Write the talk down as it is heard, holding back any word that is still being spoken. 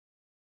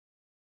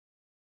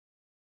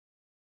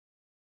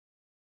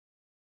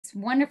It's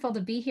wonderful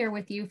to be here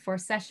with you for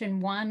session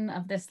 1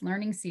 of this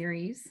learning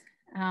series.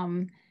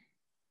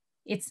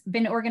 It's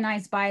been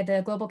organized by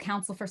the Global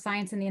Council for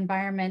Science and the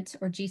Environment,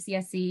 or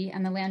GCSE,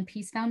 and the Land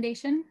Peace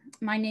Foundation.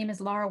 My name is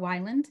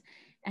Weiland,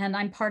 and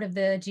I'm part of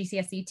the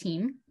GCSE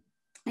team.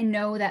 I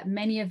know that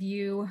many of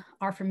you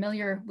are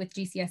familiar with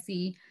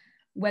GCSE,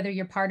 whether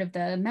you're part of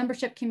the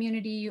membership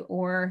community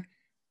or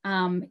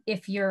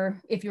if you're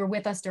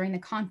with us during the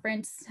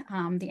conference,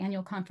 the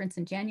annual conference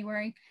in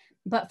January.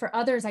 But for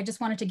others, I just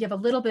wanted to give a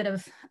little bit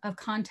of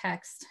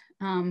context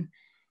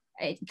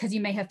because you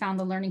may have found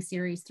the learning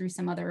series through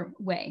some other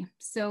way.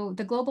 So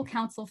the Global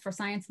Council for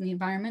Science and the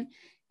Environment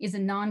is a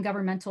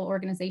non-governmental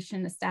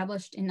organization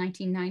established in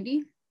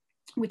 1990,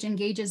 which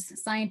engages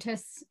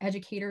scientists,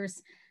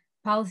 educators,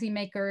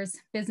 policymakers,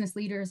 business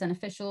leaders, and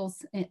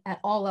officials at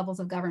all levels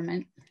of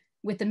government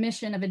with the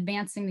mission of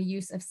advancing the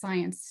use of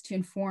science to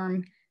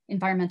inform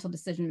environmental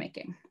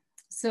decision-making.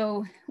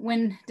 So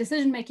when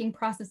decision-making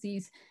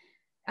processes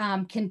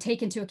can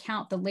take into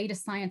account the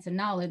latest science and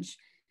knowledge,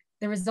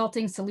 the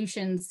resulting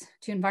solutions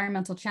to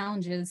environmental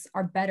challenges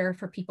are better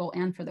for people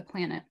and for the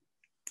planet.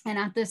 And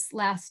at this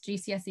last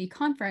GCSE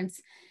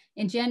conference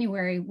in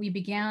January, we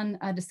began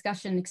a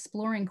discussion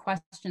exploring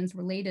questions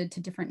related to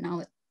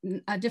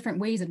different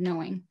ways of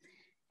knowing.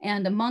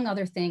 And among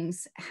other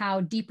things, how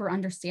deeper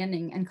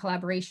understanding and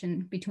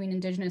collaboration between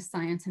Indigenous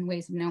science and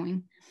ways of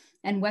knowing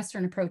and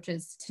Western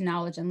approaches to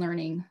knowledge and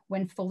learning,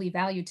 when fully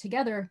valued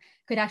together,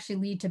 could actually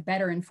lead to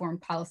better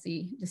informed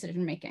policy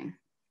decision-making.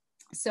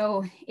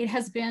 So it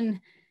has been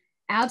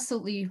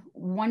absolutely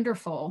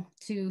wonderful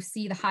to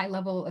see the high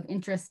level of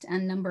interest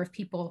and number of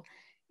people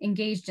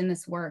engaged in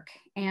this work.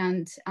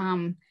 And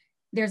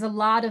there's a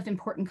lot of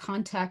important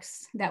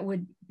context that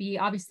would be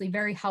obviously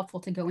very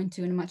helpful to go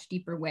into in a much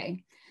deeper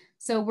way.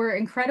 So we're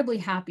incredibly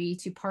happy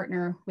to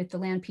partner with the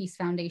Land Peace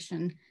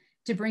Foundation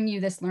to bring you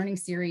this learning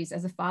series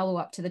as a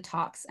follow-up to the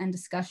talks and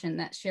discussion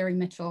that Sherri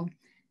Mitchell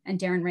and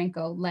Darren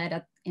Ranco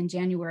led in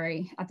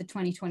January at the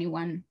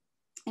 2021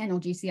 annual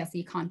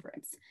GCSE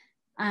conference.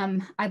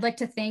 I'd like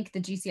to thank the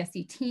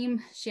GCSE team,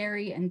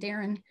 Sherri and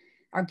Darren,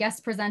 our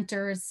guest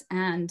presenters,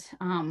 and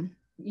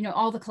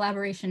all the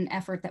collaboration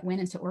effort that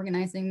went into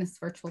organizing this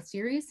virtual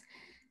series.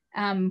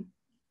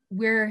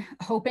 We're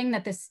hoping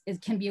that this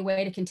can be a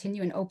way to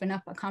continue and open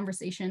up a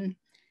conversation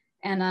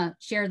and a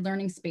shared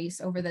learning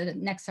space over the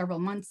next several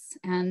months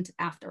and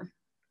after.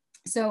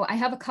 So I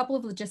have a couple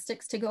of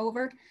logistics to go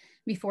over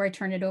before I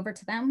turn it over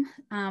to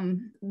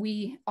them.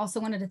 We also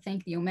wanted to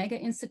thank the Omega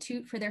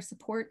Institute for their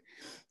support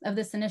of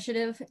this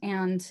initiative.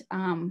 And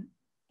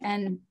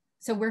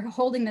so we're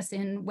holding this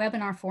in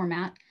webinar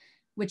format,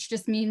 which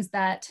just means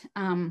that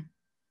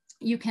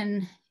you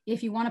can,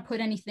 if you want to put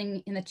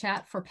anything in the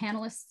chat for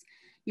panelists,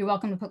 you're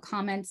welcome to put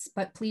comments,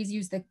 but please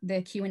use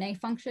the Q&A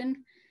function.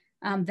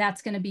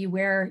 That's going to be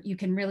where you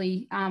can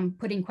really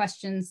put in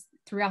questions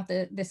throughout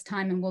this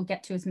time, and we'll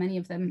get to as many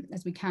of them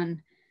as we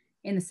can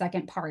in the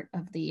second part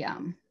of the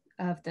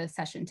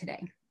session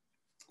today.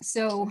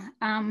 So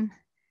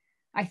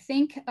I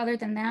think other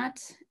than that,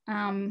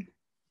 I'm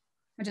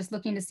just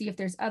looking to see if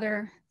there's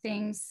other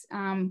things.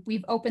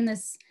 We've opened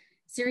this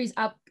series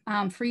up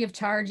free of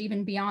charge,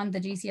 even beyond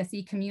the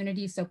GCSE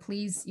community. So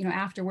please,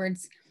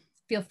 afterwards,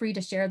 feel free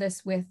to share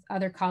this with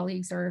other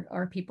colleagues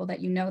or people that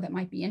you know that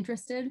might be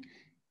interested.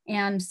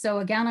 And so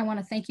again, I want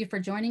to thank you for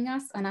joining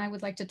us, and I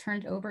would like to turn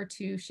it over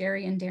to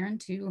Sherri and Darren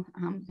to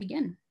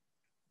begin.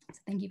 So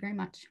thank you very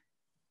much.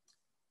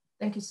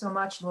 Thank you so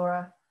much,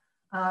 Laura.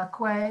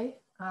 Kwe,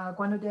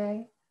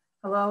 Gwanude,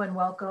 hello and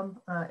welcome.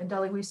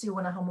 Indaliwisi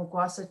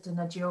wanahamugwasit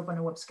Najio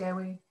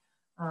Banawapskewi,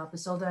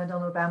 Pisolda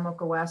Indalobamo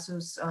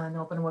Gawasus,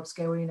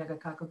 Nilbanawapskewi,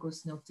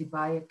 Nagakakagus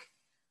Niltibayik,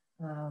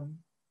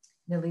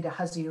 Nilida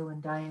Haziu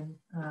and Diane.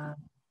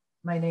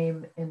 My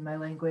name in my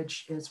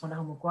language is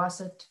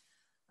Wanahamugwasit.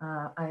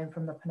 I am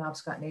from the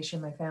Penobscot Nation.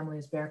 My family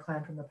is Bear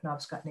Clan from the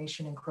Penobscot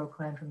Nation and Crow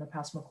Clan from the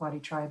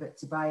Passamaquoddy tribe at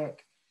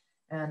Zibayik.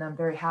 And I'm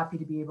very happy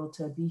to be able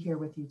to be here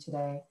with you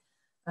today.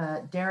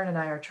 Darren and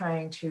I are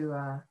trying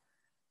to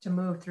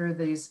move through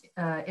these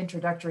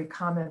introductory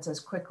comments as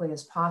quickly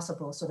as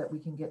possible so that we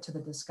can get to the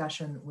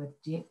discussion with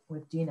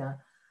Dina,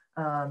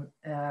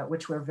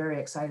 which we're very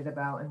excited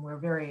about. And we're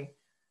very,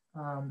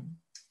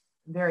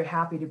 very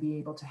happy to be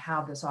able to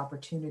have this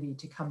opportunity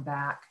to come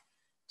back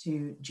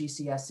to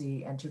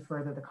GCSE and to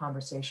further the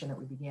conversation that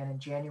we began in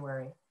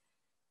January.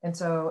 And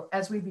so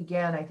as we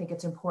begin, I think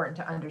it's important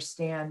to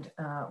understand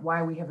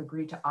why we have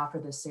agreed to offer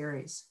this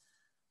series.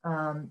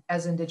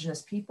 As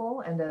Indigenous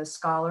people and as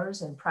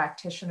scholars and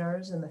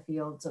practitioners in the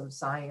fields of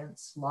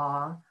science,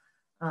 law,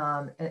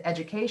 and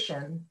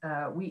education,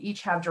 we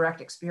each have direct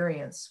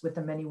experience with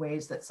the many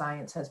ways that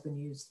science has been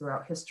used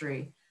throughout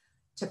history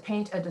to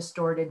paint a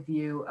distorted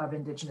view of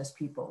Indigenous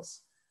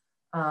peoples.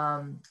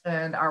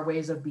 And our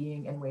ways of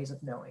being and ways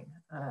of knowing.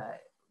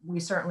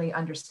 We certainly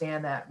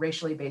understand that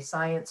racially based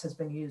science has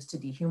been used to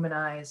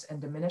dehumanize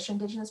and diminish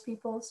Indigenous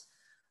peoples.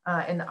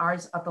 In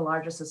ours of the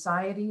larger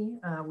society,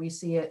 we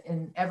see it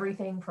in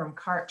everything from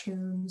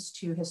cartoons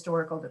to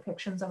historical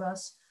depictions of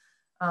us.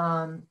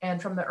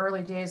 And from the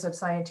early days of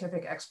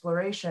scientific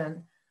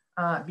exploration,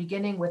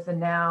 beginning with the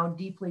now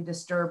deeply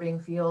disturbing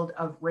field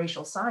of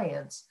racial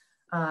science,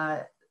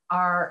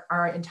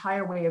 our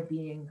entire way of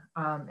being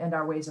and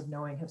our ways of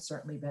knowing have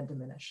certainly been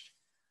diminished.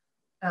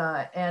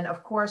 And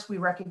of course, we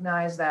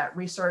recognize that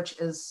research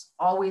is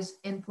always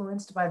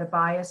influenced by the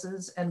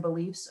biases and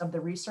beliefs of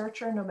the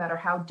researcher, no matter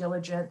how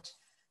diligent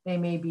they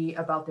may be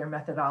about their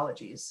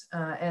methodologies.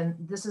 And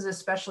this is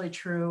especially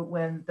true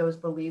when those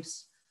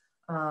beliefs,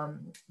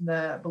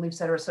 the beliefs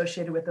that are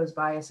associated with those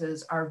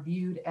biases, are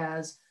viewed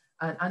as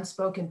an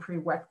unspoken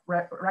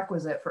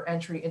prerequisite for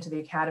entry into the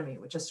academy,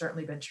 which has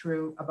certainly been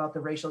true about the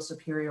racial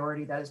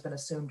superiority that has been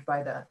assumed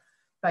by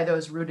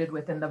those rooted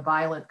within the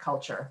violent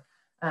culture.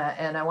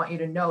 And I want you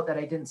to note that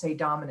I didn't say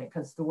dominant,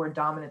 because the word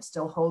dominant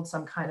still holds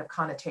some kind of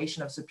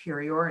connotation of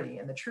superiority.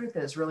 And the truth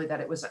is really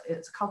that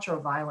it's a culture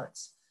of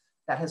violence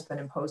that has been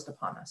imposed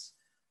upon us.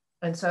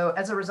 And so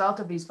as a result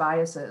of these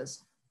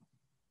biases,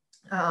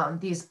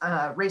 these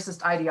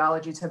racist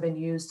ideologies have been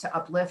used to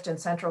uplift and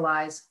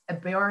centralize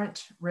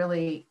aberrant,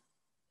 really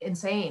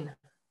insane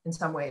in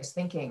some ways,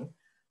 thinking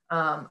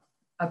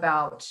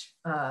about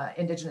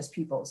Indigenous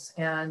peoples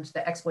and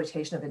the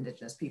exploitation of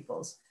Indigenous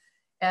peoples.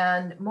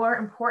 And more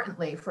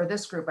importantly for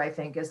this group, I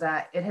think, is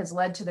that it has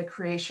led to the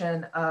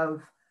creation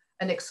of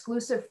an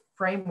exclusive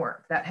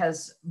framework that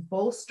has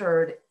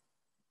bolstered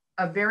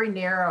a very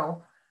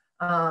narrow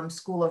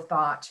school of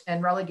thought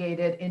and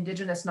relegated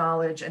Indigenous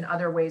knowledge and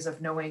other ways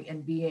of knowing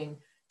and being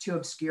to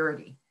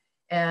obscurity.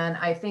 And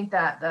I think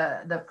that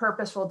the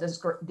purposeful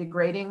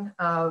degrading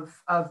of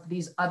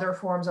these other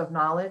forms of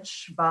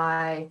knowledge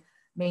by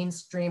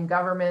mainstream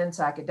governments,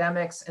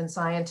 academics, and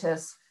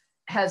scientists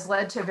has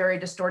led to very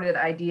distorted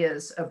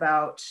ideas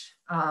about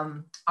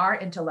our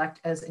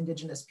intellect as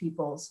Indigenous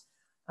peoples,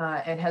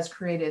 and has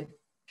created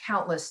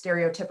countless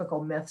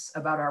stereotypical myths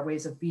about our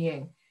ways of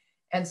being.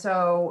 And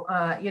so,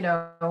 you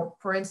know,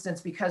 for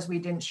instance, because we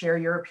didn't share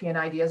European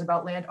ideas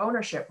about land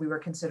ownership, we were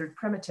considered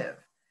primitive.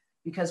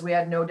 Because we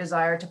had no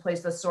desire to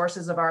place the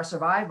sources of our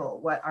survival,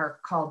 what are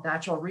called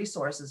natural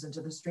resources, into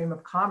the stream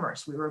of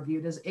commerce, we were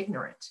viewed as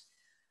ignorant.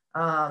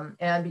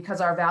 And because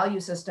our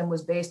value system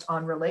was based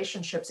on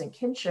relationships and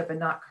kinship and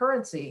not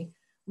currency,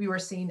 we were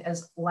seen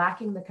as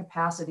lacking the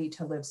capacity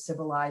to live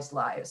civilized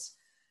lives.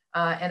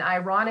 And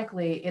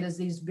ironically, it is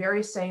these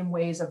very same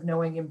ways of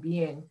knowing and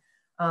being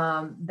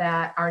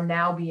that are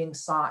now being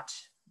sought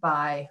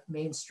by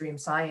mainstream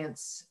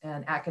science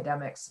and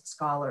academics,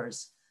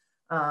 scholars,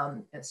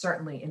 and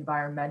certainly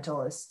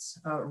environmentalists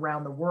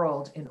around the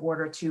world, in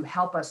order to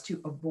help us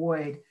to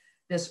avoid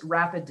this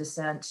rapid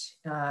descent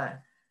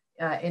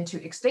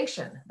into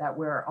extinction that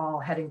we're all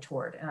heading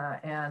toward,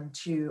 and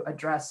to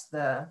address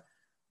the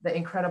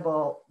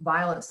incredible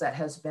violence that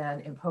has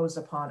been imposed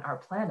upon our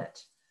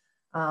planet.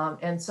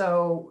 And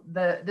so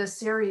this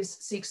series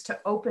seeks to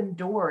open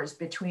doors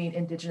between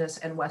Indigenous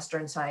and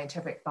Western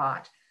scientific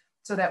thought,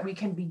 so that we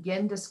can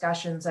begin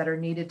discussions that are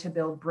needed to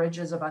build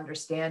bridges of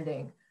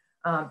understanding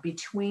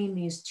between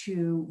these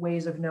two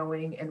ways of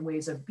knowing and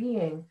ways of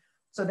being,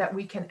 so that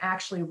we can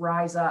actually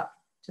rise up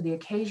to the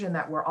occasion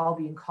that we're all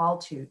being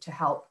called to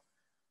help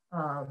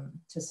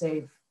to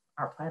save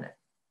our planet.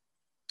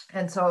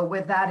 And so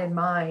with that in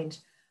mind,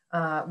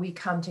 we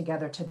come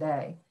together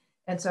today.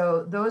 And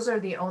so those are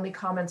the only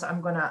comments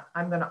I'm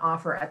gonna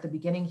offer at the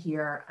beginning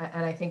here.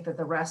 And I think that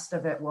the rest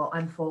of it will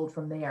unfold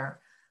from there.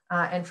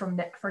 And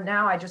for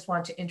now, I just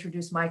want to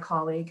introduce my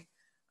colleague,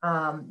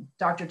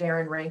 Dr.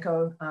 Darren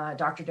Ranco.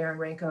 Dr. Darren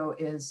Ranco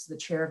is the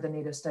chair of the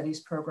Native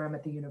Studies program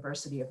at the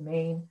University of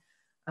Maine.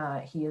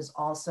 He is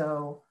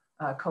also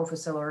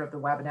co-facilitator of the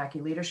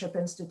Wabanaki Leadership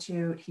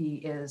Institute. He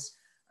is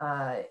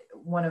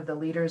one of the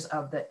leaders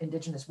of the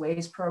Indigenous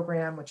Ways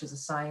program, which is a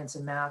science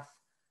and math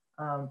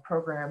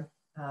program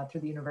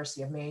through the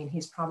University of Maine.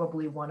 He's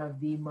probably one of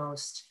the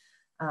most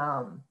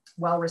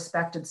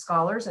well-respected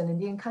scholars in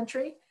Indian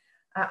country,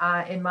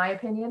 in my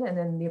opinion, and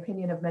in the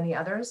opinion of many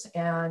others.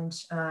 And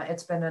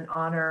it's been an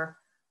honor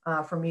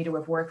for me to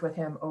have worked with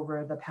him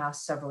over the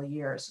past several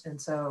years. And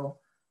so,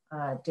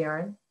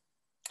 Darren.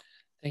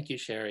 Thank you,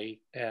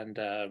 Sherri. And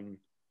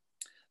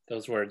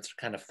those words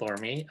kind of floor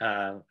me.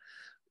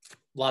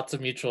 Lots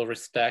of mutual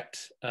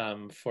respect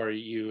for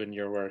you and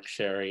your work,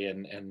 Sherri,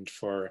 and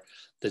for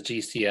the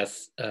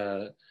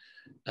GCSE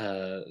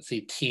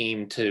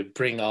team to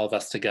bring all of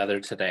us together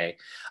today.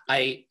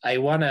 I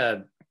want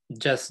to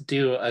just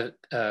do a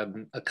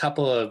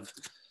couple of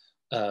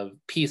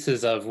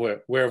pieces of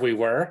where we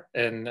were,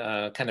 and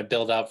kind of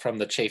build up from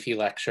the Chafee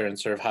lecture and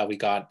sort of how we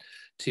got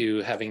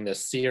to having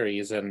this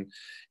series. And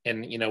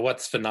you know,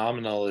 what's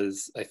phenomenal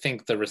is, I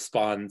think, the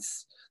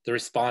response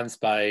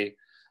by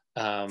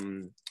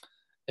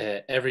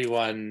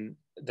everyone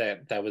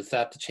that was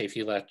at the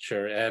Chafee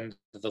lecture, and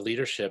the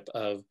leadership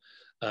of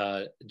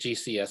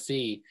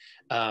GCSE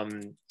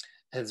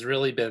has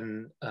really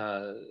been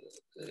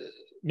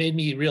made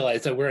me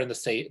realize that we're in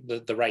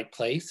the right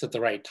place at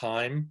the right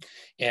time.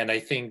 And I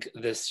think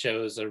this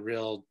shows a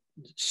real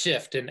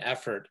shift in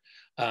effort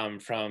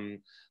from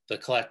the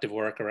collective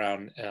work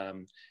around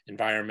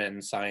environment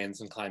and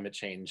science and climate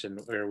change, and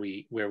where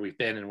we've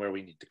been and where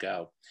we need to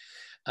go.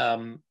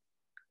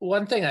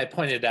 One thing I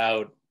pointed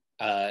out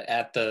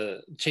at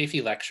the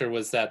Chafee lecture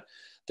was that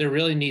there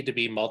really need to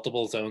be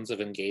multiple zones of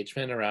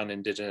engagement around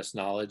Indigenous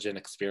knowledge and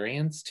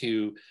experience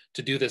to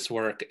do this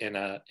work in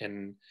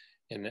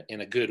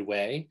a good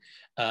way.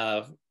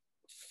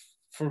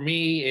 For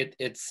me,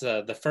 it's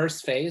the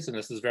first phase, and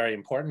this is very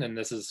important, and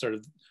this is sort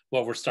of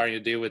what we're starting to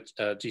do with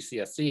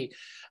GCSE,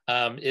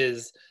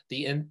 is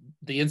the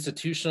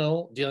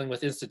institutional, dealing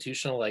with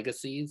institutional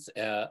legacies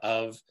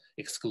of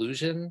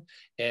exclusion,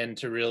 and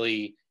to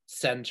really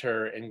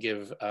center and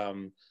give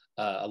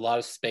a lot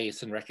of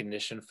space and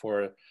recognition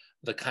for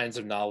the kinds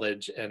of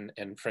knowledge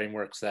and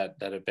frameworks that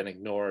have been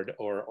ignored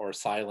or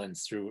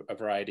silenced through a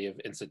variety of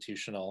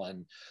institutional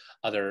and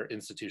other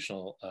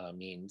institutional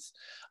means.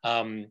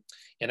 And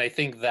I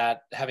think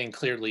that having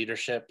clear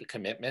leadership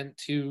commitment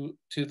to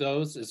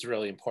those is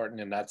really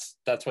important, and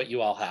that's what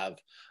you all have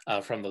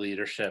from the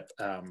leadership.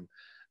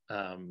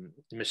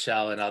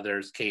 Michelle and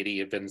others, Katie,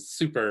 have been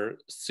super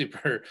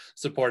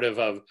supportive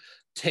of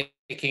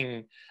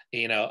taking,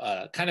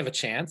 kind of a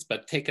chance,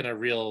 but taking a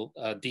real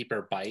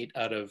deeper bite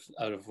out of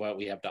what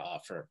we have to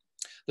offer.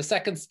 The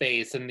second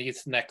space, and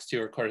these next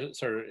two are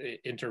sort of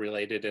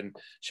interrelated, and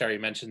Sherri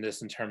mentioned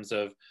this in terms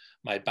of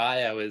my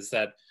bio, is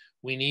that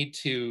we need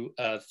to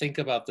think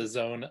about the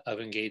zone of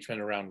engagement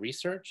around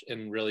research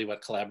and really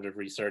what collaborative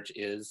research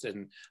is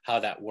and how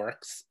that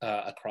works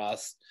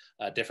across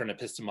different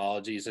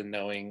epistemologies and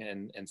knowing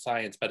and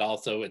science, but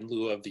also in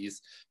lieu of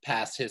these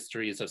past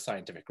histories of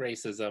scientific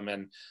racism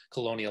and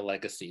colonial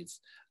legacies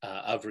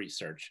of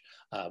research,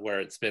 where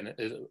it's been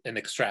an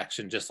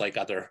extraction just like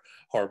other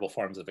horrible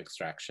forms of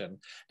extraction.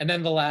 And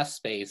then the last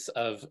space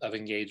of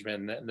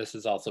engagement, and this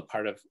is also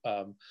part of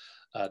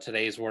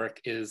today's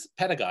work, is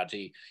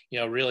pedagogy,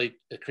 really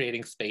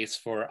creating space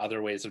for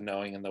other ways of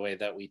knowing in the way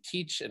that we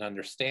teach and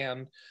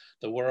understand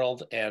the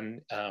world,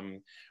 and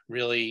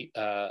really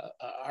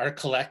our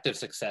collective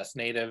success,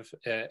 Native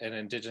and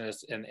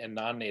Indigenous and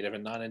non-Native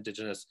and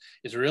non-Indigenous,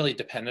 is really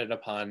dependent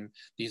upon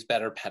these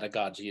better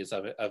pedagogies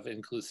of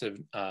inclusive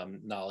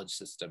knowledge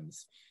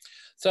systems.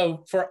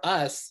 So for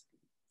us,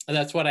 and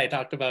that's what I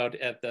talked about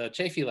at the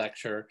Chafee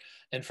lecture,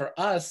 and for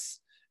us,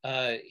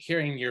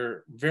 hearing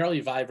your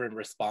very vibrant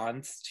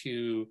response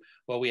to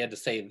what we had to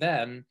say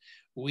then,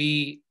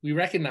 we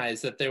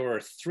recognized that there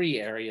were three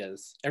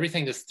areas.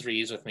 Everything is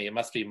threes with me. It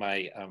must be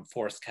my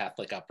forced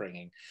Catholic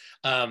upbringing.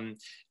 The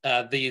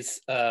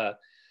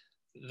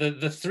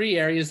three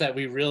areas that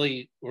we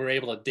really were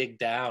able to dig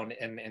down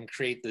and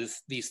create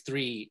these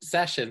three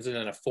sessions, and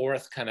then a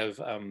fourth kind of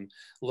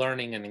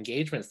learning and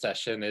engagement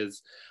session,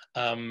 is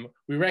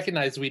we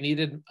recognized we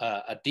needed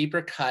a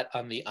deeper cut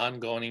on the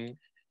ongoing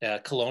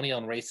colonial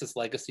and racist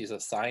legacies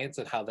of science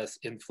and how this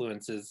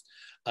influences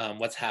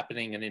what's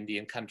happening in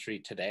Indian country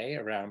today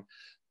around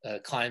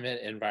climate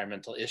and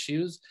environmental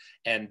issues.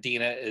 And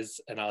Dina is,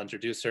 and I'll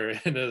introduce her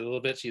in a little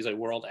bit, she's a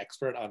world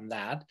expert on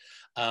that.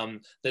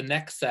 The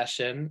next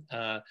session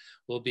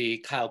will be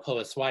Kyle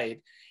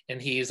Powys-White,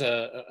 and he's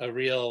a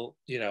real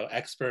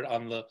expert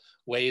on the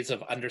ways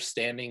of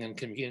understanding and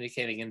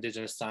communicating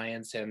Indigenous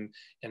science and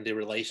the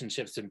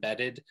relationships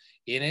embedded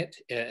in it,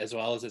 as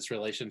well as its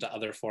relation to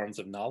other forms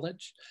of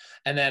knowledge.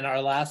 And then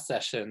our last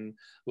session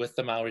with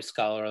the Maori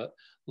scholar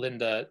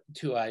Linda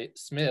Tuai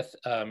Smith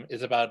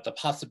is about the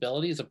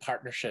possibilities of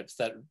partnerships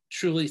that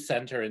truly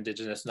center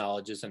Indigenous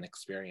knowledges and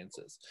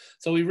experiences.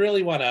 So we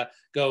really want to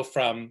go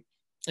from,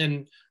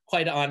 and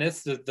quite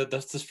honest,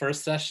 this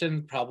first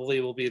session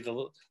probably will be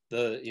the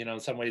in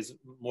some ways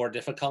more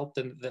difficult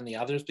than the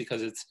others,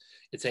 because it's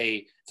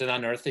an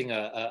unearthing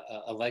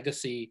a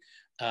legacy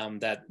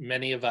that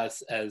many of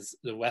us as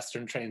the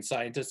Western trained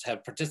scientists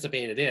have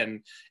participated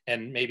in,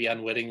 and maybe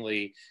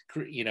unwittingly,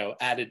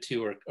 added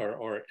to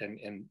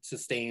and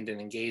sustained and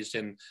engaged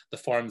in the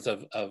forms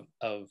of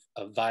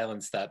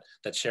violence that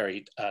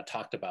Sherri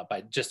talked about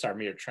by just our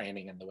mere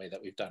training and the way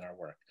that we've done our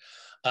work.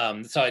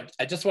 So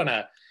I just want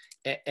to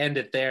end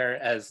it there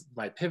as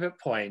my pivot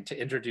point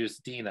to introduce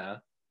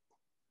Dina.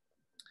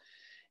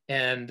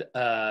 And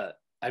I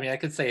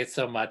could say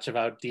so much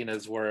about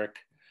Dina's work.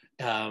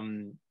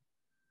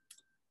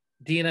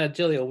 Dina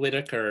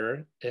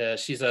Gilio-Whitaker,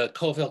 she's a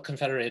Colville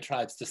Confederated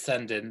Tribes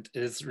descendant,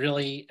 is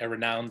really a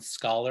renowned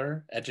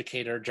scholar,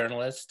 educator,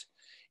 journalist,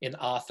 and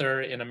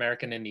author in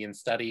American Indian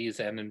Studies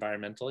and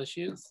environmental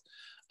issues.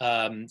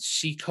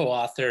 She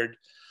co-authored,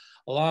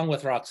 along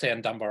with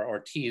Roxanne Dunbar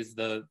Ortiz,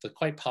 the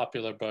quite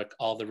popular book,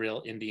 All the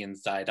Real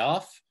Indians Died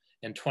Off,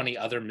 and 20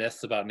 Other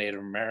Myths About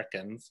Native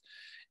Americans.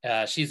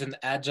 She's an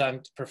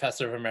adjunct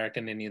professor of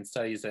American Indian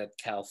Studies at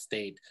Cal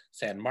State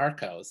San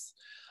Marcos.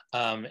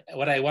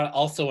 What I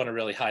also want to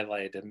really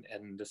highlight,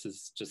 and this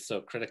is just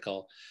so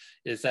critical,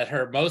 is that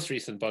her most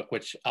recent book,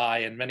 which I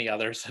and many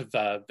others have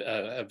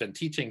been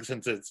teaching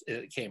since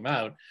it came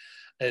out,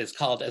 is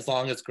called As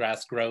Long as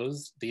Grass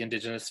Grows, The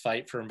Indigenous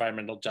Fight for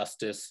Environmental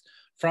Justice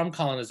from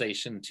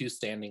Colonization to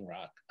Standing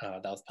Rock.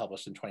 That was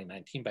published in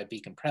 2019 by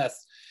Beacon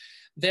Press.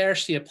 there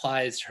she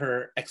applies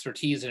her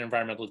expertise in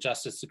environmental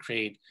justice to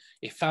create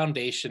a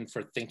foundation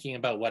for thinking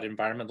about what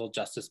environmental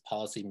justice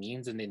policy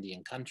means in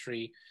Indian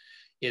country.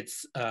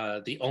 It's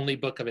the only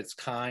book of its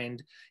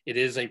kind. It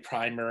is a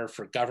primer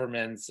for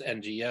governments,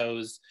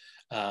 NGOs,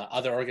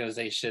 other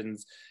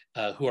organizations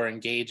who are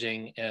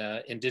engaging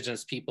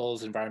Indigenous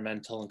peoples,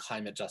 environmental and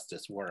climate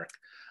justice work.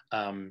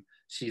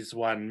 She's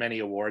won many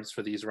awards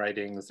for these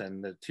writings,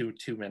 and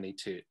too many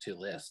to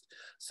list.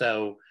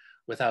 So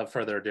without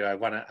further ado, I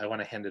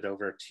wanna hand it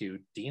over to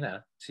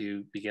Dina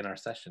to begin our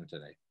session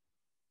today.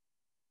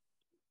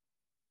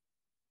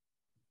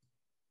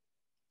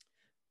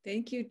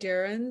 Thank you,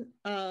 Darren,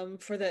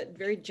 for that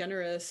very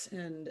generous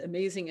and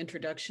amazing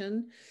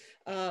introduction.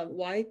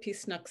 Why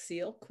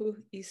pisnaxil ku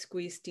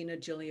isquis Dina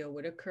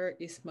Gilio-Whitaker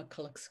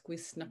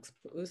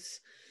ismakalakquis.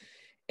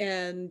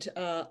 And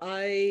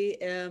I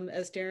am,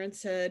 as Darren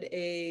said,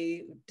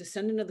 a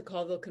descendant of the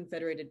Colville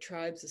Confederated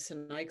Tribes, a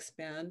Sinaics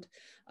band.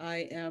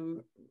 I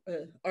am,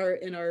 our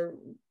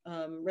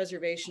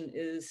reservation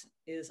is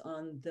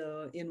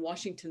in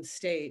Washington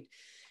State.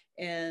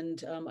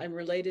 And I'm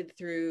related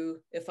through,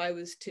 if I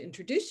was to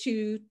introduce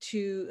you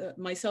to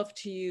myself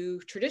to you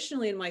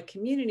traditionally in my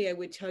community, I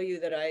would tell you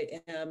that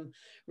I am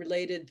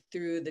related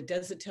through the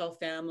Desatel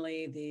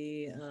family,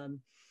 the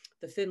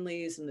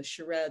Finleys and the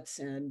Charrettes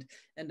and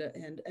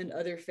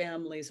other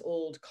families,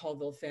 old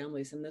Colville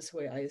families. And this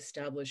way I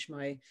establish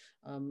my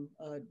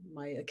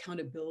my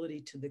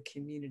accountability to the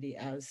community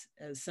as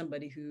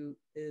somebody who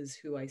is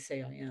who I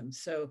say I am.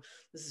 So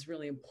this is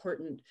really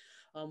important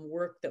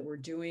work that we're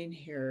doing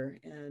here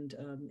and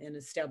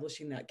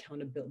establishing that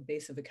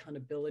base of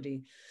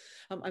accountability.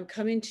 I'm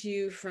coming to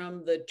you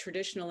from the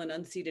traditional and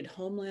unceded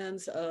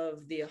homelands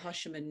of the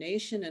Hashiman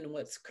Nation in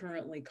what's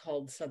currently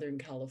called Southern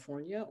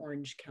California,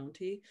 Orange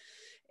County.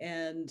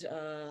 And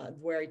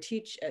where I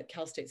teach at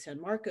Cal State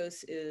San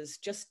Marcos is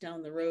just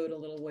down the road a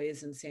little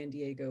ways in San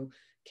Diego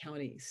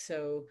County.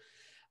 So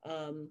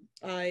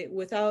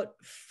without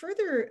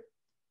further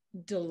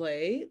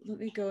delay, let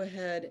me go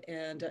ahead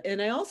and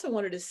I also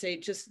wanted to say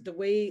just the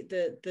way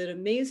that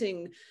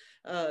amazing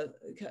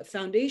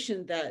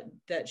foundation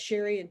that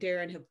Sherri and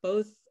Darren have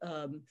both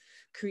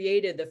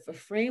created, the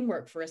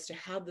framework for us to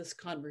have this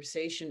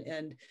conversation.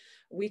 And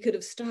we could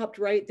have stopped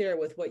right there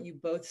with what you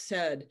both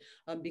said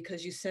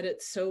because you said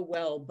it so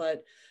well.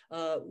 But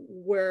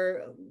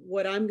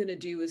what I'm going to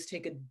do is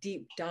take a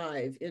deep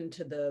dive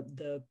into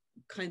the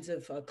kinds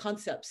of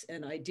concepts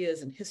and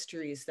ideas and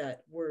histories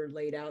that were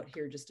laid out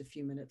here just a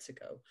few minutes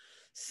ago.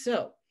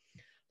 So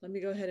let me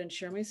go ahead and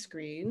share my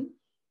screen.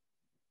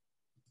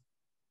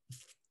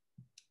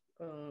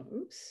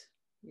 Oops,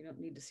 you don't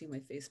need to see my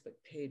Facebook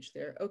page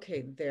there.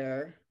 Okay,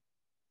 there.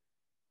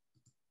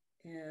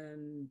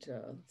 And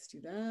let's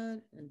do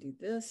that and do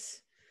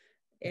this.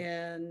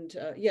 And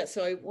yeah,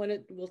 so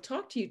we'll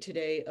talk to you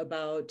today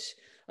about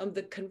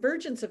the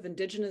convergence of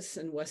Indigenous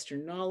and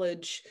Western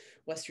knowledge,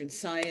 Western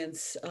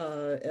science,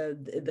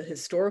 the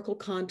historical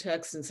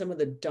context, and some of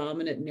the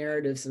dominant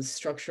narratives and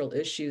structural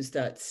issues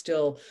that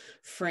still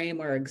frame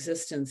our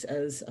existence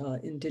as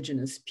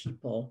Indigenous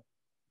people.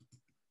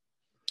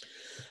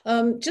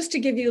 Just to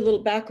give you a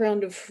little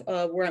background of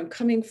where I'm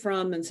coming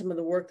from and some of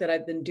the work that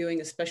I've been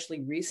doing,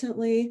 especially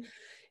recently.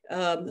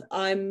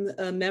 I'm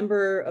a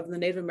member of the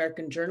Native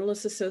American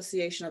Journalists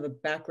Association. I have a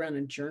background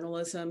in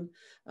journalism.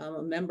 I'm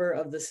a member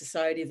of the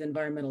Society of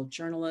Environmental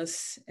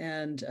Journalists.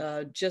 And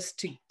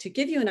just to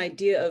give you an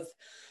idea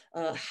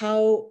of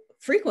how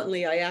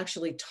frequently I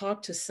actually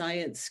talk to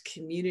science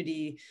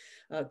communities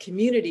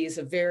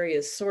of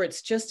various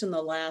sorts. Just in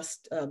the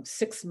last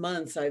 6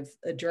 months, I've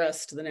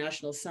addressed the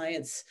National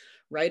Science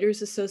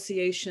Writers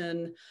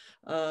Association,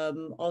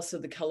 also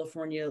the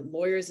California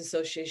Lawyers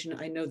Association.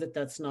 I know that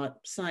that's not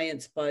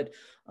science, but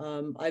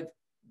I've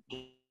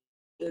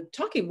been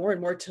talking more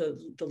and more to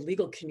the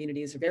legal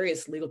communities,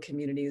 various legal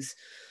communities,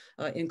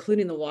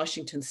 including the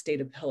Washington State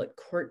Appellate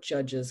Court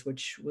judges,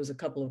 which was a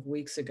couple of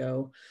weeks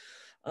ago.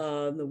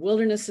 The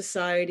Wilderness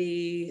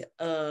Society,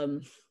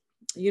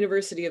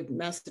 University of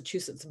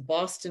Massachusetts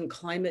Boston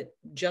Climate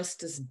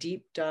Justice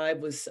Deep Dive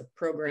was a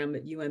program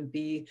at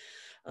UMB,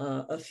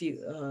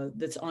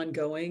 that's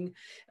ongoing.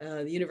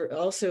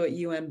 Also at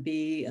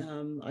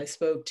UMB, I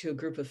spoke to a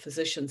group of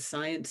physician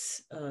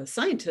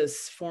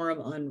scientists forum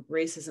on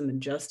racism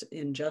and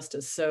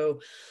injustice.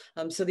 So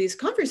these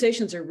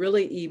conversations are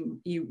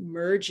really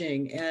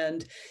emerging,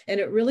 and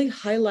it really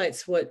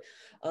highlights what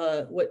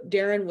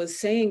Darren was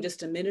saying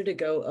just a minute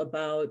ago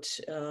about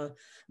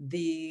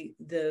the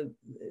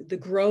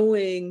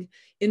growing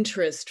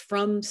interest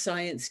from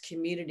science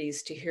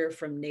communities to hear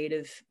from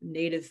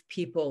Native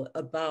people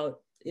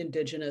about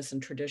Indigenous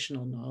and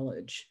traditional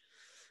knowledge.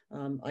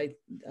 I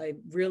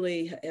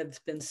really have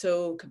been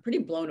pretty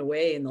blown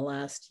away in the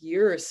last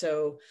year or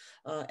so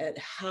at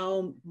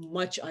how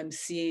much I'm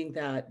seeing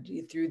that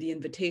through the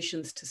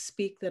invitations to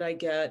speak that I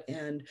get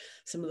and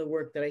some of the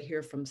work that I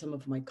hear from some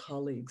of my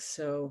colleagues.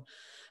 So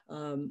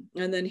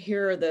And then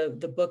here are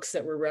the books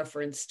that were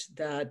referenced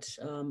that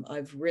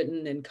I've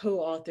written and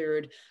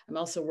co-authored. I'm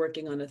also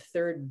working on a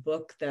third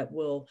book that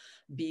will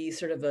be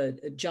sort of a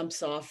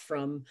jumps off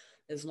from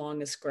As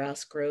Long as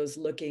Grass Grows,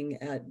 looking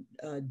at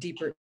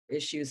deeper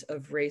issues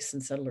of race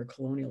and settler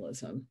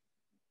colonialism.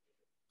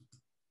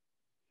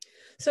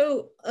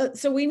 So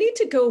we need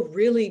to go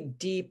really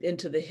deep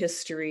into the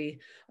history.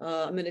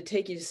 I'm going to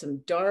take you to some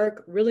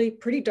dark, really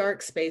pretty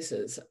dark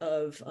spaces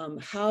of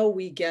how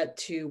we get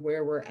to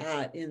where we're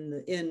at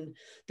in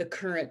the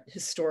current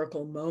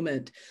historical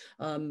moment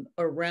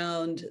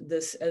around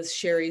this, as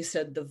Sherri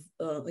said, the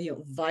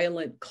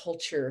violent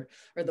culture,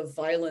 or the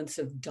violence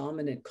of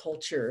dominant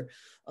culture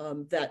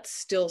that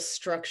still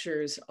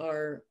structures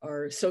our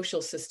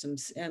social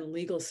systems and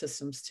legal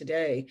systems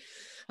today.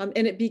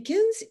 And it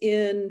begins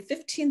in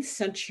 15th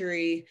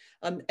century,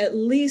 at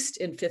least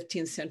in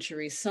 15th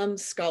century. Some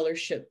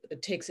scholarship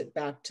takes it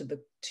back to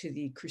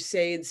the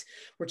Crusades.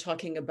 We're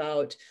talking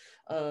about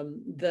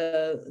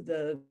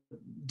the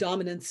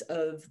dominance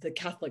of the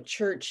Catholic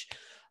Church,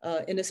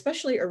 and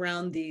especially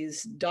around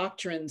these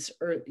doctrines,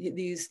 or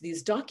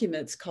these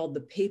documents called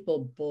the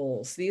papal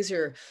bulls. These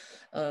are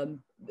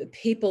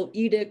papal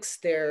edicts.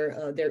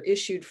 They're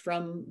issued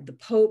from the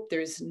Pope.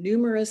 There's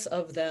numerous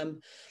of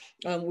them.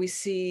 We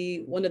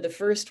see one of the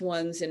first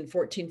ones in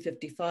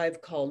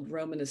 1455 called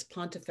Romanus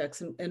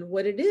Pontifex. And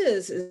what it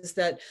is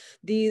that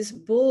these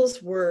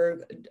bulls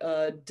were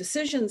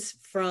decisions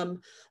from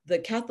the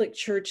Catholic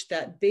Church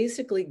that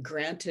basically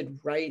granted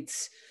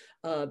rights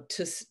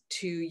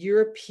to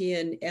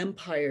European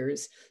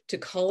empires to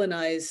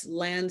colonize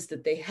lands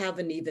that they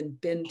haven't even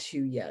been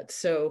to yet.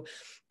 So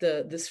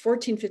this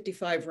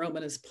 1455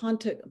 Romanus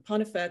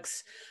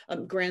Pontifex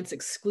grants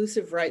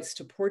exclusive rights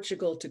to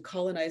Portugal to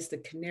colonize the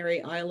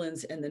Canary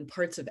Islands and then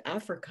parts of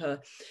Africa,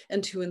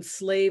 and to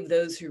enslave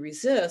those who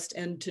resist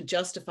and to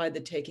justify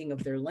the taking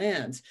of their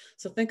lands.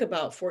 So think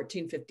about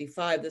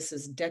 1455, this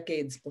is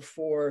decades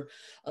before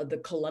the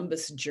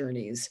Columbus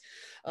journeys.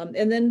 And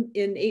then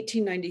in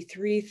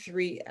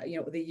 1893,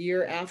 the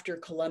year after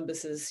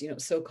Columbus's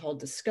so-called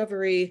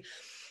discovery,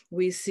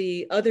 we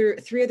see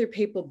three other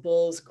papal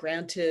bulls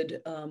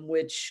granted,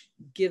 which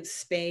gives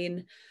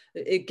Spain,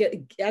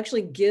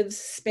 actually gives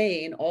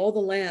Spain all the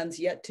lands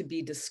yet to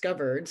be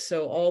discovered.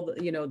 So all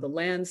the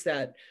lands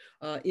that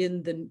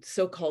in the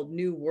so-called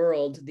New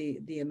World,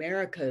 the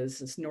Americas,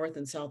 this North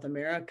and South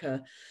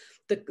America,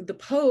 the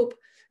Pope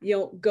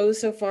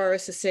goes so far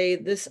as to say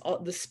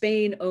the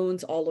Spain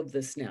owns all of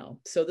this now.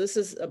 So this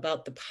is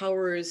about the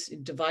powers,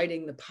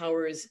 dividing the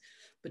powers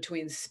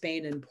between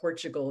Spain and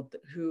Portugal,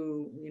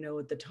 who,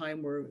 at the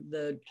time were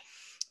the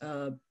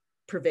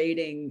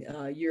pervading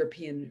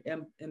European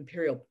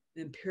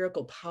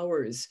empirical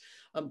powers,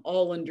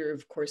 all under,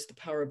 of course, the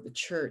power of the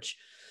church.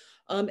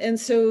 And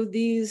so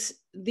these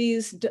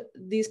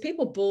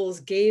papal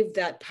bulls gave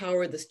that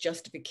power, this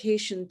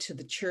justification to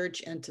the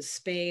church and to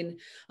Spain,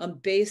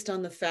 based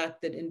on the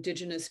fact that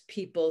indigenous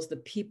peoples,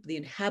 the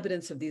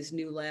inhabitants of these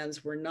new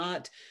lands, were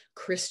not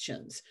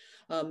Christians.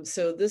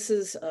 So this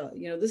is a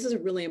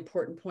really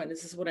important point.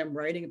 This is what I'm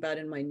writing about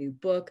in my new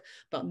book,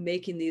 about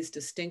making these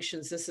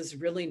distinctions. This is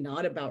really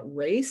not about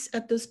race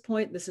at this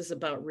point. This is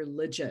about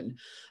religion,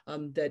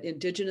 that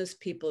indigenous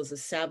peoples,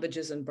 as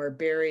savages and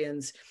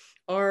barbarians,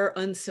 are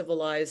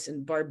uncivilized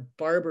and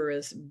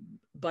barbarous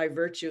by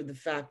virtue of the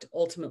fact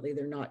ultimately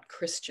they're not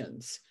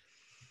Christians.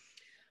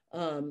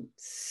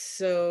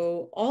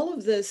 So all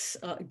of this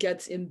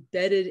gets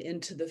embedded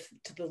into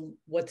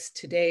what's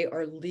today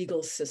our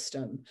legal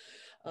system.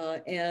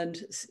 And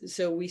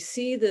so we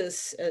see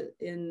this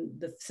in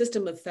the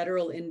system of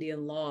federal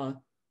Indian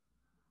law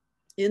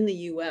in the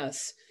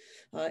US.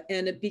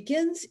 And it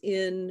begins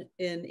in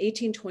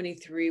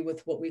 1823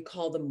 with what we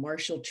call the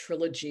Marshall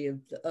Trilogy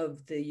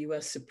of the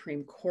US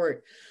Supreme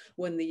Court,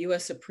 when the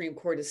US Supreme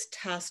Court is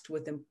tasked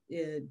with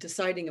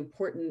deciding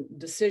important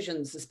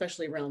decisions,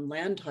 especially around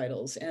land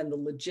titles and the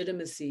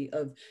legitimacy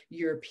of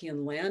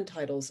European land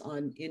titles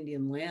on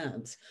Indian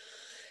lands.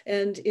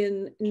 And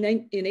in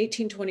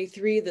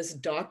 1823, this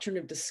doctrine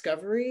of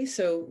discovery,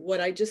 so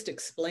what I just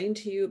explained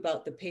to you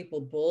about the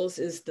papal bulls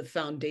is the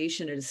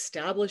foundation. It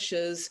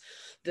establishes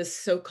this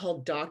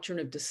so-called doctrine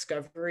of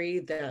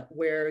discovery,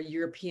 where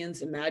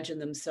Europeans imagine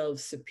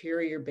themselves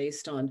superior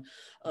based on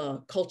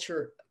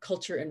culture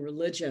and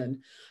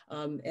religion,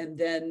 and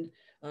then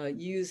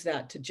use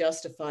that to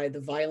justify the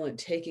violent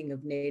taking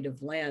of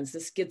native lands.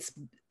 This gets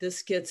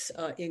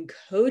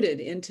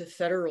encoded into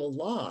federal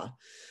law.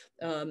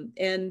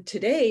 And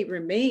today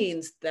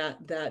remains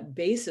that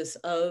basis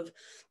of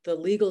the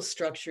legal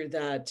structure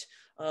that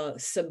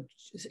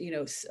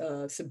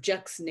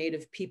subjects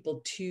Native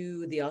people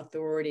to the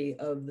authority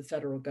of the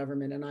federal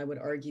government, and I would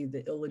argue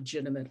the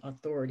illegitimate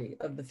authority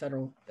of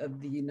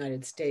the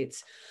United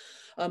States.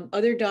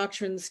 Other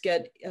doctrines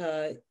get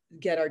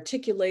get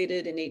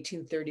articulated in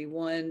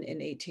 1831 and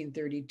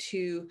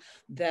 1832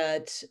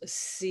 that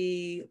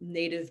see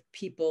Native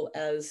people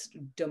as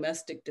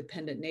domestic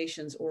dependent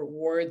nations or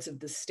wards of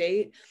the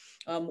state,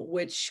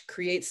 which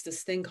creates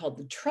this thing called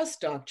the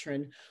trust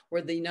doctrine,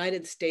 where the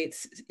United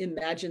States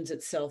imagines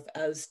itself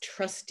as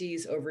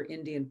trustees over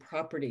Indian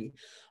property.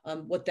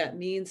 What that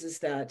means is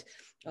that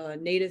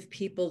Native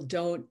people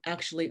don't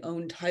actually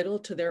own title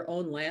to their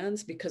own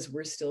lands because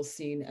we're still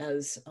seen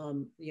as,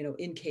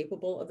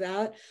 incapable of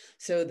that.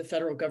 So the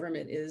federal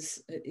government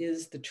is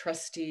the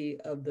trustee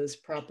of those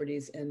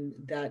properties, and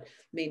that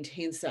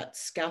maintains that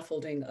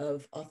scaffolding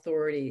of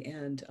authority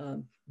and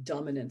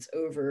dominance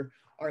over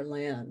our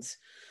lands.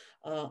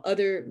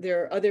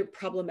 There are other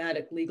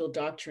problematic legal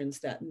doctrines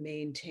that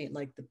maintain,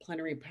 like the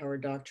plenary power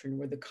doctrine,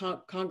 where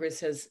the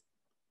Congress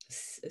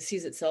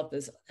sees itself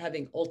as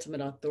having ultimate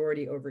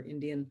authority over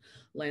Indian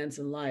lands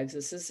and lives.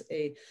 This is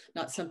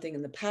not something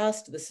in the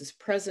past, this is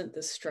present,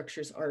 this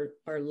structures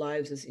our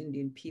lives as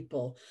Indian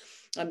people.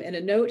 And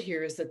a note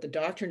here is that the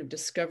doctrine of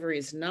discovery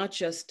is not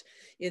just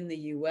in the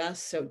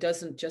US, so it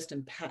doesn't just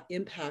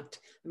impact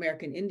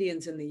American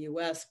Indians in the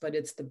US, but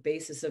it's the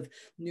basis of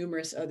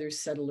numerous other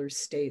settler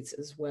states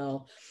as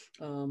well,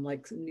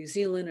 like New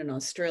Zealand and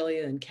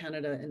Australia and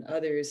Canada and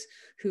others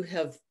who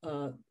have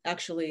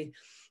actually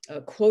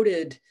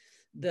quoted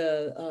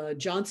the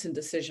Johnson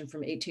decision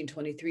from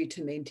 1823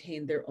 to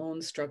maintain their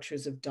own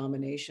structures of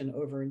domination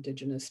over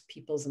Indigenous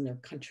peoples in their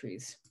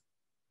countries.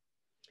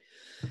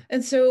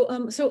 And so,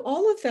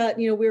 all of that,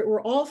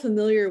 we're all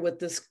familiar with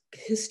this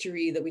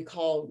history that we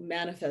call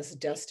manifest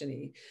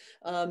destiny.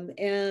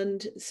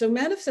 And so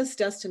manifest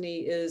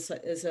destiny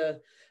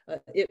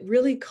it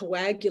really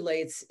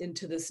coagulates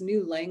into this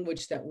new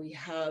language that we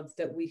have,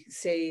 that we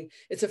say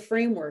it's a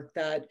framework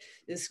that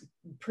is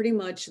pretty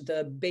much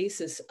the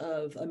basis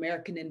of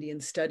American Indian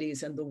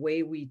studies and the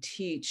way we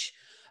teach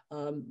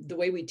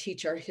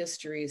our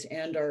histories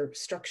and our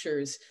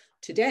structures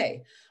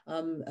today.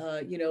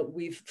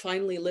 We've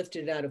finally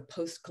lifted it out of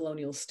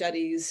post-colonial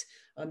studies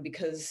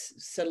because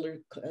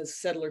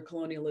settler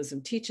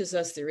colonialism teaches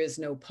us there is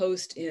no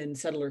post in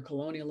settler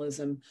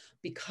colonialism,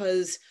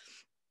 because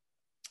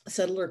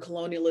settler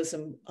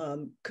colonialism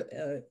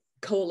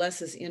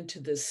coalesces into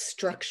this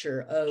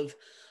structure of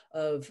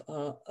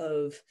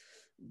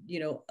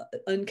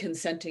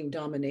unconsenting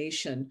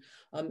domination.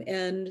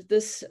 And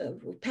this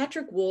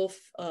Patrick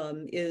Wolf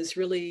is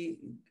really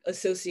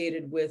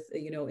associated with,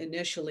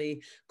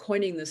 initially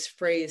coining this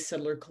phrase,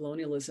 settler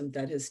colonialism,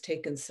 that has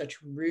taken such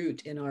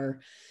root in our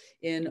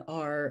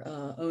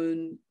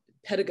own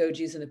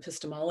pedagogies and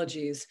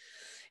epistemologies.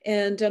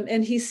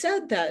 And he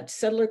said that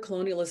settler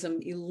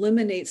colonialism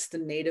eliminates the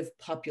native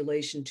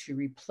population to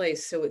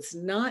replace. So it's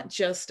not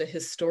just a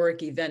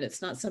historic event. It's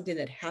not something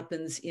that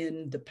happens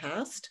in the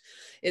past.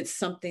 It's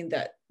something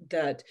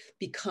that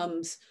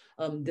becomes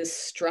this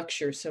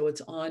structure. So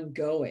it's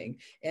ongoing.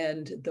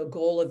 And the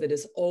goal of it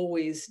is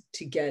always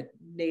to get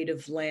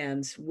native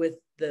lands with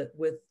the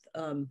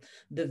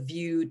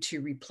view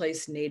to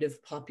replace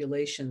native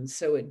populations.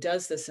 So it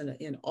does this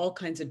in all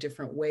kinds of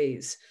different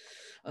ways.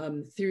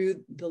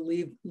 Through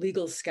the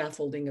legal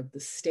scaffolding of the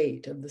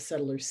state, of the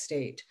settler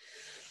state.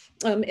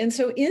 And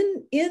so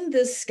in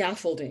this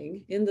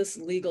scaffolding, in this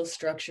legal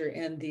structure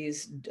and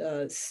these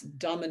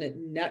dominant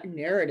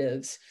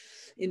narratives,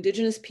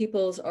 Indigenous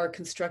peoples are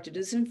constructed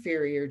as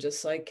inferior,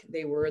 just like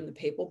they were in the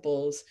Papal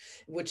Bulls,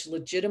 which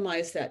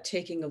legitimize that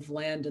taking of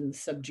land and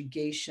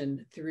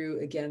subjugation through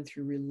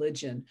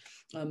religion,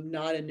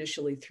 not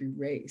initially through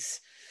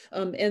race.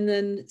 And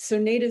then, so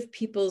Native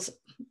peoples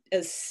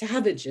as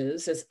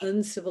savages, as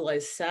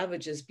uncivilized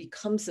savages,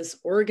 becomes this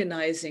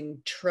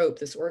organizing trope,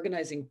 this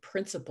organizing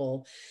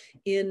principle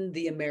in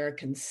the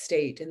American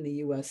state, in the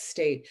US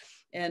state.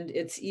 And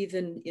it's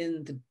even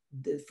in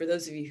for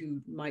those of you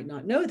who might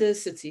not know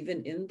this, it's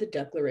even in the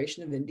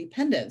Declaration of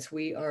Independence.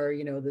 We are,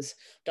 this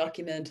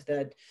document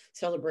that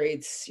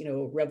celebrates,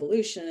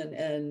 revolution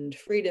and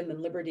freedom and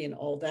liberty and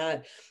all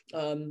that,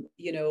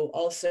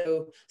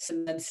 also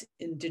cements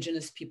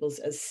Indigenous peoples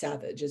as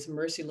savage, as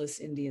merciless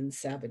Indian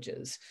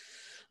savages.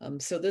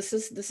 So this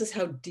is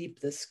how deep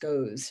this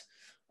goes.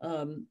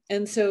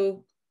 And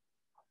so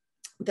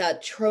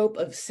that trope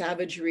of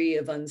savagery,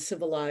 of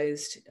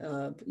uncivilized,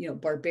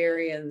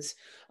 barbarians,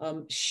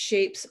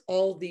 shapes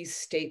all these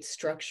state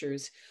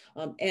structures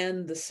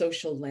and the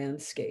social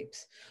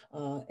landscapes.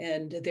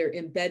 And they're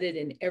embedded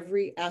in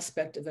every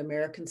aspect of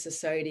American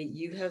society.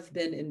 You have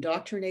been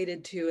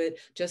indoctrinated to it,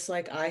 just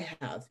like I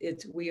have.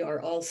 We are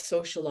all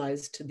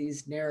socialized to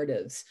these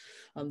narratives.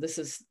 This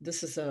is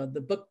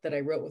the book that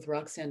I wrote with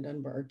Roxanne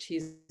Dunbar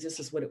Ortiz. This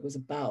is what it was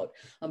about,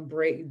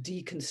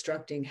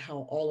 deconstructing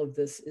how all of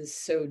this is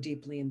so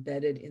deeply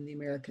embedded in the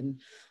American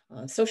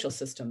social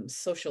systems,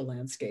 social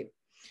landscape.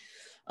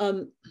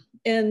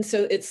 And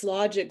so its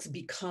logics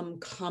become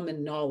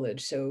common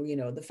knowledge. So,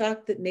 the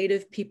fact that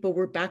Native people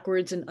were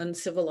backwards and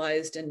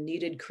uncivilized and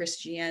needed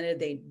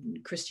Christianity,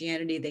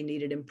 they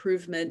needed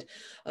improvement,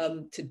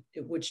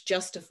 which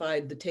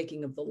justified the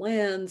taking of the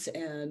lands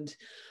and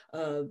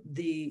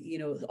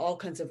all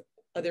kinds of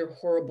other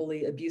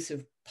horribly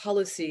abusive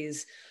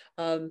policies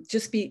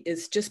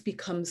just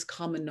becomes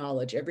common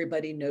knowledge.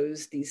 Everybody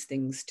knows these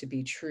things to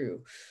be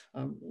true,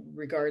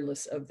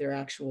 regardless of their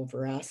actual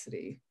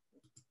veracity.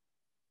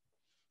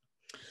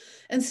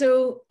 And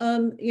so,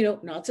 you know,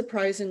 not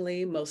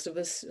surprisingly, most of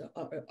us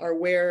are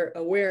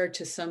aware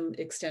to some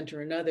extent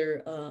or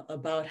another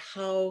about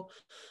how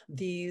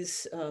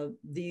these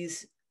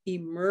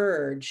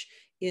emerge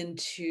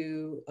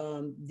into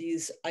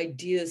these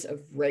ideas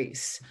of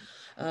race.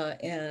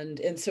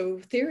 And so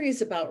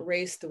theories about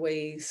race, the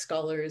way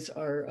scholars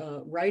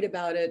are write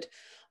about it,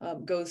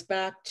 goes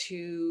back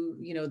to,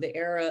 you know, the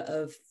era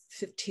of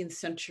 15th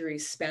century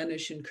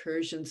Spanish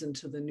incursions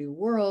into the New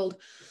World.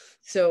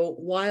 So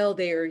while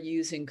they are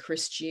using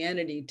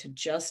Christianity to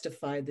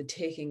justify the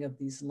taking of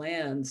these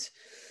lands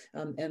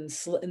and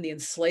the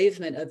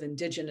enslavement of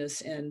indigenous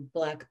and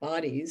Black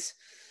bodies,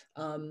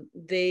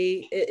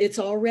 it's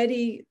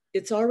already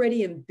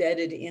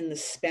embedded in the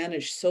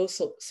Spanish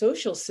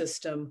social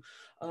system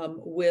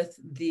with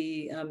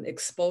the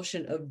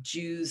expulsion of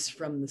Jews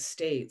from the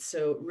state.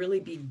 So it really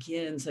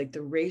begins like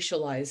the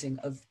racializing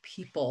of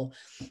people,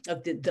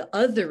 of the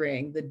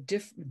othering,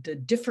 the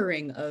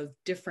differing of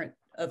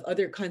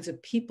other kinds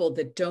of people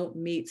that don't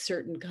meet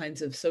certain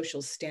kinds of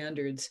social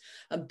standards,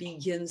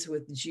 begins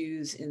with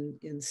Jews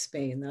in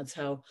Spain. That's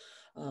how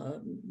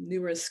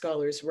numerous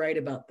scholars write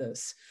about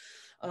this.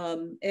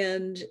 And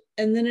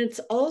then it's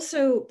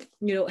also,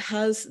 you know,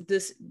 has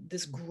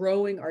this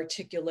growing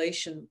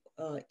articulation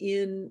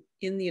in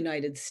the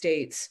United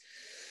States,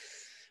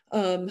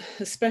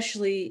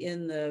 especially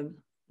in the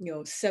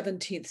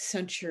 17th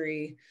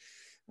century,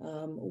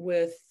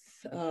 with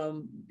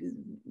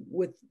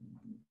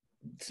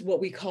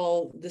what we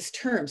call this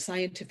term,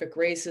 scientific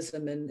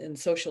racism and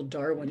social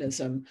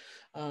Darwinism,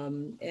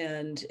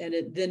 and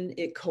then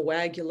it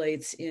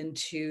coagulates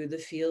into the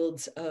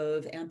fields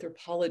of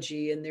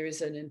anthropology, and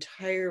there's an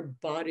entire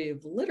body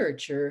of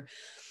literature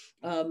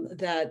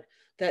that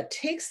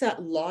takes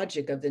that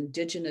logic of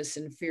indigenous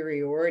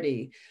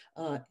inferiority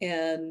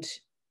and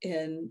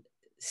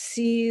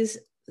sees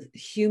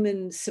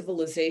human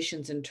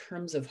civilizations in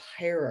terms of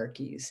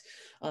hierarchies,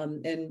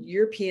 and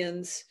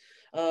Europeans.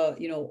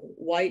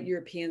 White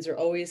Europeans are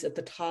always at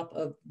the top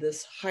of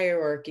this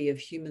hierarchy of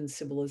human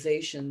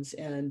civilizations,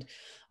 and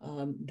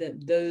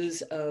that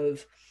those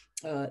of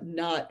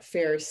not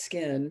fair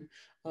skin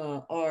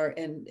are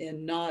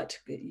and not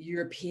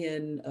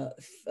European,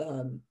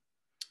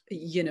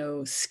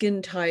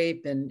 skin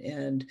type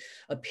and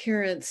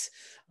appearance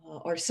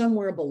are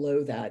somewhere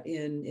below that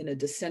in a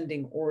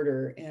descending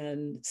order,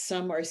 and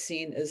some are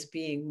seen as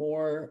being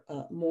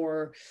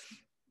more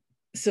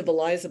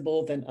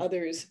civilizable than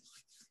others.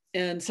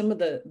 And some of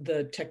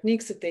the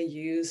techniques that they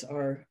use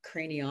are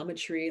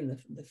craniometry, and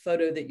the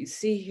photo that you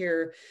see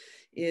here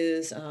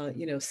is,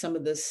 some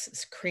of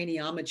this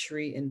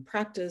craniometry in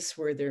practice,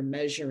 where they're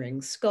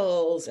measuring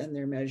skulls and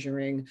they're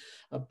measuring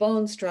a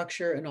bone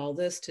structure and all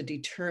this to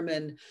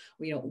determine,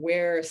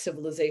 where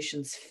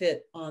civilizations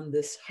fit on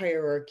this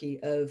hierarchy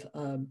of,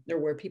 or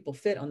where people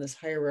fit on this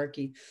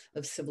hierarchy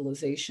of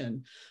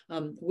civilization,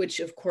 which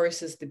of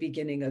course is the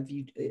beginning of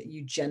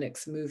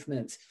eugenics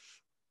movements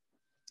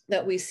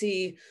that we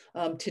see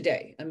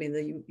today. I mean,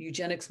 the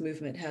eugenics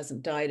movement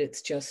hasn't died,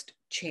 it's just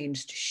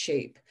changed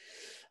shape.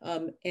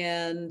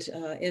 And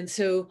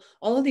so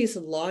all of these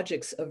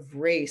logics of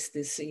race,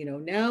 this,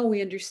 now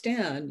we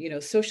understand,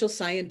 social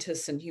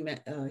scientists and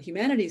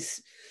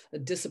humanities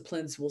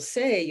disciplines will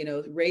say,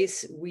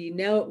 race, we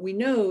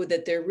know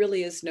that there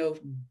really is no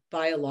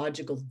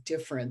biological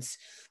difference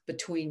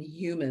between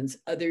humans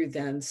other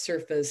than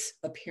surface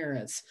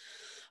appearance.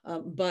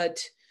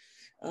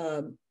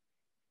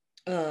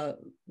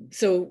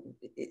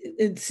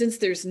 Since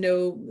there's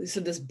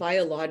this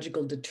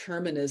biological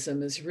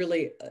determinism is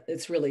really,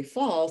 it's really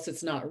false,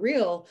 it's not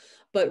real,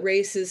 but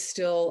race is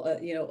still,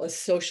 a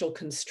social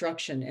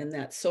construction, and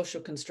that social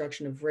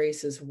construction of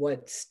race is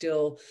what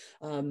still,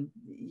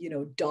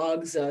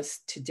 dogs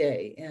us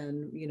today.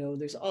 And,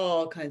 there's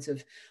all kinds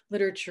of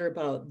literature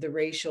about the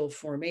racial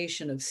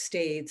formation of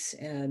states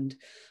and,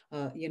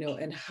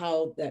 and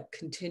how that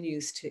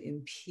continues to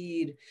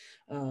impede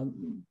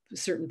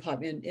certain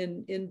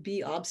and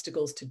be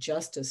obstacles to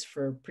justice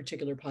for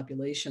particular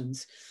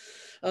populations.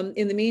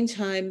 In the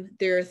meantime,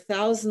 there are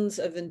thousands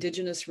of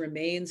indigenous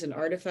remains and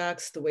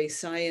artifacts. The way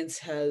science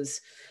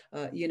has,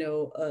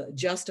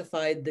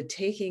 justified the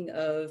taking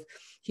of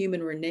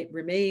human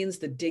remains,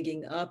 the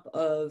digging up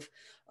of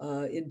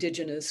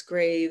indigenous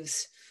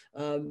graves,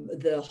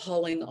 the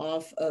hauling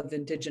off of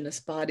indigenous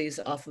bodies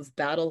off of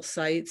battle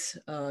sites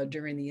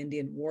during the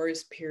Indian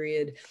Wars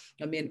period,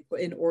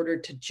 in order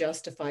to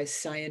justify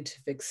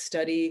scientific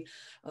study.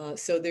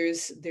 So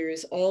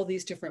there's all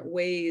these different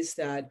ways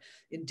that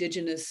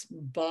indigenous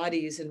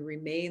bodies and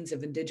remains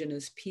of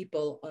indigenous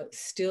people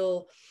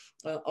still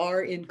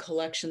are in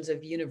collections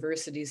of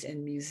universities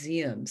and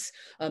museums,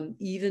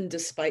 even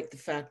despite the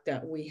fact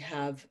that we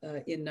have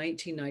in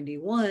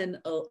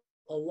 1991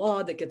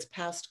 law that gets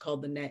passed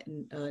called the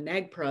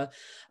NAGPRA,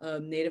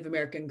 Native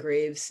American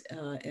Graves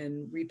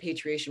and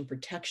Repatriation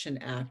Protection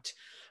Act,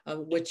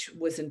 which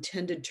was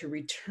intended to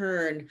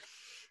return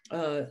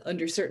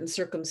under certain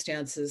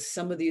circumstances,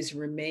 some of these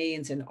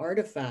remains and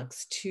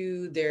artifacts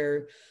to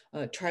their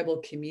tribal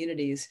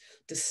communities.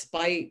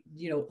 Despite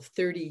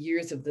 30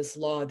 years of this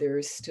law, there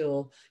is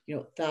still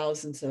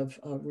thousands of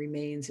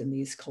remains in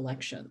these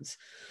collections.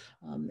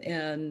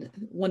 And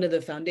one of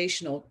the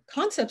foundational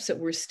concepts that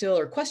we're still,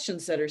 or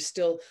questions that are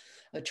still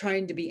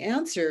trying to be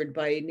answered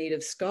by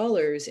Native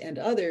scholars and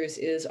others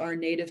is, are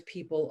Native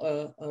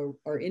people,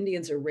 are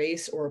Indians a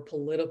race or a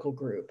political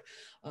group?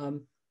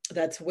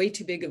 That's way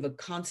too big of a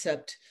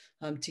concept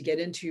to get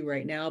into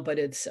right now, but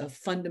it's a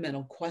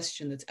fundamental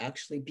question that's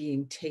actually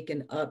being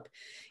taken up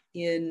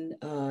in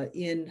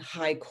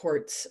high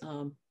courts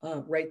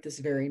right this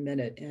very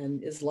minute,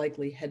 and is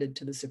likely headed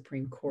to the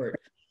Supreme Court.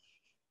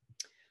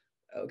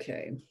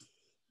 Okay.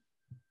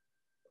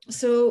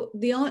 So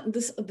the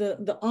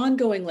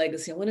ongoing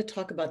legacy, I want to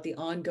talk about the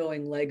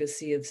ongoing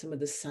legacy of some of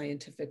the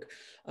scientific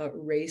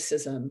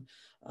racism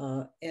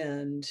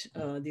and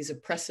these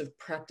oppressive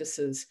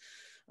practices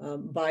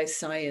by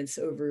science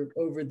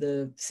over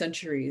the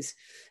centuries.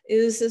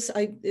 Is this,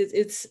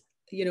 it's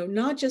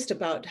not just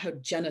about how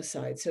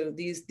genocide. So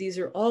these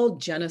are all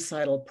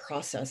genocidal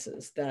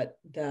processes that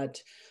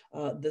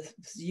the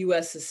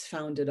U.S. is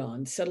founded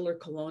on. Settler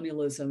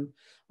colonialism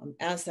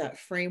as that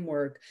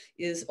framework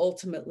is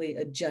ultimately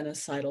a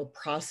genocidal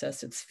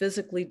process. It's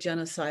physically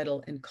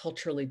genocidal and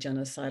culturally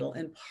genocidal.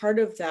 And part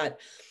of that,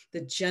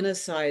 the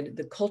genocide,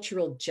 the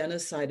cultural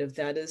genocide of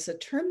that, is a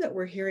term that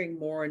we're hearing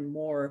more and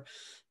more,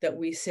 that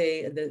we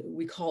say, that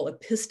we call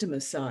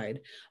epistemicide,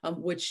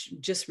 which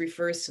just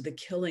refers to the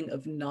killing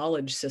of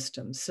knowledge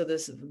systems. So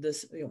this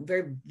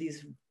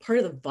part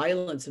of the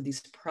violence of these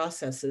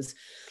processes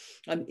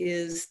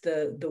is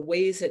the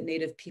ways that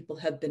Native people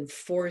have been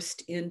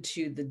forced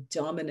into the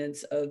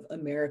dominance of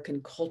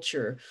American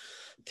culture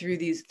through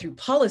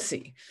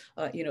policy,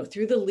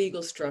 through the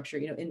legal structure,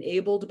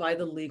 enabled by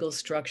the legal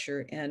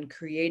structure and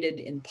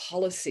created in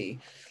policy.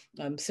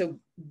 So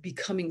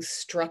becoming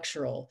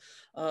structural.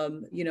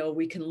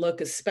 We can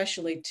look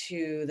especially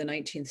to the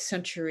 19th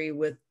century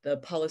with the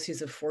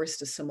policies of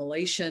forced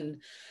assimilation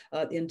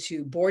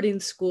into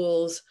boarding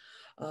schools,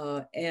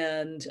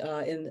 and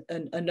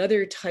in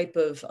another type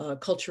of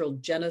cultural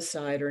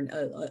genocide, or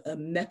a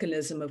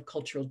mechanism of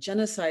cultural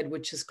genocide,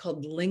 which is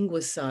called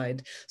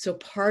linguicide. So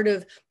part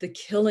of the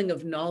killing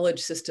of knowledge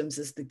systems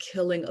is the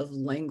killing of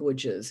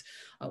languages,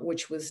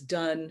 which was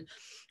done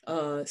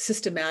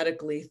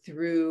systematically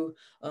through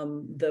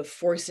the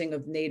forcing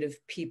of Native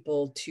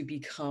people to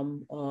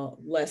become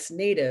less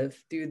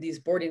Native through these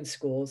boarding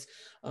schools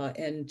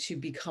and to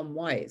become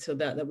white. So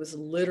that was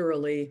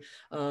literally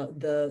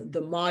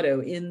the motto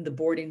in the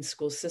boarding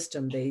school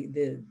system.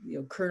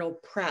 Colonel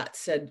Pratt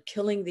said,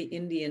 "Killing the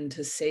Indian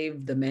to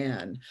save the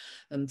man."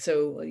 And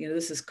so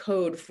this is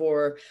code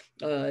for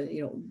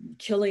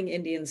killing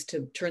Indians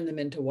to turn them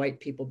into white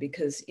people,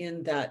 because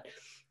in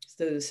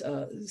those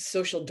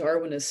social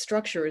Darwinist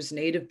structures,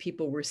 Native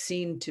people were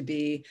seen to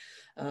be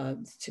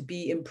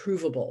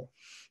improvable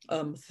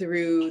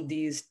through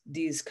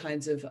these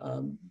kinds of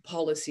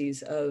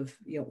policies of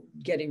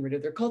getting rid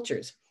of their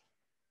cultures.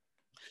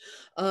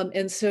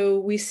 And so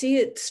we see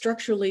it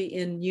structurally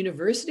in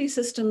university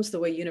systems, the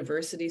way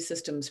university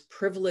systems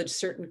privilege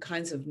certain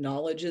kinds of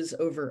knowledges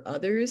over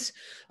others,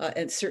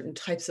 and certain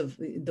types of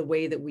the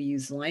way that we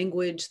use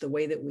language, the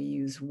way that we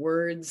use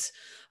words,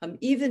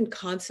 even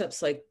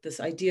concepts like this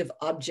idea of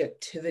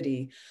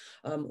objectivity,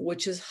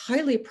 which is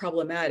highly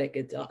problematic.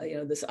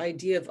 This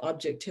idea of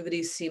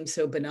objectivity seems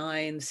so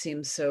benign,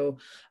 seems so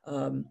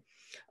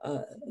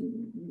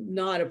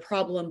not a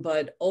problem,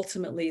 but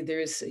ultimately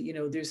there's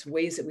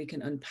ways that we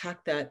can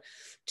unpack that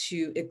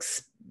to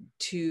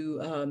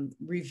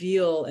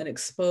reveal and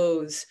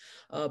expose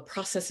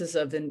processes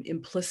of an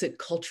implicit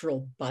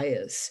cultural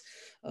bias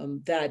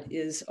that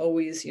is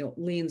always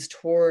leans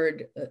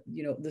toward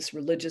this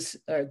religious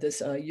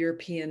this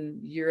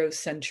European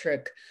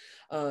Eurocentric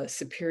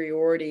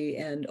superiority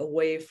and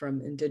away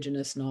from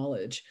indigenous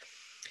knowledge.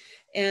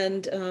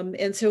 And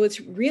so it's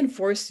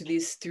reinforced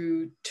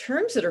through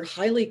terms that are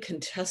highly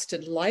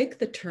contested, like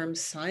the term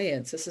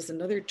science. This is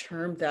another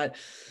term that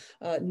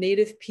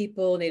Native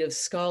people, Native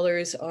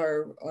scholars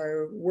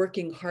are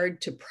working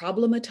hard to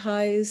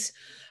problematize.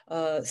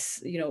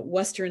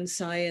 Western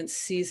science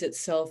sees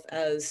itself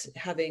as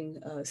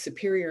having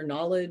superior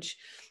knowledge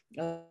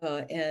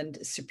and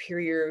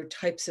superior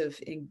types of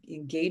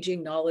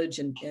engaging knowledge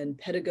and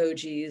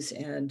pedagogies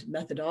and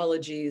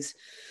methodologies.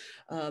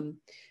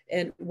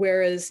 And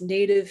whereas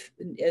Native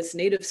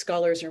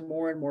scholars are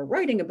more and more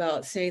writing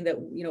about, saying that,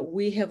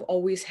 we have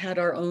always had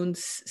our own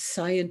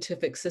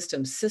scientific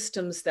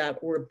systems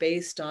that were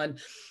based on,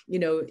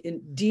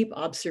 in deep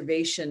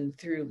observation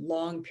through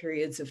long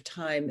periods of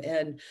time,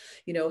 and,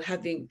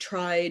 having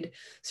tried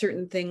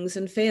certain things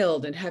and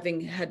failed, and having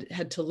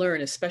had to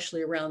learn,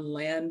 especially around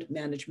land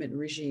management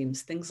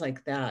regimes, things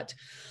like that.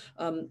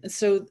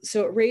 So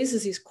it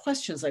raises these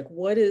questions like,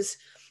 what is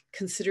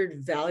considered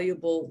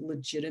valuable,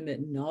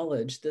 legitimate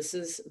knowledge. This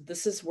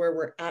is where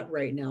we're at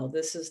right now.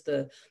 This is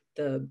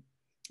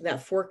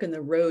that fork in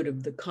the road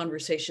of the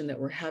conversation that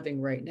we're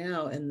having right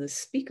now. And the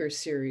speaker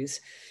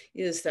series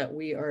is that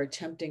we are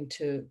attempting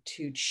to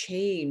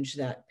change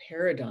that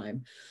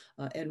paradigm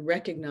and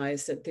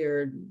recognize that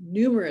there are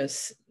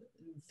numerous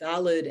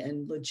valid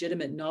and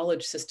legitimate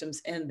knowledge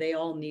systems, and they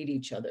all need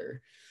each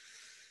other.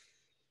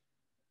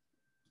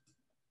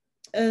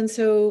 And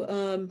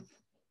so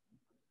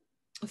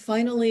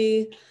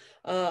finally,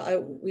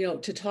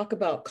 to talk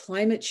about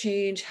climate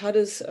change, how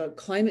does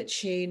climate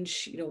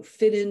change,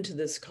 fit into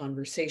this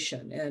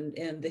conversation,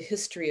 and the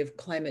history of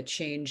climate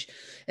change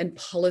and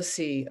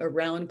policy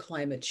around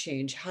climate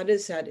change? How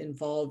does that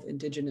involve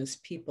Indigenous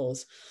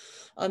peoples?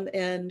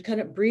 And kind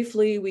of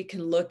briefly, we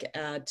can look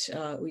at,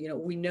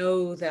 we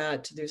know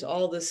that there's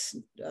all this,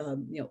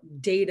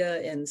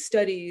 data and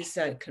studies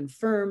that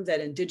confirm that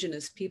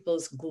Indigenous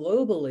peoples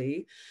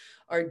globally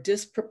are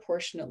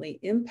disproportionately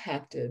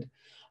impacted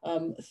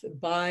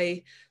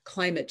by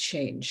climate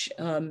change.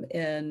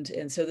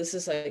 And so this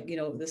is like,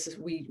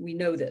 we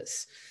know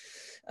this.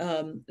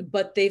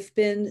 But they've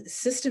been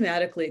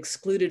systematically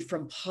excluded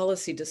from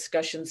policy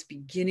discussions,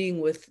 beginning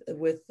with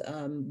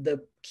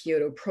the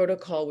Kyoto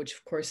Protocol, which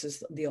of course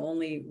is the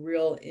only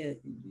real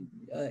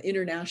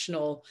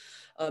international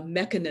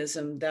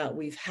mechanism that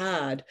we've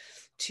had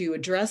to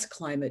address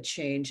climate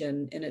change,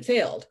 and it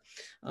failed.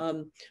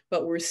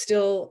 But we're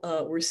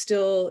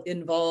still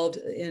involved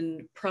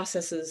in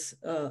processes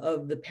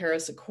of the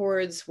Paris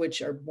Accords,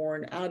 which are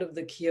born out of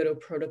the Kyoto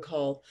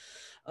Protocol.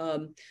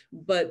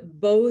 But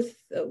both,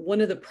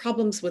 one of the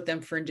problems with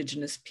them for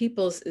Indigenous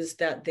peoples is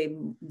that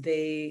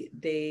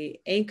they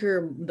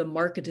anchor the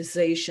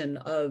marketization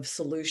of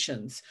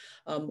solutions,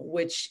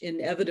 which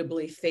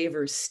inevitably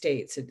favors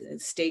states,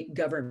 state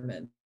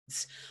governments.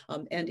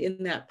 And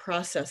in that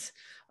process,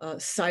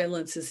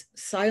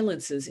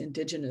 silences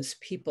Indigenous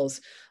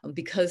peoples,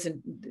 because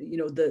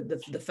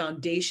the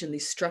foundation,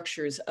 these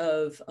structures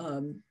of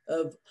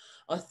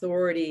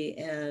authority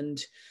and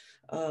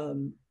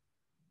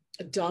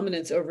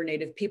dominance over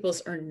Native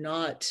peoples are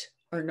not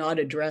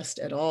addressed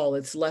at all.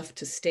 It's left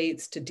to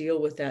states to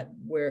deal with that.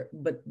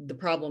 But the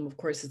problem, of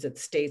course, is that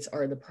states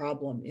are the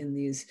problem in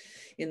these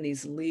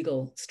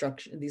legal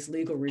structure, these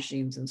legal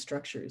regimes and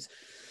structures.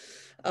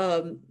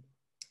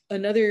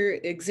 Another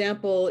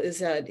example is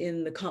that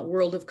in the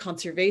world of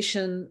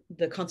conservation,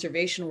 the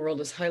conservation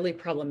world is highly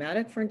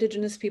problematic for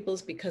Indigenous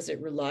peoples because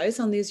it relies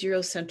on these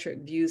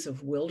Eurocentric views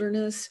of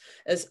wilderness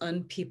as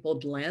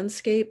unpeopled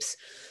landscapes.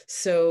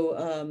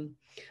 So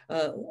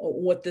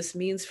what this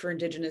means for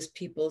Indigenous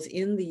peoples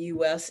in the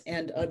US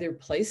and other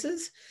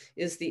places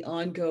is the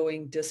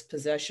ongoing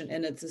dispossession.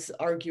 And it's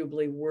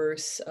arguably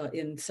worse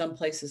in some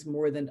places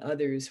more than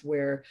others,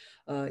 where,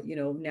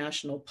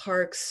 national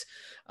parks,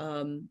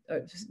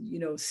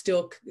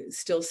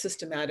 still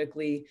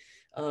systematically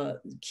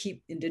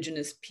keep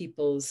Indigenous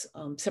peoples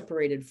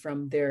separated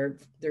from their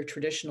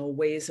traditional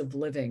ways of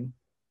living,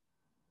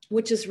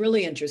 which is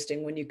really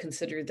interesting when you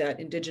consider that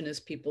Indigenous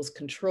peoples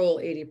control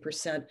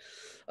 80%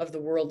 of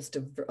the world's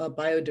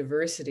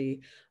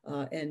biodiversity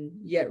and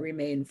yet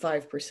remain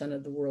 5%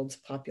 of the world's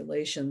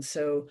population.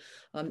 So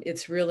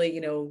it's really,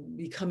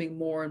 becoming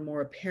more and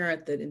more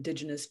apparent that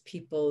Indigenous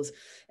peoples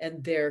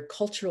and their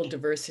cultural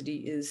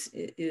diversity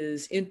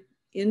is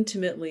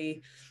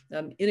intimately,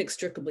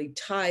 inextricably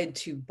tied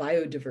to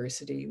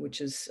biodiversity, which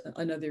is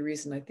another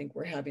reason I think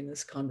we're having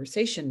this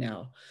conversation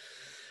now.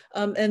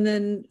 And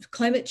then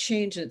climate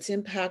change and its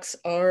impacts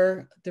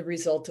are the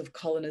result of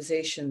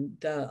colonization.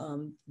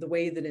 The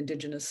way that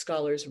Indigenous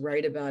scholars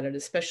write about it,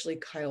 especially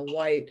Kyle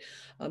White,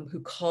 who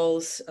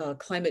calls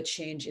climate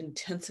change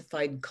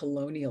intensified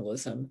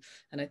colonialism.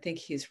 And I think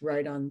he's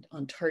right on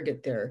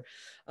target there.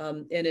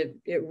 And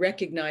it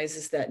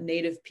recognizes that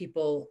Native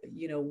people,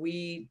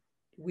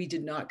 we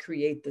did not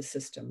create the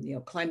system.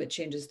 Climate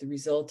change is the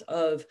result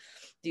of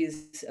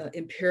these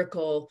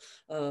empirical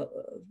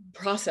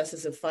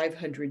processes of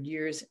 500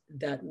 years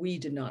that we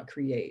did not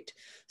create.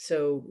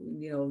 So,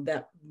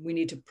 that we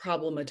need to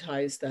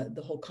problematize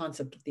the whole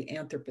concept of the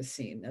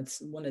Anthropocene.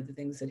 That's one of the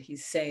things that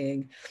he's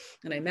saying.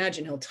 And I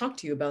imagine he'll talk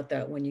to you about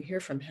that when you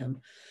hear from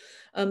him.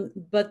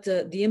 But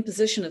the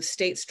imposition of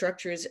state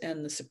structures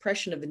and the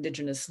suppression of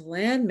Indigenous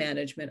land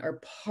management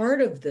are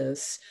part of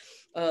this,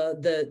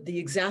 the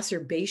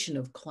exacerbation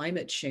of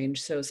climate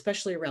change. So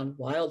especially around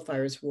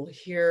wildfires, we'll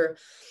hear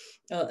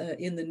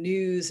in the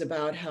news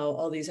about how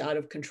all these out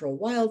of control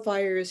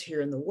wildfires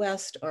here in the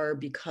West are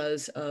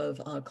because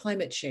of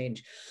climate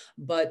change.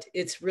 But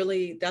it's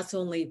really, that's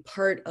only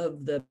part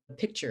of the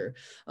picture.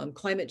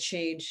 Climate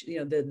change,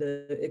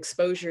 the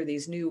exposure,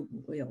 these new,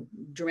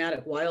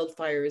 dramatic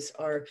wildfires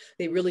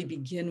they really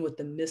begin with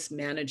the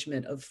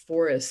mismanagement of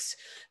forests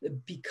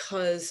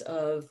because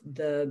of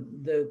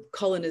the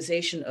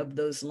colonization of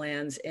those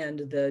lands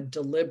and the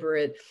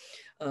deliberate,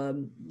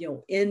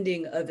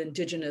 ending of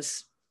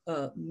Indigenous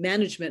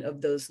management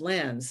of those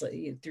lands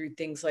through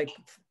things like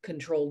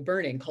controlled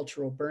burning,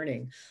 cultural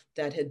burning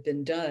that had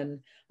been done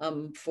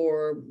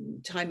for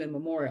time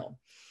immemorial.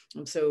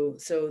 So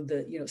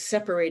the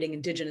separating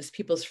indigenous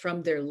peoples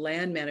from their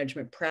land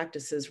management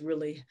practices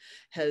really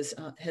has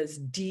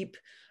deep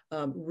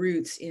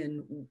roots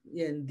in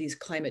these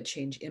climate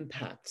change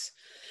impacts.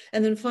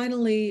 And then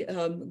finally,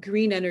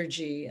 green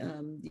energy.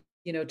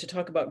 To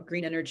talk about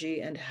green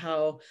energy and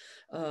how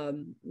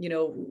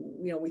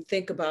we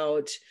think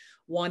about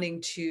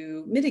wanting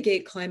to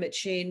mitigate climate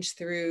change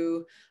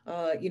through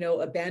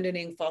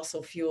abandoning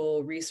fossil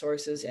fuel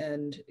resources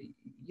and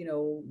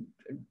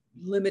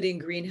limiting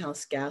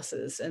greenhouse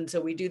gases. And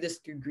so we do this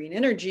through green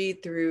energy,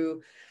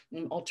 through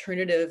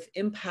alternative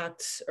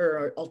impacts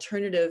or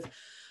alternative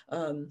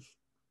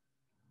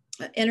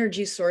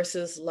energy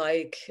sources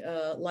like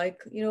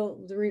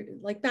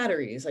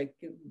batteries, like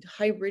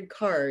hybrid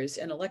cars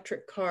and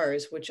electric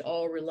cars, which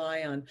all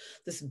rely on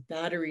this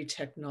battery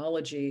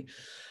technology.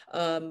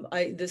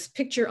 This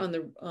picture on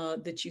the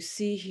that you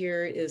see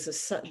here is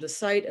the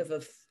site of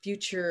a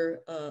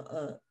future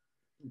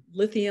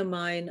lithium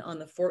mine on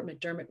the Fort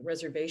McDermott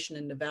Reservation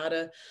in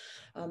Nevada.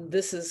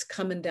 This is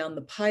coming down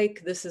the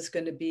pike. This is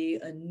going to be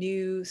a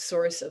new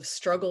source of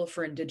struggle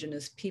for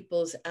indigenous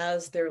peoples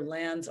as their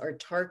lands are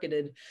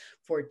targeted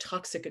for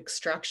toxic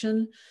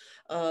extraction.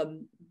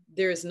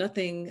 There is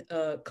nothing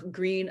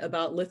green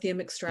about lithium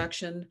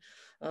extraction,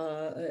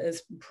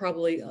 as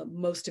probably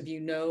most of you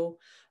know.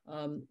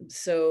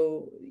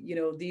 So,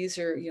 these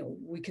are,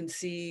 we can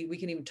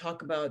even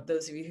talk about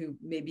those of you who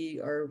maybe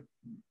are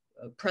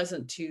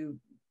present to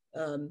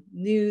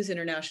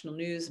international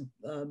news.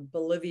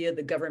 Bolivia,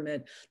 the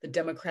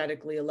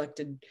democratically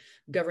elected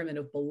government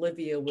of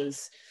Bolivia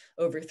was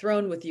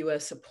overthrown with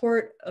US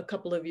support a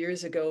couple of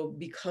years ago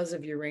because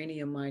of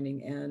uranium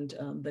mining and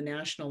the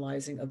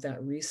nationalizing of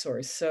that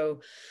resource.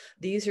 So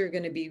these are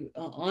going to be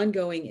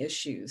ongoing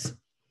issues.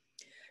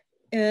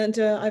 And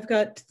I've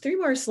got 3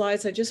 more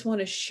slides. I just want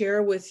to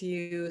share with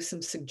you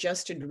some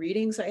suggested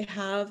readings I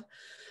have.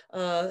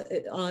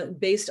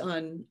 Based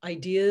on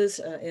ideas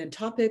and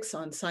topics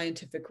on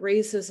scientific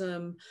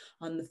racism,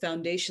 on the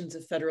foundations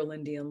of federal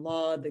Indian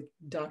law, the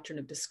doctrine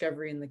of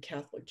discovery in the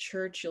Catholic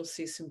Church. You'll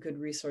see some good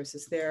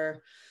resources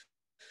there.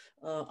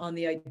 On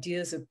the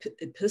ideas of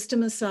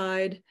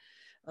epistemicide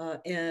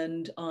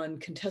and on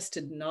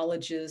contested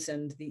knowledges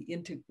and the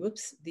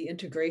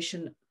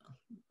integration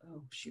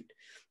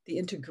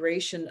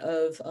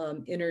of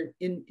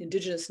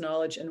Indigenous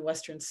knowledge and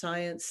Western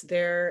science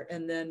there.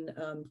 And then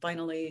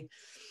finally,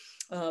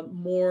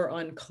 more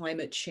on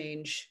climate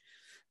change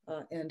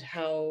and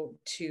how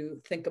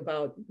to think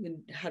about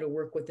how to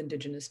work with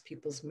Indigenous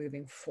peoples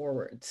moving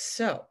forward.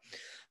 So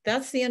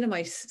that's the end of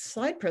my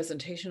slide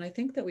presentation. I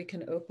think that we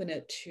can open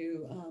it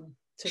to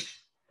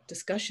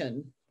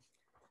discussion.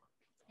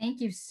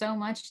 Thank you so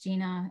much,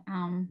 Dina.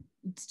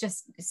 It's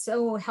just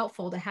so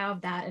helpful to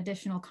have that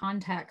additional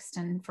context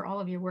and for all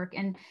of your work.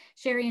 And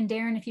Sherri and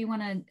Darren, if you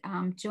want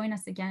to join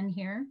us again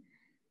here.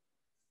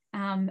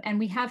 And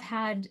we have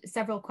had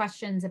several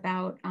questions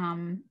about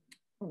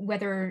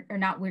whether or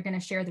not we're going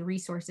to share the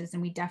resources,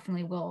 and we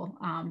definitely will.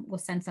 We'll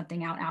send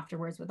something out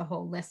afterwards with a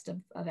whole list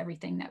of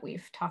everything that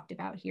we've talked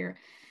about here.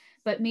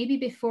 But maybe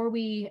before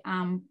we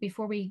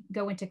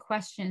go into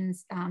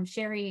questions,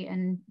 Sherri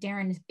and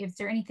Darren, is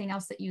there anything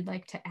else that you'd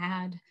like to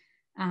add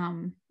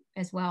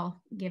as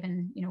well,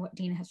 given what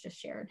Dina has just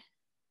shared?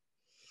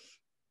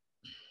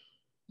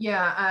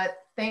 Yeah,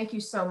 thank you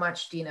so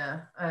much,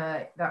 Dina.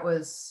 That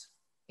was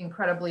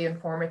incredibly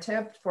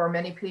informative for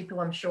many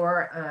people, I'm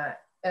sure.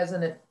 As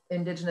an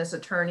Indigenous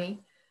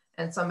attorney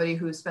and somebody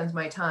who spends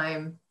my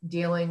time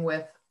dealing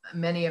with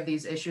many of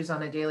these issues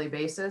on a daily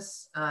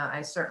basis,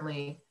 I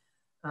certainly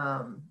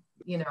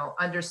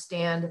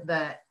understand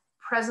the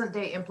present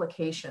day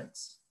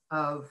implications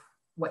of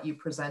what you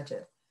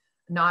presented,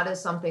 not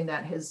as something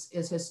that is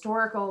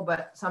historical,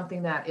 but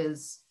something that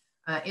is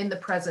in the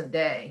present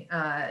day.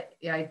 I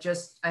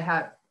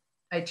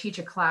teach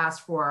a class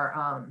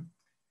for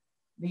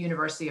the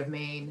University of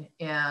Maine,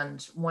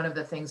 and one of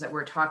the things that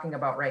we're talking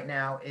about right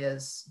now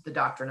is the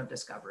doctrine of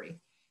discovery.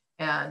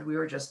 And we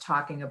were just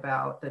talking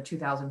about the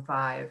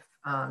 2005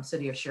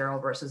 City of Sherrill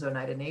versus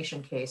Oneida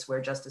Nation case, where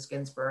Justice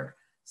Ginsburg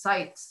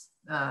cites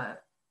the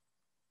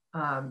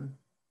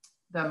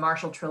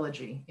Marshall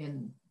Trilogy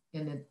in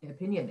an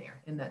opinion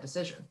there in that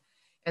decision.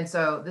 And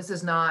so this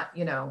is not,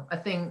 a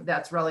thing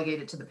that's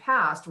relegated to the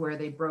past, where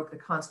they broke the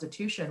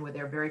Constitution with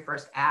their very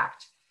first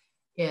act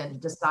in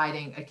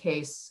deciding a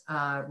case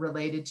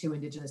related to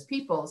Indigenous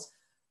peoples,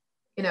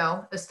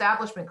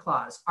 Establishment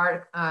Clause,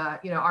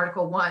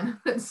 Article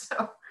 1. And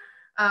so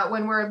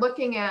when we're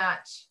looking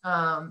at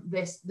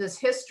this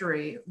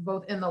history,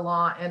 both in the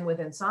law and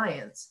within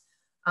science,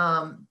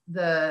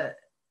 the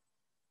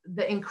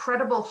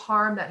incredible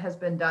harm that has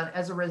been done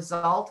as a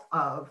result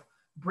of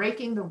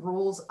breaking the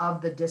rules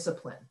of the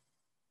discipline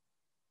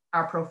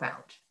are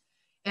profound.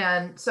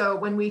 And so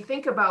when we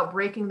think about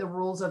breaking the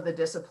rules of the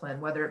discipline,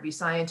 whether it be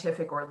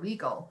scientific or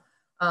legal,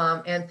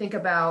 and think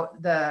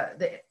about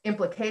the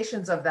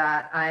implications of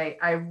that,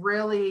 I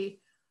really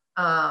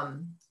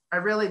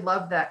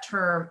love that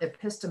term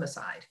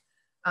epistemicide,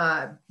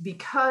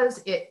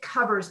 because it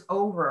covers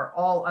over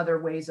all other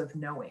ways of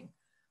knowing.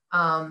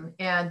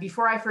 And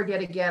before I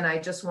forget again, I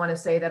just want to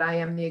say that I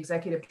am the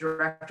executive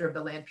director of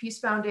the Land Peace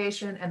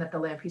Foundation, and that the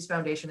Land Peace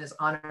Foundation is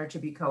honored to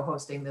be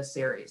co-hosting this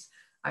series.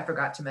 I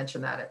forgot to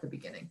mention that at the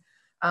beginning.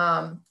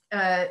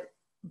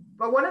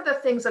 But one of the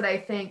things that I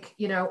think,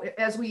 you know,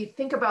 as we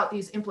think about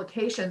these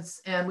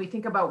implications and we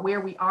think about where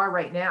we are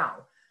right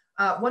now,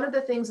 one of the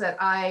things that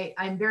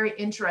I'm very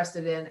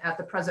interested in at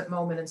the present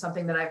moment, and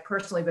something that I've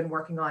personally been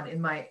working on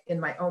in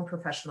my own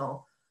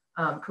professional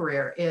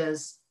career,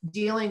 is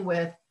dealing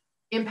with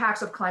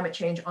impacts of climate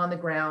change on the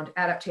ground,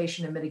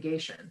 adaptation and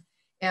mitigation,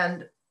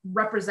 and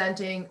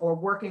representing or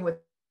working with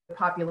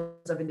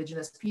populations of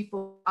Indigenous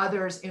people,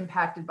 others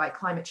impacted by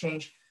climate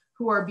change,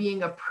 who are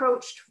being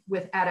approached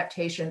with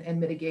adaptation and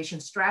mitigation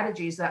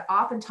strategies that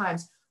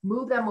oftentimes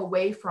move them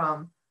away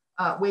from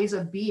ways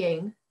of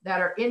being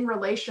that are in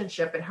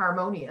relationship and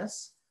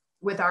harmonious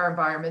with our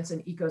environments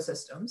and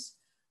ecosystems,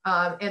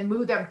 and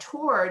move them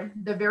toward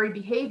the very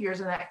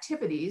behaviors and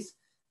activities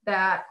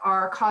that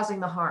are causing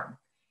the harm.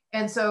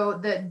 And so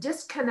the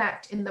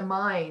disconnect in the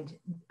mind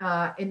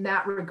in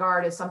that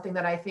regard is something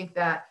that I think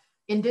that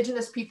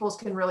Indigenous peoples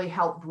can really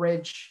help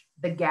bridge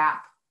the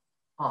gap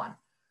on.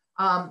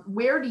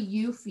 Where do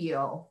you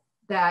feel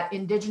that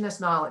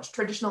Indigenous knowledge,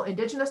 traditional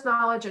Indigenous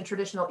knowledge and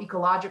traditional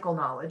ecological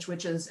knowledge,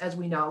 which is, as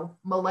we know,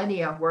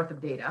 millennia worth of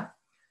data,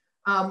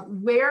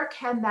 where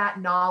can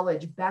that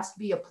knowledge best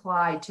be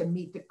applied to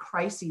meet the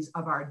crises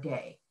of our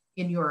day,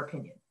 in your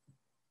opinion?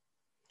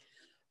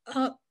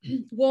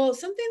 Well,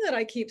 something that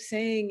I keep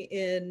saying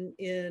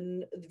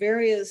in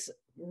various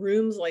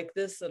rooms like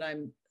this that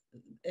I'm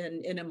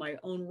in my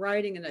own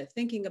writing, and I'm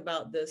thinking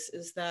about this,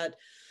 is that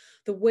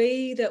the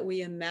way that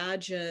we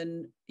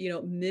imagine, you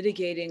know,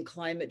 mitigating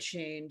climate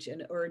change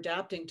or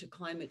adapting to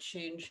climate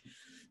change,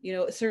 you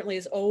know, certainly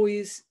is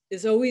always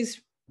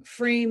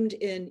framed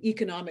in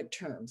economic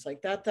terms.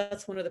 Like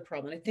that's one of the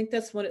problems. I think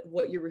that's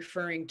what you're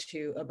referring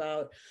to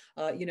about,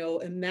 you know,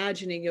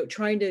 imagining, you know,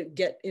 trying to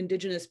get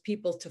Indigenous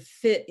people to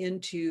fit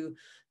into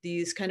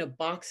these kind of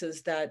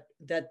boxes that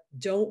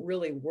don't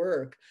really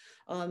work.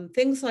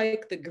 Things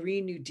like the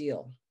Green New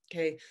Deal.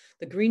 Okay,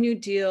 the Green New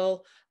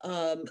Deal,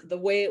 the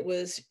way it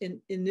was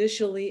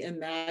initially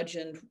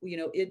imagined, you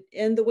know,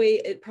 and the way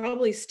it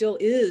probably still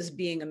is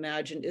being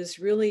imagined is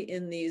really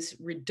in these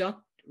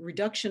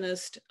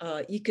reductionist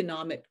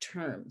economic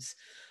terms,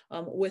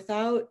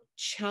 without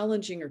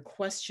challenging or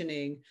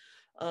questioning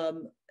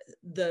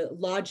the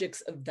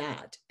logics of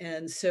that.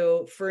 And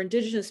so for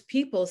Indigenous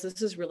peoples,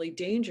 this is really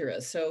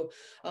dangerous. So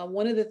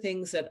one of the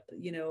things that,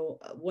 you know,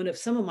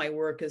 some of my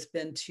work has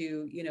been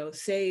to, you know,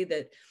 say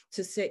that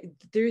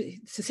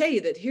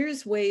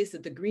here's ways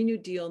that the Green New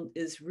Deal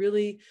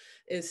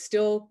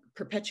still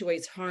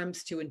perpetuates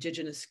harms to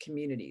Indigenous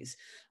communities.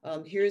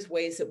 Here's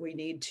ways that we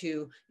need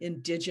to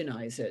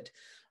indigenize it.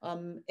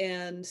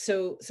 And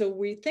so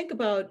we think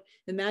about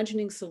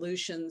imagining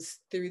solutions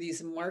through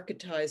these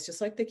marketized, just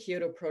like the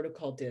Kyoto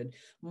Protocol did,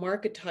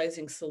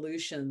 marketizing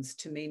solutions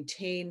to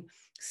maintain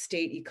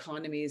state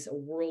economies, a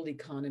world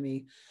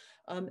economy.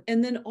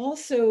 And then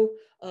also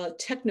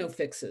techno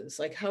fixes,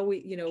 like how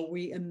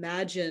we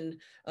imagine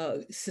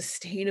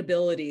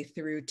sustainability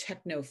through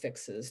techno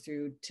fixes,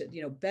 through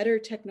better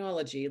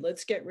technology.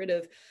 Let's get rid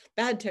of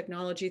bad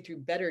technology through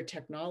better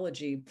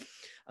technology,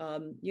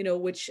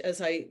 which, as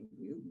I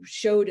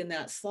showed in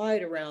that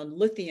slide around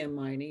lithium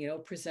mining,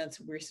 presents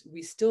we're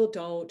still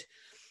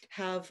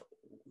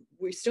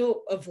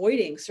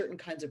avoiding certain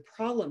kinds of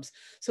problems.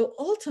 So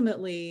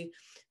ultimately,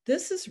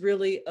 this is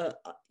really,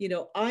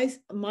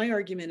 my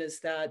argument is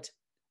that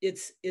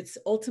it's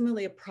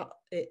ultimately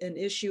an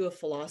issue of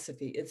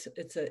philosophy. It's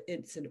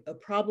a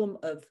problem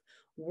of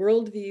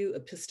worldview,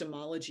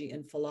 epistemology,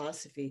 and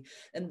philosophy,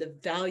 and the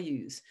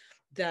values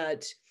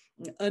that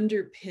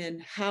underpin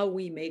how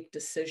we make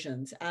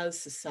decisions as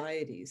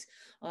societies.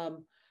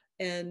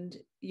 And,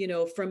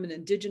 from an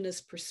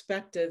Indigenous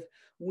perspective,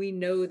 we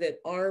know that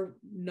our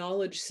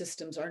knowledge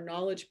systems, our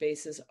knowledge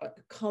bases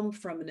come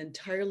from an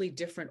entirely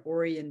different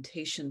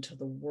orientation to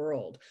the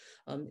world.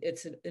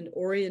 It's an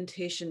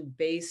orientation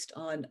based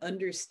on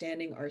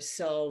understanding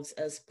ourselves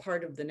as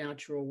part of the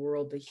natural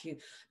world,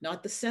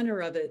 not the center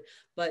of it,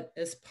 but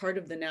as part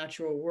of the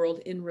natural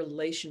world in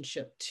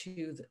relationship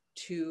to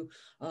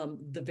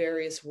the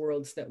various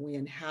worlds that we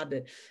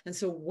inhabit. And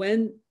so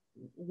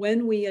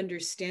when we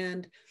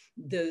understand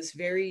those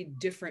very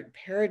different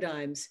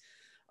paradigms,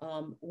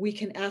 we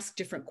can ask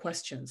different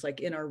questions,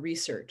 like in our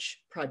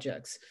research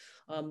projects.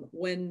 And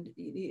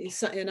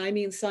I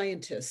mean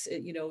scientists,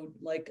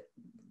 like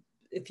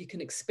if you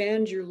can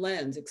expand your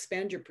lens,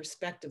 expand your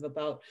perspective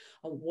about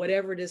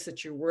whatever it is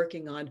that you're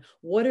working on,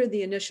 what are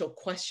the initial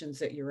questions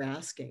that you're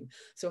asking?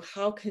 So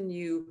how can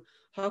you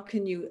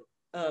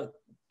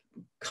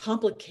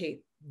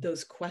complicate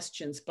those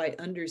questions by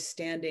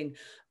understanding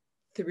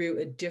through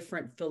a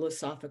different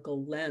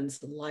philosophical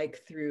lens, like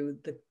through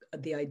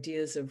the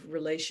ideas of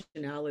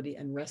relationality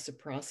and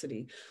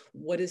reciprocity.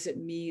 What does it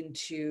mean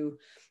to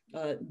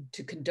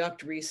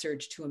conduct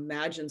research, to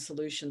imagine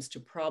solutions to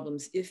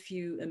problems, if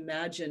you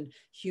imagine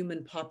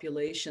human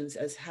populations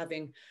as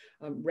having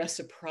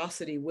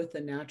reciprocity with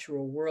the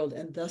natural world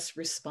and thus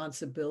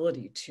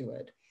responsibility to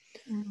it?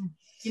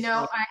 You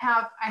know, I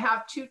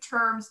have two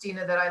terms,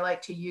 Dina, that I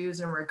like to use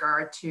in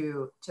regard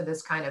to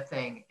this kind of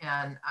thing.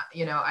 And,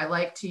 you know, I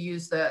like to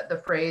use the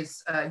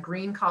phrase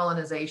green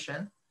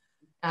colonization,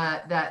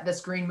 that this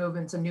green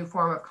movement's a new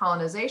form of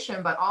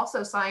colonization, but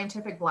also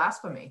scientific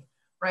blasphemy,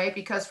 right?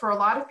 Because for a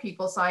lot of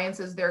people, science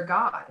is their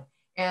God.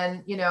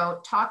 And, you know,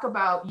 talk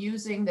about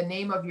using the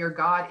name of your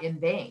God in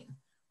vain,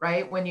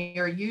 right? When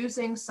you're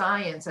using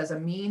science as a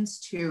means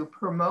to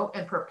promote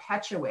and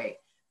perpetuate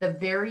the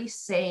very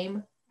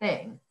same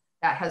thing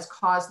that has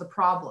caused the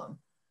problem.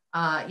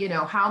 You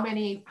know, how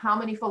many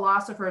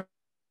philosophers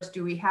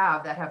do we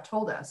have that have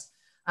told us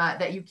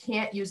that you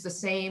can't use the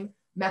same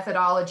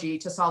methodology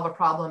to solve a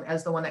problem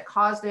as the one that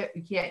caused it?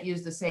 You can't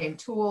use the same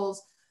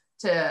tools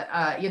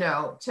to, you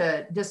know,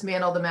 to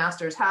dismantle the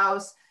master's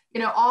house. You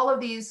know, all of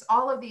these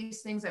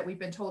things that we've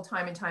been told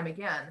time and time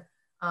again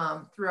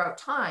throughout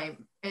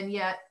time, and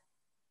yet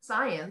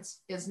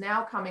science is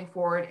now coming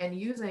forward and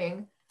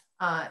using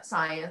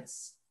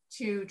science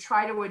to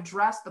try to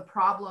address the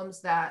problems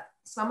that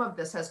some of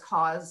this has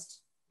caused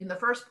in the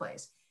first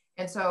place.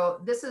 And so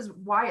this is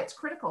why it's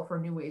critical for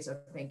new ways of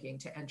thinking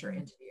to enter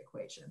into the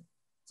equation.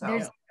 So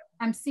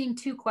I'm seeing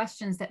two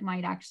questions that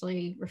might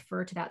actually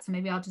refer to that. So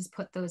maybe I'll just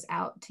put those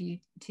out to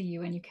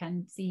you and you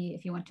can see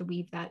if you want to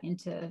weave that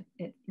into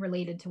it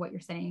related to what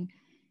you're saying.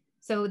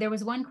 So there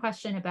was one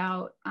question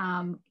about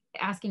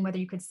asking whether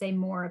you could say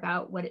more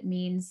about what it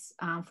means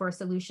for a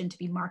solution to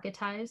be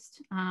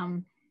marketized.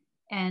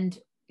 And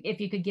if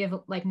you could give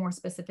like more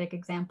specific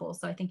examples.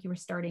 So I think you were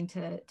starting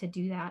to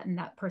do that. And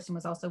that person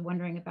was also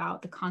wondering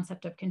about the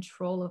concept of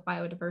control of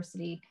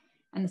biodiversity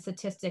and the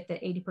statistic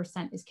that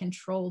 80% is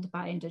controlled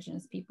by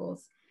Indigenous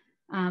peoples.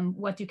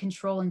 What do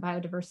control and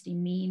biodiversity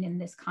mean in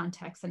this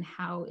context, and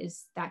how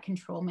is that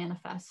control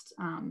manifest?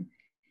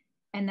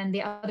 And then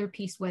the other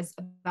piece was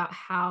about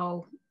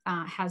how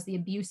has the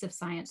abuse of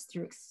science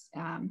through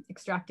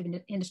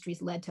extractive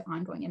industries led to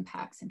ongoing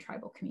impacts in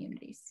tribal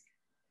communities?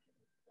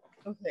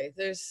 Okay,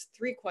 there's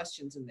three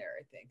questions in there,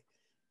 I think.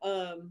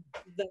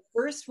 The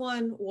first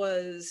one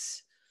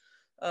was,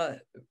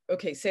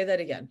 okay, say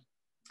that again.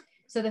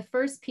 So the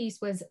first piece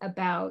was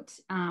about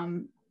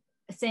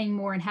saying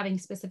more and having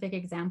specific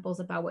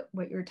examples about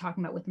what you're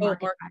talking about with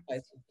market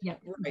practice. Yeah,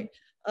 right.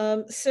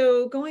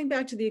 So going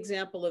back to the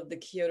example of the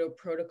Kyoto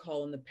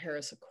Protocol and the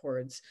Paris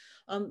Accords,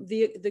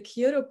 the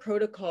Kyoto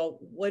Protocol,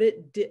 what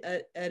it did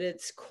at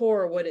its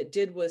core, what it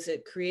did was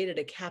it created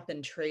a cap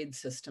and trade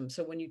system.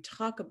 So when you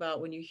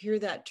hear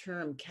that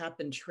term cap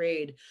and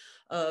trade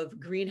of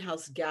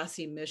greenhouse gas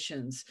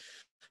emissions,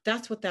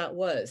 that's what that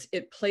was.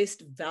 It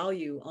placed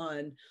value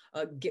on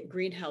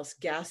greenhouse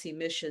gas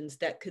emissions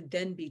that could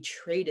then be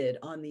traded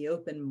on the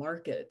open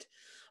market.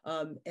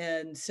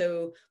 And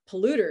so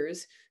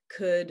polluters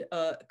could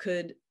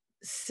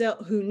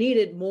sell, who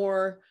needed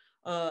more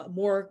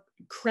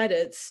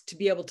credits to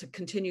be able to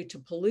continue to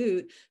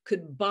pollute,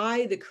 could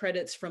buy the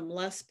credits from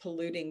less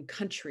polluting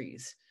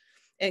countries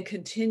and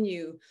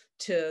continue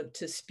to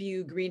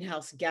spew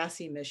greenhouse gas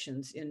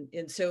emissions.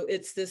 And so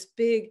it's this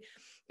big,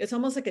 it's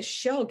almost like a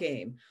shell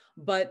game,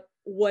 but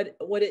what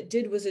it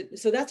did was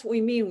so that's what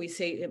we mean. We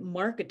say it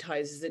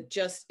marketizes,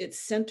 it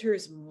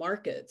centers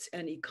markets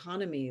and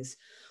economies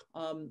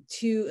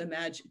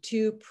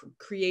to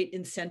create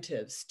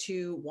incentives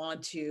to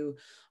want to,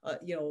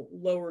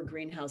 lower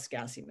greenhouse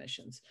gas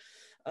emissions.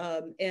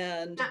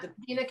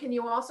 Dina, can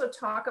you also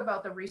talk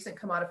about the recent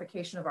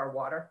commodification of our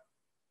water?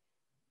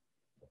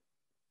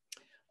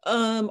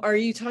 Are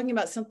you talking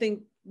about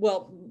something?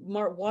 Well,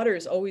 water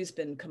has always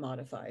been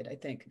commodified, I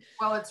think.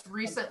 Well, it's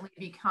recently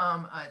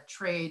become a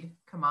trade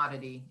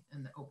commodity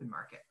in the open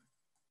market.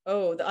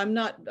 Oh,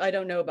 I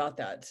don't know about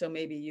that. So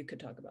maybe you could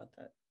talk about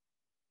that.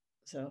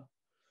 So,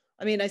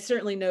 I mean, I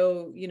certainly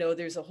know,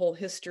 there's a whole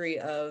history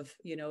of,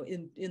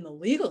 in the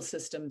legal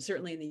system,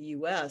 certainly in the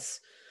US,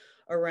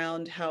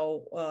 around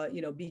how,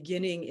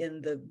 beginning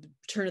in the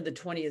turn of the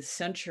 20th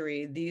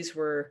century, these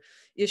were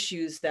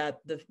issues that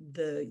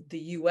the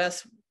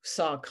US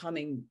saw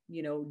coming,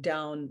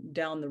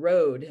 down the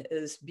road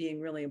as being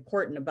really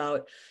important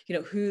about,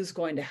 who's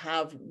going to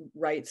have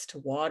rights to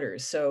water.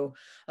 So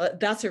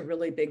that's a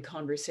really big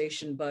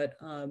conversation, but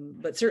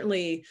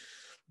certainly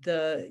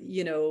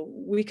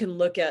we can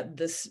look at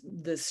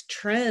this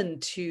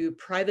trend to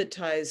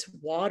privatize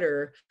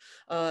water,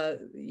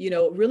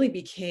 really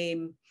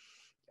became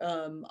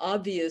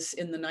obvious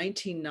in the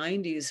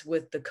 1990s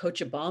with the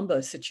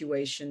Cochabamba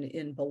situation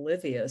in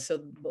Bolivia. So,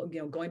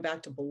 going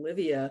back to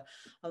Bolivia,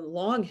 a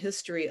long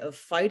history of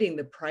fighting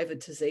the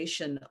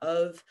privatization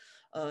of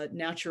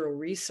natural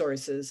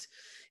resources.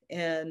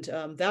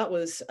 that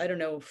was, I don't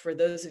know, for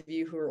those of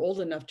you who are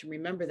old enough to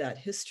remember that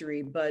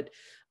history, but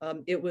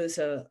it was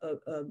a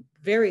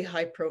very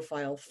high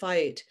profile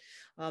fight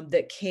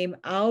that came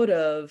out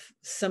of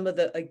some of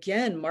the,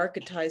 again,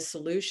 marketized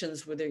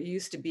solutions where there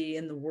used to be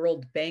in the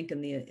World Bank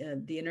and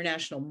the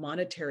International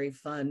Monetary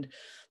Fund,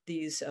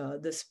 this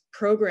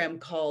program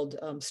called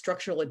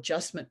structural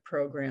adjustment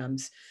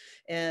programs.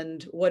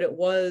 And what it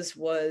was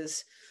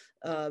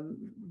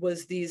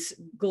these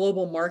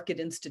global market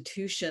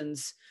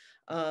institutions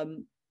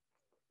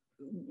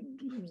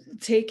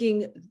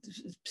taking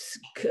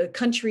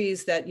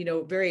countries that,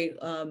 very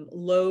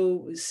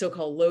low,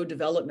 so-called low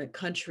development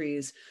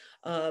countries,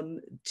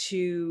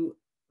 to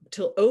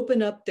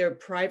open up their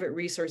private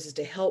resources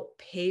to help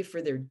pay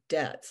for their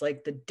debts,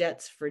 like the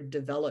debts for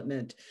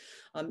development.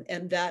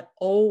 And that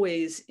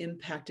always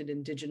impacted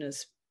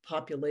Indigenous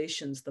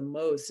populations the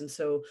most. And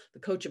so the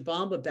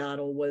Cochabamba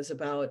battle was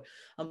about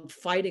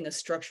fighting a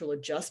structural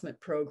adjustment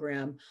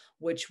program,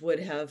 which would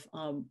have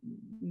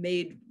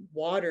made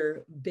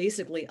water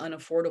basically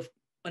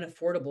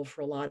unaffordable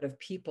for a lot of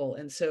people.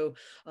 And so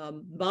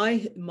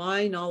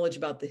my knowledge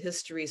about the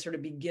history sort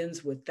of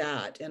begins with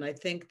that. And I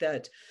think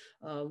that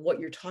what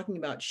you're talking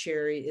about,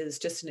 Sherri, is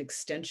just an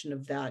extension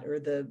of that, or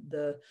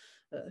the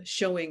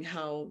showing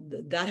how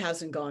that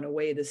hasn't gone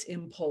away, this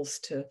impulse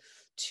to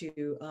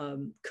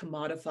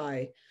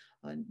commodify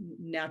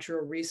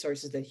natural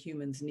resources that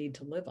humans need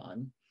to live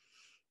on.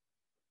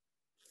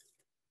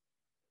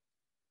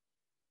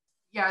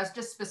 Yeah, I was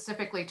just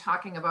specifically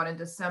talking about in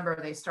December,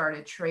 they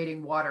started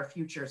trading water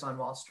futures on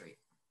Wall Street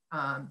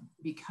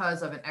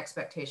because of an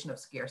expectation of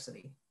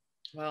scarcity.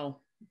 Wow,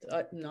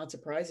 not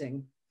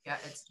surprising. Yeah,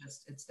 it's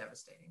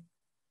devastating.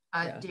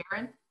 Yeah.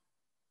 Darren?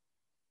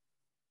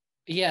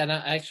 Yeah, and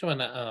I actually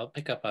want to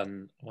pick up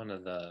on one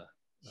of the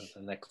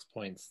next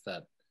points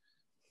that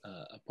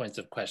points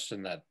of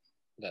question that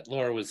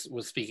Laura was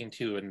speaking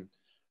to, and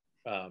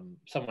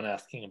someone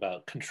asking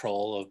about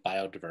control of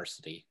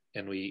biodiversity,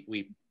 and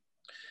we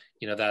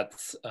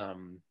that's so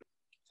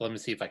let me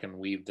see if I can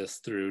weave this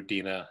through.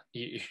 Dina,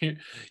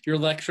 your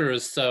lecture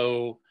is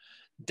so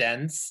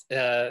dense,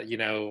 and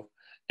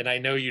I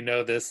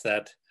know this,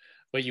 that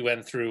what you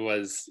went through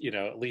was,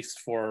 at least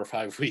 4 or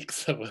 5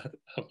 weeks of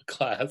a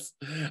class.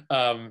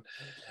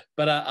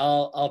 But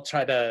I'll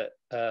try to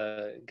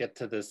get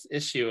to this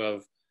issue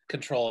of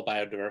control of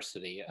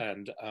biodiversity.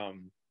 And,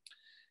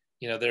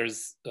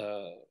 there's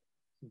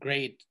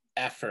great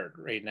effort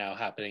right now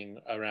happening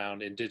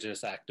around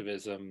Indigenous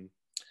activism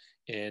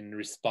in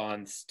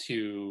response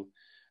to,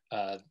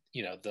 the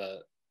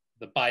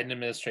Biden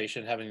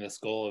administration having this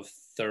goal of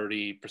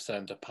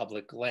 30% of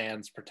public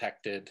lands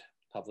protected,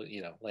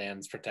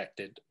 lands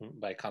protected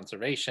by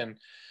conservation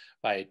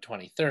by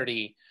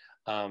 2030.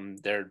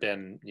 There had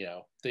been,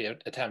 the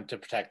attempt to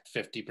protect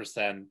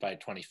 50% by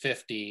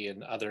 2050,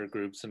 and other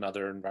groups and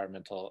other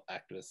environmental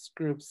activist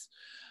groups.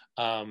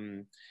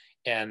 And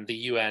the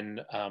UN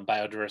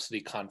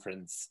Biodiversity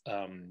Conference,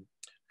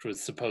 which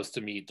was supposed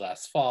to meet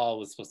last fall,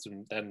 was supposed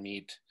to then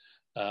meet,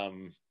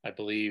 I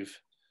believe,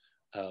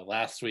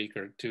 last week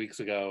or 2 weeks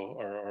ago,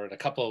 or in a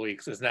couple of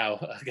weeks, is now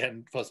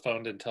again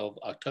postponed until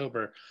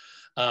October.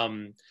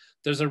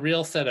 There's a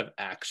real set of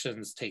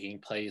actions taking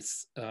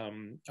place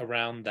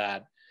around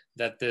that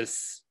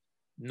this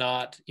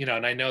not,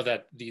 and I know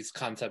that these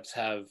concepts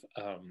have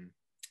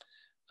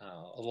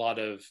a lot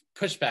of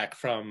pushback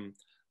from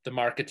the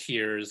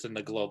marketeers and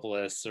the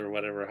globalists, or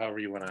whatever, however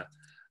you want to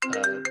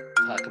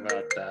talk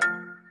about that.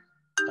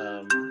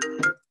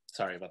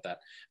 Sorry about that.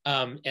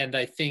 And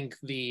I think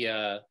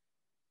the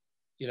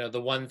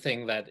one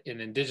thing that in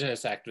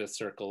Indigenous activist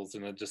circles,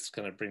 and I'm just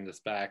going to bring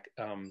this back,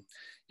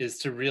 is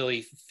to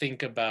really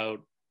think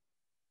about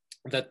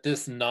that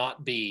this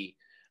not be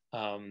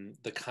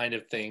the kind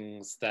of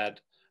things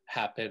that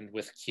happened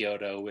with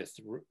Kyoto, with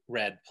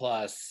REDD+,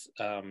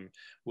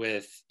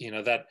 with,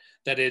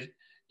 that it,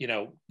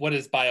 what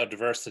is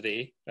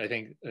biodiversity? I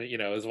think,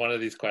 is one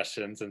of these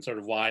questions, and sort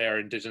of why are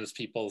Indigenous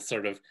people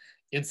sort of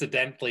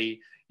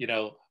incidentally,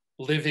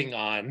 living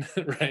on,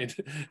 right?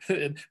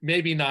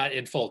 Maybe not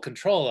in full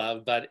control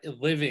of, but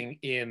living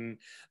in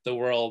the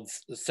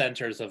world's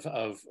centers of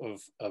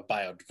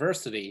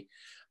biodiversity.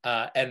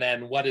 And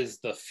then what is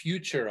the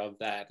future of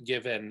that,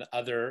 given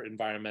other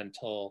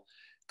environmental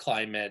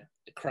climate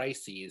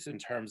crises, in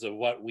terms of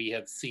what we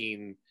have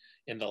seen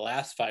in the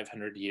last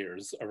 500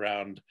 years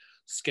around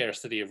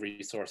scarcity of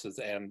resources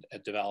and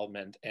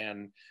development,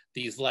 and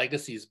these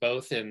legacies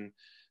both in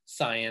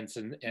science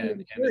and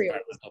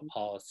environmental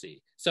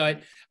policy. So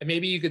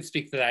maybe you could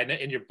speak to that.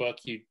 In your book,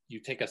 you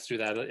take us through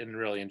that in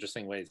really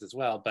interesting ways as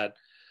well. But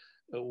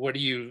where do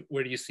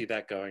you see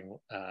that going,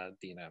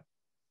 Dina?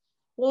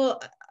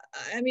 Well,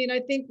 I mean, I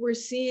think we're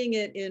seeing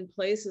it in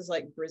places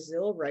like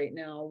Brazil right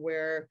now,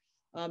 where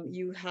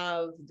you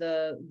have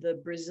the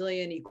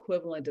Brazilian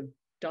equivalent of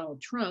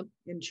Donald Trump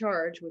in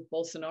charge with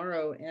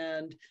Bolsonaro,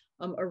 and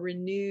a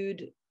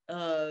renewed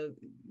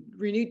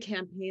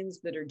campaigns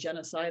that are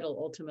genocidal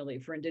ultimately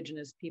for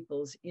Indigenous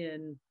peoples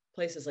in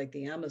places like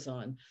the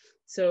Amazon.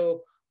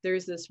 So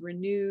there's this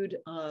renewed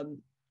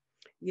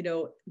you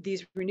know,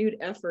 these renewed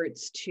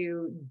efforts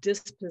to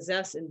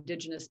dispossess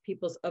indigenous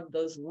peoples of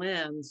those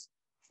lands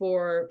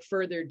for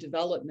further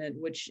development,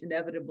 which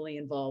inevitably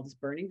involves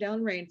burning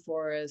down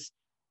rainforests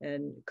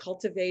and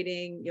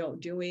cultivating, you know,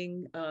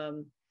 doing,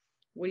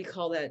 what do you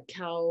call that,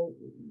 cow,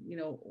 you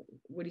know,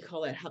 what do you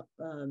call that,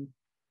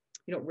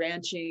 you know,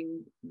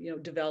 ranching, you know,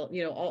 develop,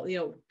 you know, all, you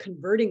know,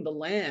 converting the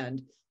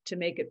land to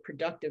make it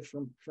productive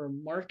for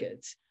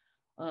markets.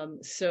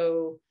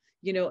 So,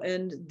 you know,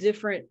 and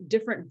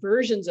different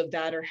versions of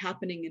that are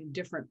happening in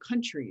different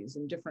countries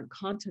and different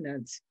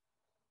continents,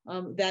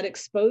 that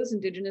expose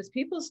indigenous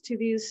peoples to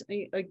these,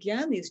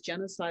 again, these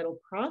genocidal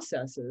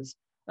processes.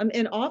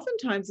 And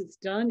oftentimes it's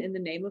done in the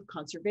name of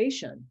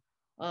conservation.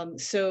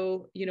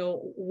 So, you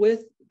know,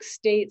 with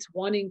states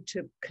wanting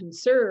to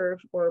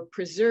conserve or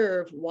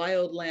preserve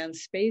wildland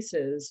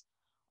spaces,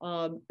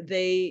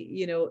 they,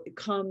 you know,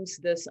 comes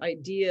this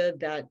idea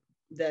that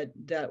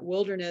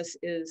wilderness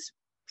is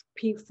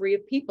free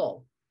of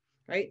people,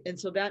 right? And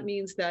so that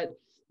means that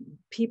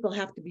people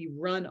have to be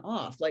run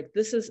off. Like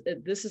this is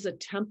a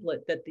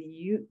template that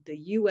the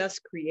U.S.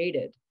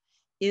 created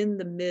in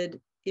the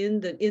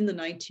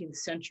 19th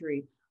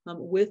century,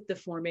 with the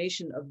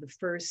formation of the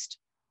first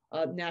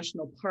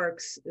national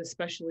parks,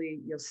 especially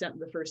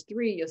the first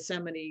three: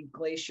 Yosemite,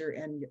 Glacier,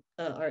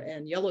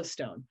 and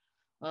Yellowstone.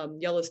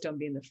 Yellowstone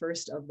being the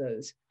first of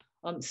those.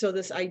 So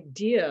this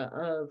idea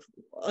of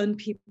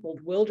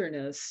unpeopled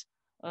wilderness,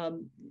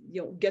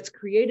 you know, gets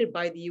created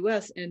by the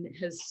U.S. and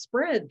has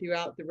spread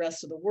throughout the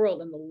rest of the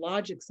world, and the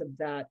logics of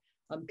that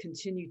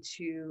continue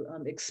to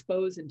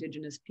expose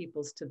indigenous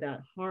peoples to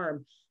that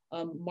harm.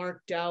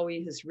 Mark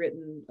Dowie has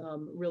written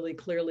really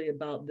clearly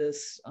about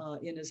this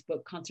in his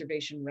book,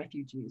 Conservation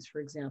Refugees, for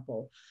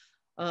example.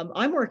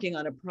 I'm working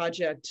on a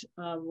project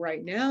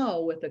right now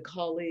with a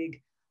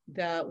colleague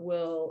that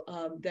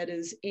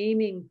is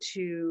aiming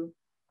to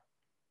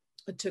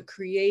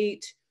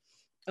create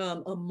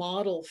a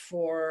model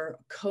for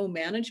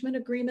co-management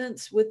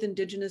agreements with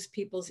indigenous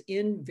peoples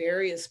in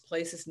various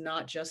places,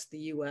 not just the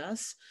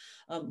U.S.,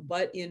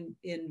 but in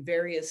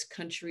various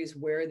countries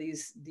where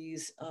these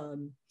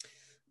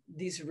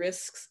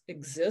risks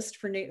exist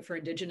for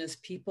indigenous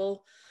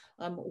people,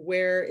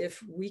 where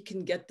if we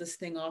can get this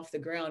thing off the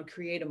ground,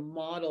 create a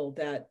model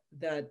that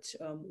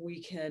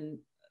we can,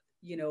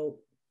 you know,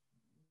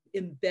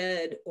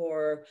 embed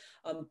or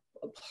a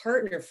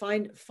partner,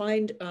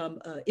 find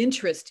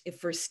interest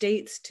for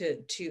states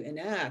to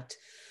enact,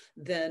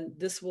 then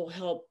this will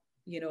help,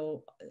 you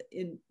know,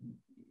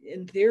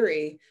 in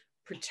theory,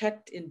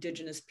 protect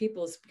indigenous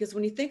peoples. Because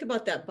when you think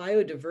about that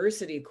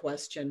biodiversity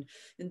question,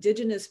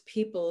 indigenous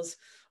peoples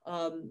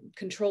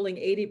controlling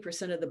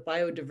 80% of the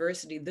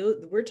biodiversity,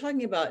 we're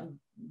talking about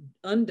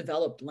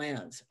undeveloped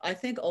lands. I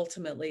think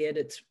ultimately at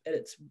its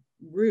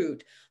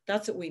root,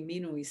 that's what we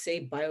mean when we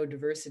say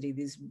biodiversity,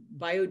 these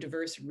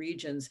biodiverse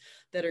regions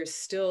that are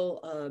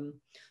still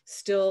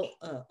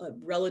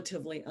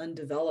relatively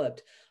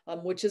undeveloped,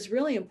 which is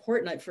really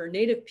important for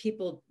Native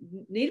people.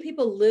 Native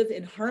people live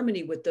in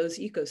harmony with those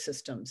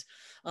ecosystems.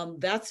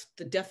 That's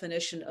the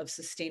definition of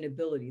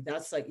sustainability.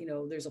 That's like, you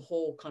know, there's a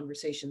whole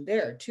conversation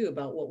there too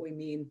about what we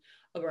mean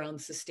around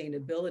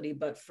sustainability.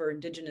 But for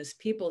indigenous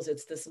peoples,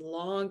 it's this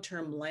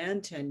long-term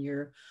land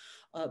tenure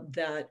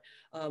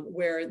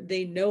where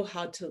they know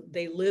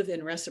they live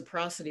in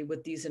reciprocity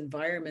with these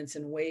environments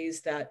in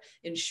ways that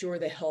ensure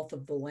the health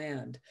of the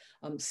land,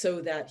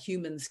 so that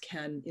humans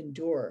can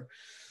endure.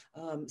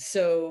 Oh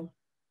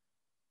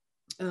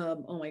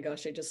my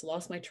gosh, I just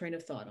lost my train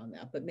of thought on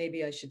that, but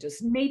maybe I should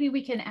just. Maybe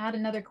we can add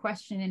another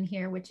question in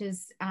here, which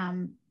is,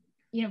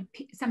 you know,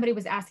 somebody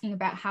was asking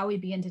about how we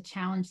begin to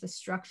challenge the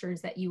structures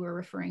that you were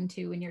referring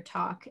to in your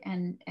talk,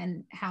 and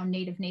how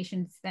Native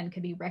nations then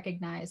could be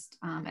recognized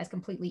as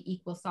completely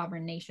equal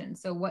sovereign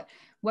nations. So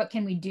what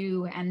can we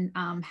do, and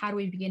how do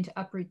we begin to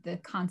uproot the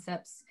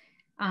concepts?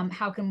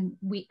 How can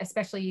we,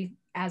 especially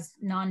as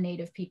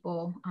non-Native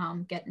people,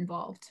 get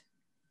involved?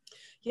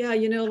 Yeah,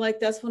 you know, like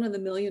that's one of the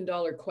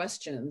million-dollar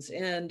questions.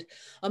 And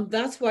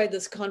that's why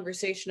this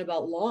conversation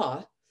about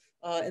law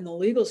and the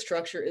legal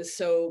structure is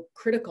so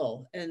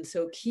critical and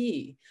so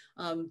key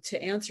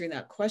to answering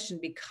that question,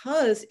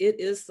 because it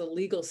is the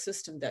legal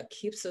system that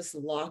keeps us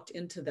locked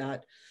into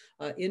that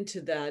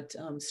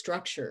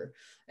structure.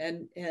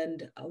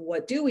 And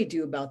what do we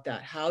do about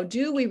that? How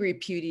do we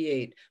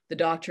repudiate the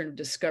doctrine of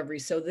discovery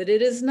so that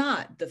it is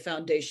not the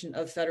foundation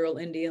of federal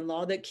Indian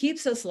law that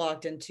keeps us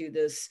locked into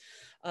this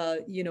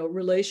you know,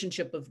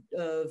 relationship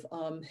of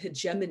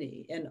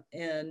hegemony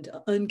and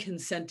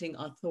unconsenting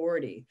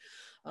authority?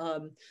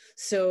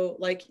 So,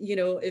 like, you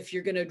know, if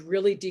you're going to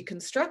really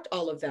deconstruct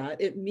all of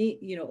that,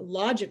 you know,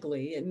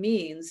 logically, it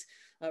means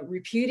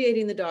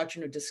repudiating the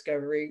doctrine of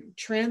discovery,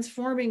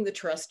 transforming the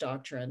trust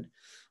doctrine,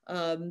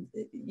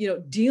 you know,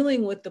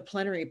 dealing with the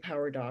plenary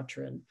power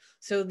doctrine.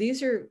 So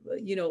these are,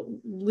 you know,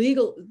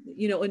 legal,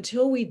 you know,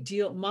 until we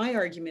deal, my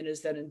argument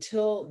is that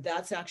until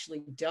that's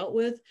actually dealt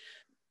with,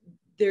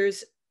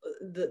 there's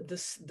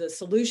the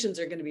solutions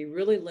are going to be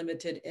really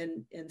limited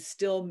and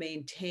still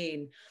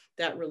maintain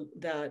that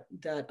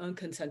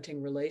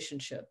unconsenting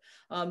relationship.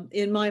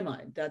 In my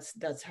mind,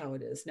 that's how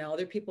it is. Now,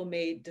 other people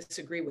may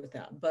disagree with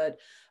that, but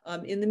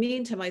in the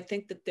meantime, I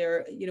think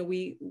that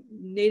we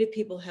Native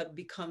people have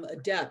become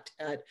adept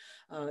at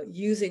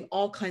using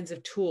all kinds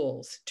of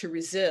tools to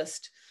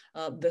resist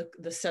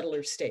the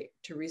settler state,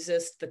 to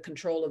resist the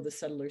control of the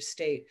settler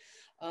state.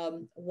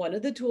 One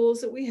of the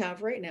tools that we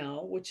have right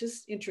now, which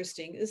is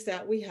interesting, is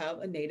that we have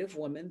a Native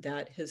woman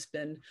that has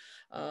been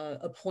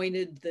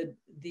appointed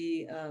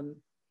the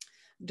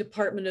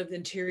Department of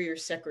Interior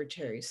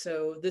Secretary.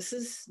 So this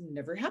has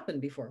never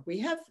happened before. We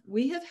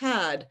have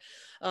had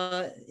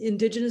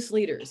Indigenous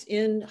leaders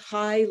in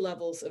high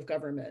levels of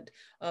government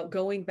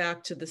going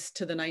back to the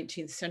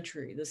 19th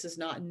century. This is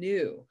not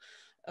new.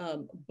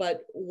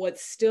 But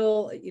what's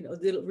still,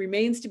 that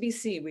remains to be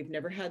seen. We've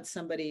never had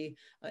somebody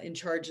in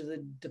charge of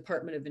the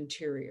Department of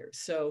Interior.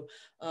 So,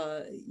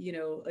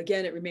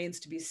 again, it remains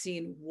to be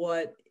seen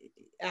what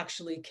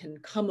actually can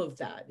come of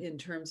that in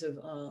terms of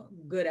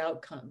good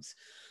outcomes.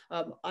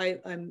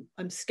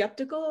 I'm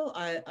skeptical.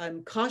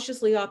 I'm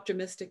cautiously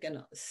optimistic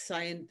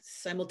and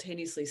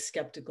simultaneously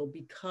skeptical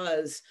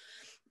because,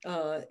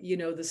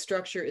 the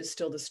structure is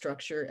still the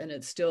structure, and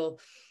it's still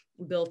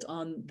built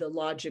on the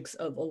logics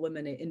of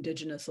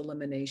indigenous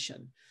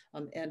elimination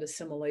and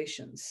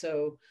assimilation.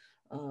 So,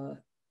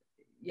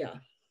 yeah.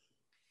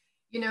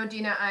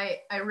 Dina,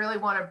 I really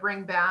want to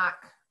bring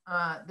back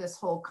this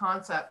whole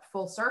concept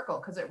full circle,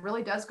 because it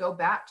really does go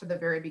back to the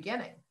very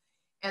beginning.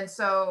 And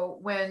so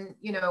when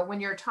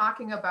you're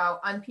talking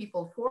about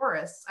unpeopled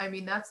forests, I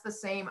mean, that's the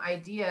same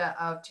idea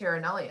of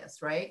terra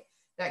nullius, right?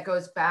 That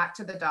goes back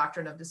to the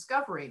doctrine of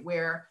discovery,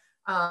 where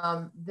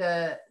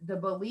the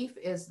belief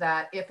is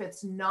that if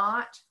it's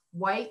not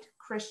white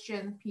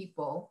Christian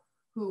people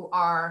who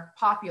are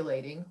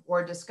populating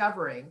or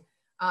discovering,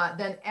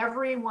 then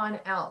everyone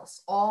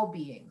else, all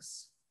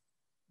beings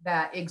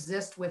that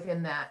exist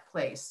within that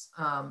place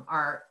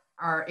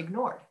are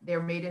ignored.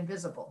 They're made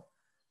invisible.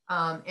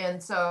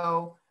 And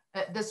so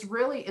this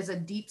really is a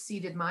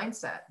deep-seated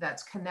mindset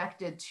that's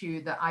connected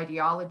to the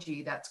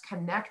ideology, that's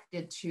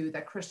connected to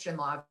the Christian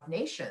law of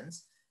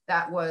nations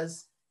that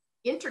was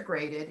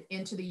integrated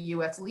into the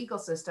US legal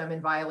system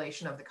in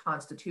violation of the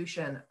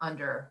Constitution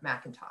under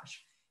McIntosh.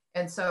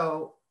 And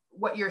so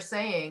what you're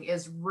saying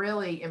is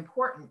really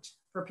important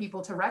for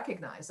people to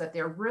recognize, that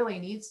there really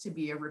needs to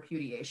be a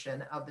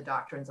repudiation of the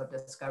doctrines of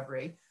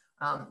discovery.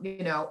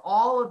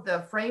 All of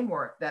the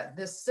framework that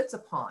this sits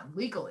upon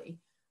legally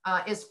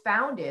is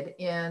founded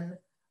in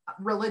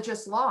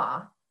religious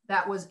law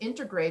that was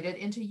integrated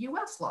into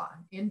US law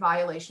in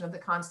violation of the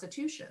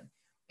Constitution.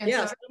 And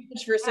so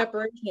much for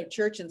separation of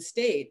church and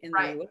state in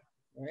the US,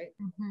 right?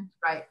 Mm-hmm.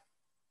 Right.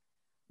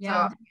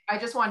 Yeah. So I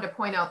just wanted to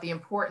point out the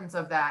importance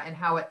of that and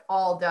how it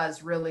all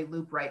does really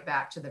loop right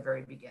back to the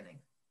very beginning.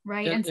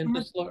 Right. And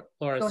just,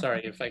 Laura,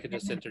 sorry, if I could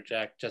just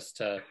interject just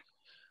to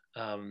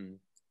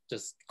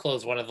just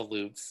close one of the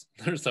loops.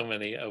 There's so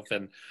many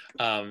open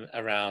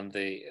around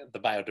the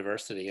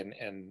biodiversity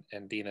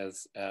and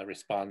Dina's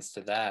response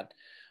to that.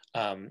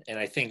 And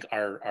I think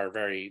our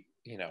very,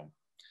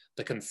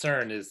 the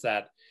concern is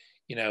that,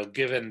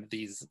 given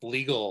these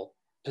legal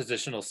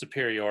positional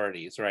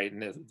superiorities, right?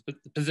 And the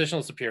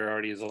positional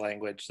superiority is a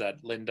language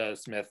that Linda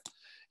Smith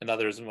and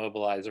others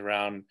mobilize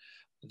around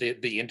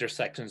the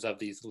intersections of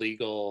these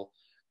legal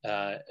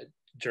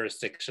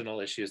jurisdictional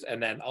issues,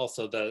 and then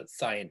also the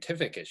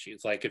scientific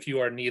issues. Like if you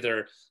are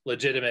neither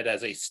legitimate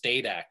as a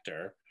state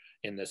actor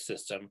in this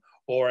system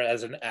or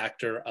as an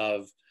actor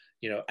of,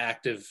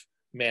 active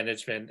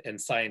management and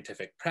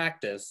scientific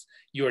practice,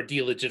 you are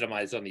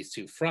delegitimized on these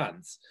two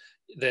fronts.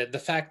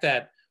 The fact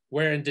that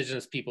where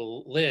Indigenous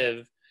people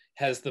live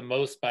has the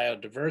most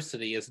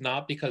biodiversity is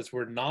not because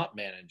we're not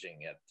managing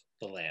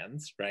the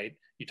lands, right?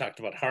 You talked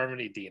about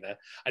harmony, Dina.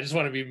 I just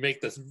want to make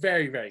this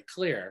very, very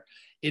clear.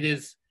 It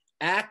is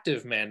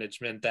active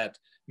management that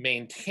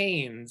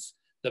maintains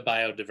the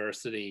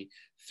biodiversity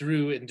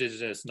through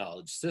Indigenous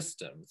knowledge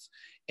systems.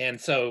 And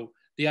so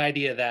the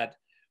idea that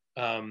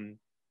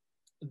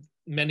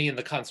many in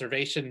the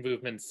conservation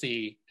movement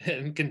see,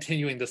 and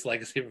continuing this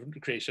legacy of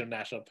creation of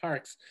national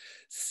parks,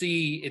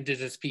 see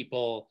Indigenous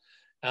people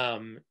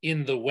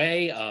in the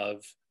way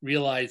of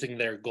realizing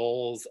their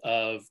goals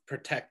of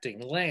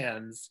protecting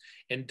lands,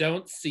 and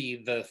don't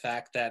see the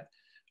fact that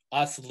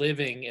us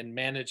living and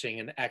managing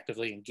and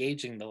actively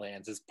engaging the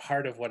lands is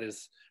part of what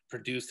is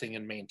producing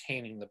and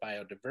maintaining the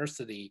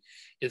biodiversity,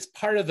 is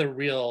part of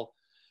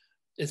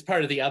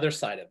the other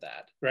side of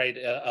that, right?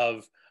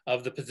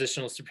 Of the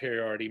positional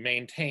superiority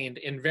maintained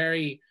in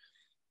very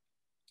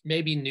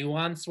maybe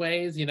nuanced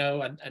ways.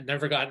 I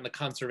never gotten the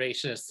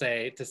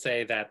conservationists to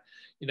say that,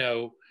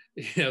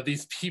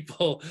 these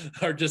people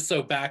are just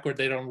so backward,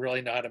 they don't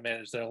really know how to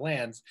manage their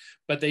lands,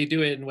 but they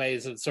do it in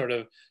ways of sort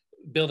of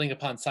building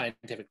upon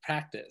scientific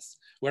practice,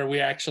 where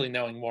we're actually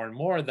knowing more and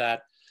more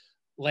that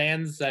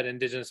lands that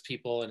Indigenous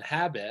people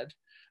inhabit,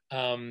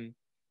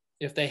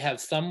 if they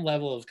have some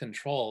level of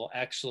control,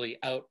 actually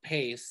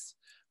outpace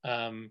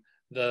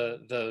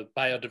the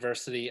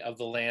biodiversity of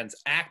the lands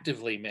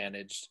actively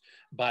managed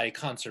by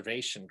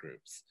conservation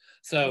groups.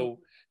 So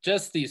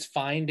just these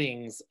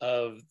findings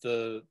of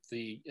the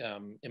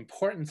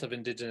importance of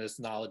Indigenous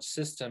knowledge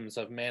systems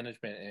of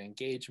management and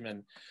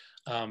engagement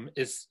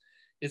is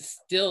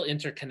still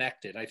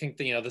interconnected. I think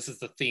this is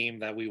the theme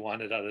that we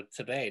wanted out of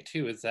today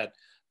too, is that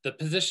the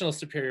positional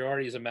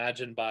superiorities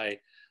imagined by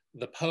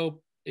the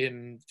Pope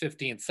in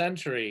 15th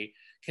century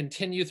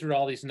continue through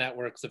all these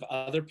networks of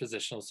other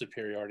positional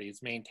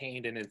superiorities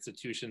maintained in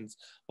institutions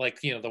like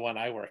the one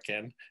I work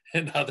in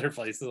and other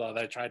places that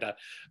I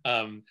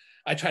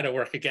try to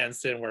work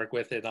against and work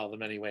with in all the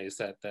many ways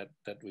that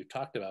we've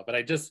talked about. But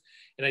I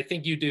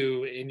think you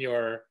do in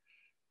your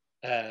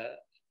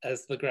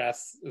as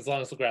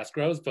long as the grass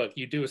grows book,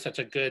 you do such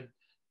a good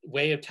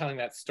way of telling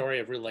that story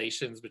of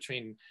relations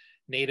between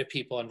Native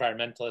people,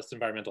 environmentalists,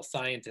 environmental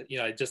scientists,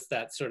 just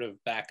that sort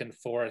of back and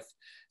forth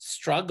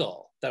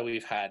struggle that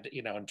we've had,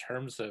 in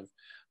terms of,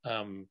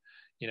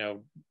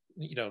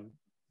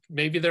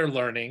 maybe they're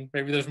learning,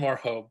 maybe there's more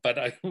hope,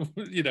 but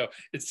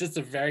it's just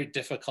a very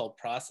difficult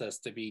process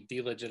to be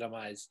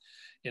delegitimized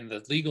in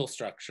the legal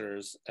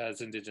structures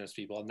as Indigenous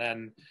people, and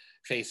then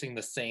facing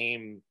the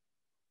same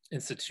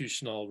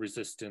institutional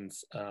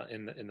resistance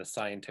in the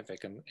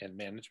scientific and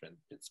management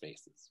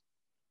spaces.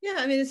 Yeah,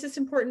 I mean, it's just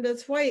important.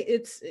 That's why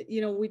it's,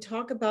 we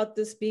talk about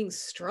this being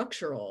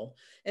structural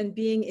and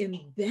being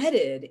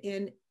embedded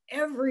in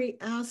every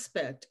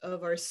aspect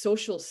of our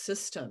social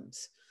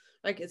systems.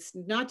 Like, it's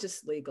not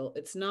just legal,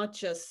 it's not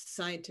just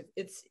scientific,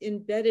 it's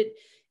embedded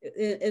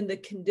in the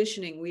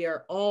conditioning. We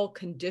are all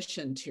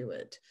conditioned to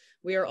it.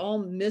 We are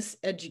all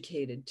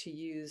miseducated, to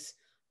use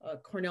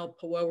Cornell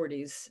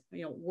Powerty's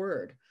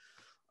word.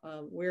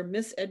 We're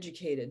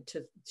miseducated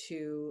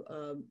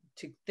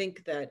to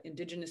think that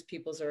Indigenous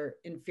peoples are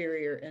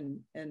inferior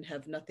and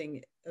have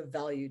nothing of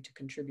value to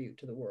contribute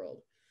to the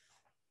world.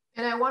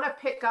 And I want to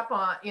pick up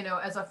on,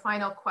 as a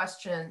final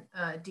question,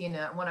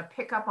 Dina, I want to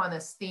pick up on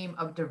this theme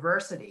of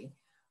diversity,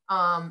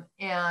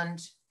 and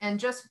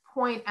just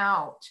point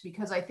out,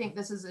 because I think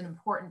this is an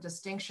important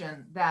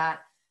distinction,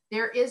 that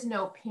there is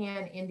no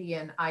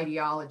pan-Indian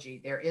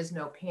ideology. There is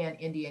no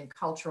pan-Indian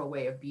cultural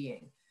way of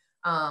being.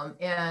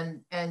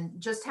 And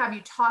just have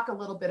you talk a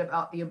little bit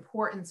about the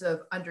importance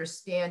of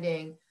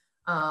understanding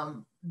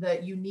the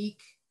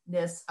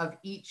uniqueness of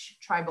each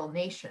tribal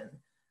nation,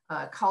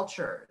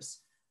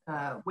 cultures,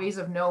 ways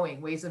of knowing,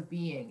 ways of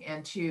being,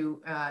 and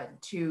to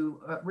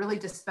really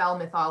dispel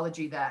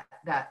mythology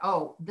that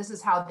oh, this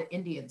is how the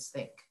Indians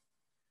think,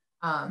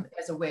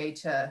 as a way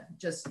to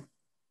just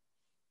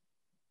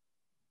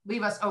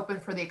leave us open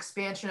for the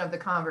expansion of the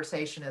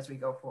conversation as we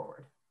go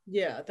forward.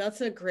 Yeah,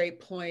 that's a great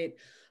point.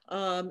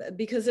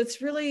 Because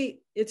it's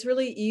really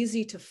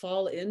easy to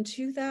fall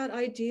into that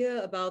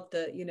idea about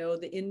the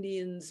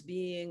Indians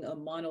being a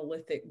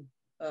monolithic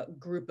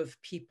group of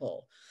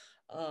people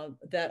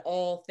that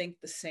all think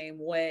the same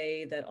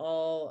way, that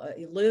all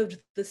lived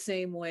the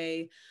same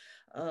way,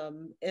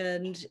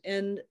 and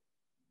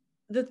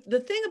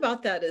the thing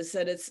about that is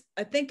that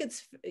I think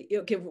it's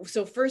okay.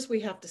 So first we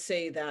have to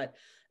say that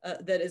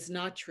that is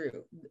not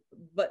true.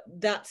 But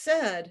that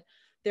said,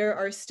 there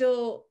are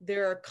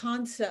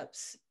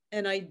concepts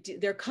and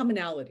there are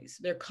commonalities,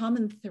 there are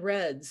common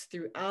threads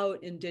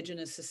throughout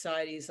Indigenous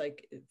societies,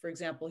 like, for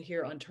example,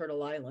 here on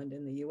Turtle Island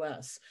in the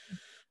US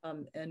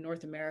and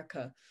North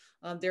America.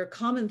 There are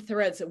common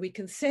threads that we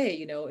can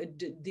say,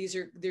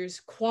 there's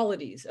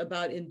qualities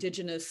about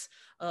Indigenous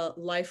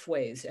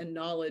lifeways and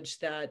knowledge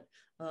that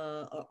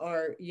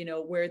are,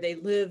 where they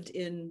lived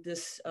in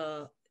this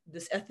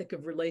ethic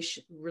of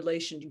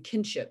relation and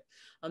kinship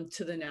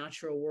to the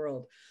natural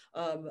world,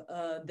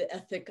 the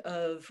ethic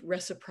of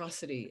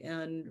reciprocity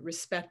and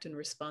respect and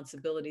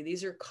responsibility.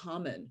 These are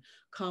common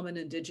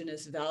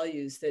Indigenous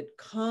values that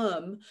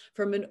come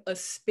from a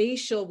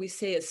spatial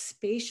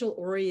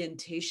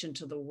orientation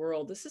to the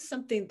world. This is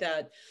something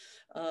that,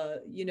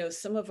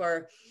 some of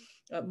our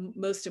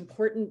most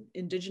important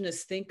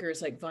Indigenous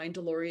thinkers like Vine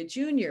Deloria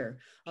Jr.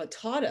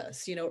 Taught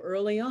us,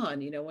 early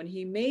on, when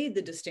he made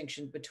the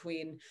distinction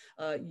between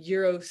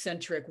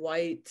Eurocentric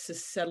white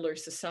settler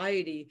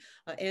society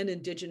and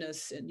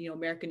Indigenous and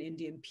American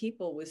Indian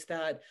people, was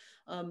that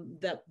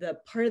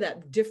that part of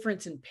that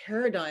difference in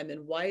paradigm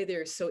and why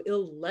they're so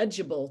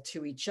illegible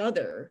to each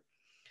other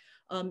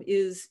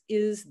is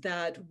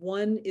that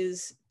one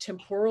is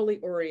temporally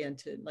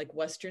oriented, like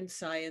Western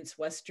science,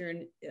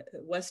 Western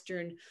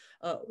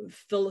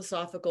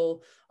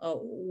philosophical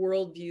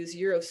worldviews,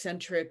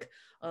 Eurocentric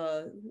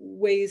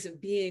ways of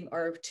being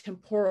are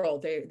temporal.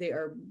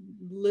 They're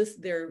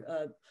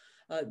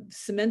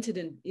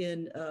cemented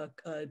in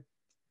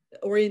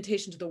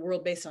orientation to the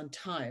world based on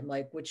time,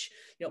 like which,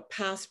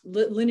 past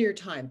linear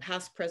time,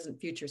 past, present,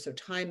 future. So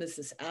time is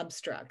this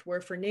abstract,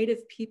 where for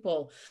Native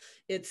people,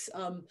 it's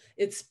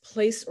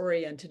place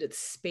oriented, it's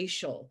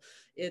spatial.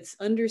 It's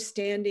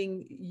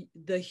understanding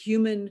the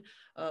human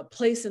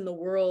place in the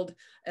world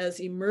as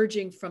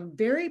emerging from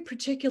very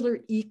particular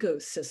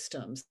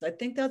ecosystems. I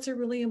think that's a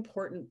really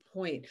important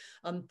point.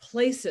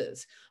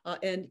 Places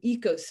and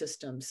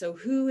ecosystems. So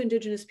who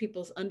Indigenous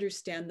peoples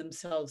understand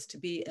themselves to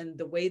be and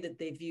the way that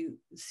they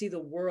see the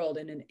world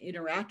and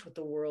interact with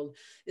the world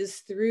is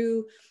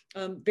through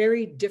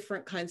very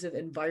different kinds of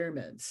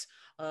environments.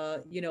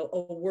 You know,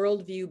 a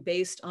worldview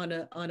based on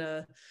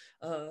a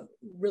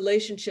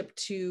relationship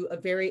to a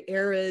very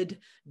arid,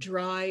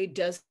 dry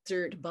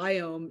desert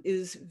biome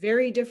is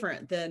very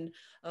different than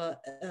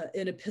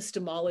an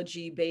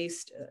epistemology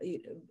based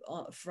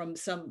from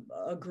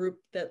a group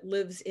that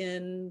lives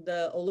in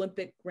the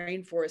Olympic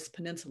rainforest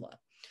peninsula.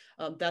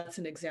 That's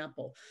an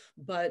example.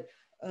 But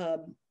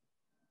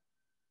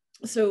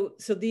so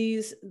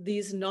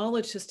these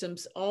knowledge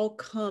systems all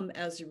come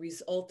as a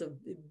result of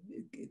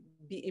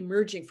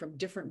emerging from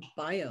different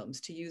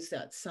biomes, to use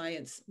that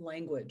science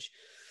language.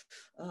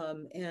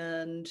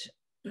 And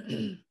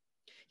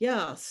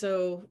yeah,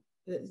 so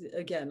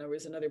again, there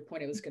was another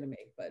point I was going to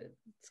make, but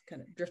it's kind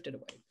of drifted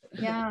away.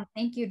 Yeah,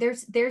 thank you.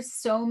 There's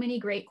so many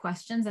great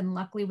questions, and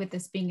luckily with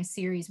this being a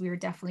series, we are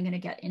definitely going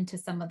to get into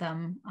some of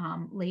them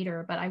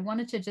later. But I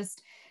wanted to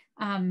just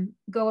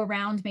go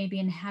around maybe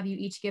and have you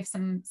each give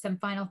some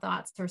final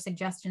thoughts or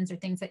suggestions or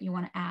things that you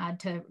want to add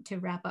to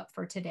wrap up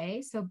for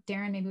today. So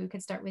Darren, maybe we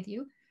could start with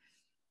you.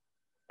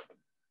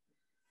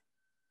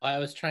 I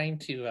was trying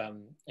to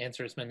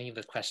answer as many of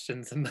the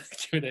questions in the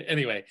Q&A.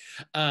 Anyway,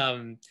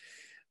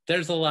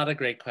 there's a lot of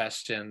great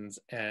questions,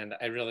 and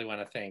I really want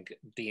to thank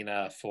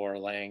Dina for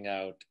laying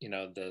out, you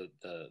know,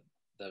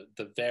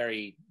 the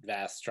very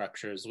vast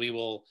structures. We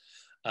will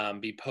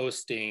be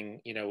posting,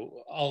 you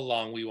know, all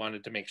along we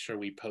wanted to make sure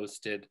we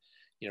posted,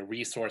 you know,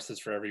 resources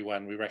for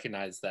everyone. We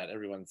recognize that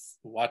everyone's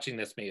watching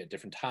this maybe at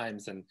different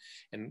times, and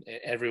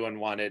everyone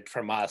wanted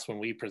from us when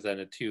we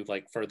presented to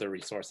like further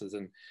resources,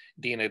 and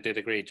Dina did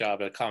a great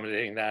job at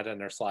accommodating that in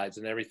her slides,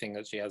 and everything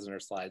that she has in her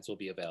slides will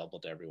be available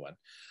to everyone.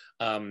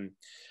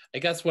 I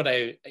guess what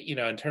you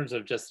know, in terms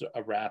of just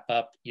a wrap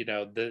up, you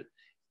know,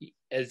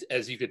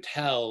 as you could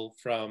tell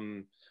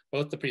from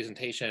both the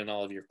presentation and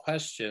all of your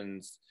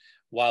questions,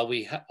 while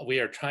we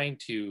are trying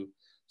to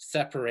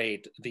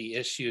separate the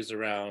issues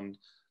around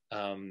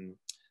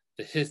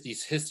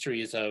these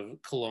histories of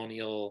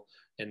colonial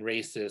and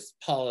racist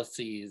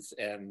policies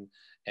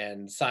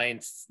and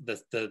science,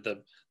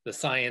 the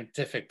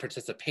scientific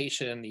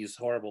participation in these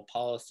horrible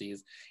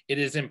policies, it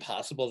is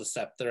impossible to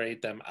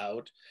separate them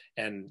out.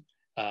 And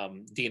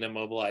Dina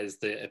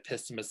mobilized the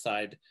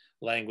epistemicide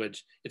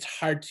language. It's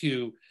hard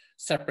to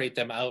separate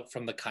them out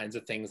from the kinds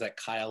of things that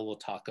Kyle will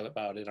talk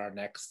about in our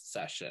next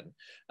session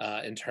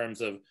in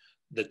terms of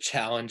the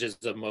challenges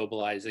of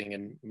mobilizing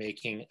and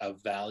making a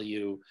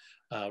value,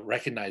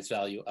 recognized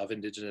value of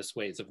Indigenous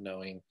ways of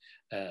knowing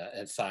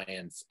and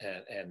science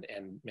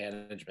and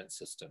management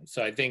systems.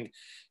 So I think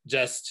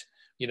just,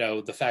 you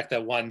know, the fact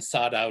that one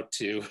sought out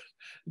to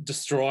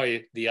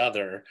destroy the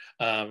other,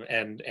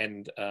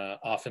 and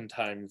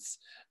oftentimes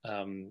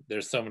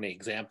there's so many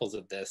examples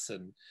of this.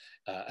 And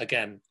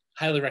again,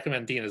 highly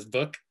recommend Dina's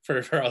book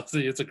for all of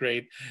you. It's a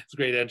great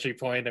entry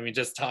point. I mean,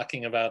 just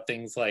talking about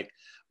things like,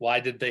 why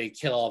did they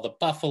kill all the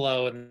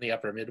buffalo in the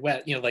upper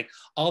Midwest? You know, like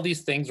all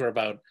these things were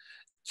about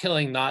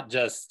killing not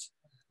just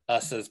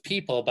us as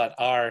people, but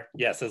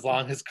yes, as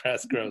long as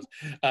grass grows.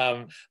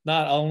 Not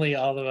only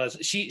all of us,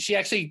 she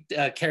actually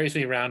carries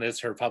me around as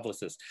her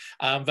publicist,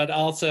 but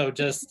also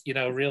just, you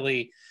know,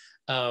 really,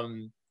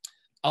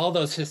 all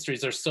those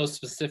histories are so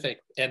specific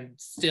and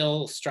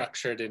still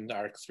structured in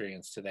our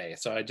experience today.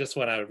 So I just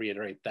want to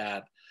reiterate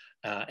that.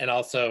 And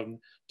also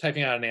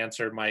typing out an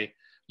answer, my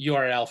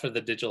URL for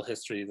the digital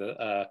history,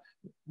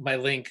 my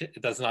link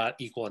does not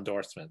equal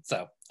endorsement.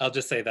 So I'll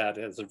just say that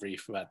as a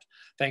brief, but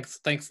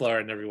thanks Laura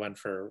and everyone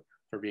for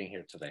being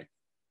here today.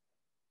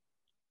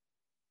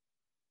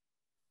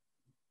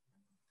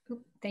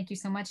 Thank you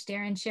so much,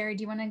 Darren. Sherri,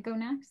 do you want to go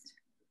next?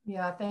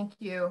 Yeah, thank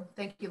you.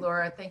 Thank you,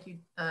 Laura. Thank you,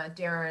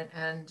 Darren.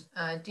 And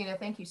Dina,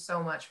 thank you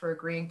so much for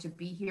agreeing to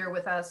be here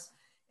with us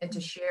and to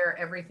share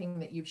everything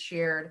that you've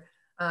shared.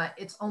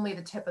 It's only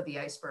the tip of the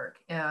iceberg.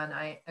 And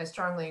I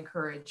strongly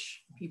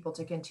encourage people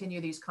to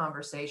continue these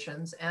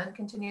conversations and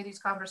continue these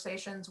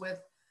conversations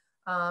with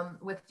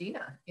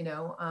Dina. You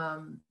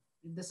know,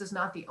 this is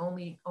not the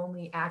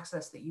only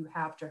access that you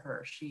have to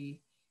her.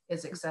 She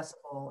is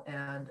accessible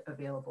and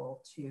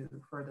available to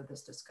further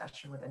this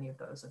discussion with any of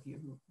those of you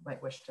who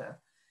might wish to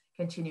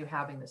continue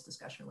having this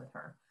discussion with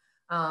her.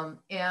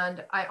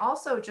 And I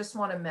also just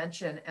want to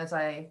mention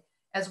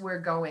as we're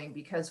going,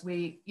 because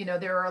you know,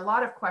 there are a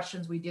lot of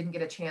questions we didn't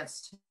get a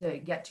chance to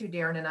get to.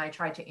 Darren and I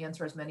tried to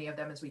answer as many of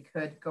them as we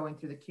could going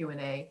through the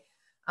Q&A.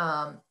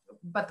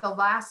 But the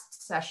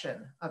last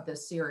session of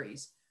this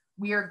series,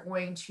 we are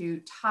going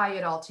to tie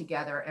it all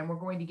together, and we're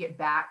going to get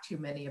back to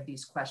many of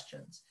these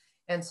questions.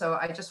 And so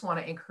I just want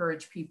to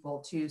encourage people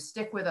to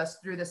stick with us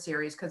through the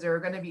series, because there are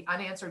going to be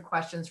unanswered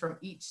questions from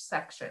each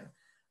section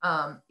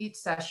each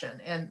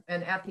session. And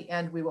at the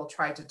end, we will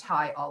try to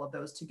tie all of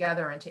those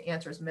together and to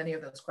answer as many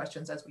of those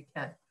questions as we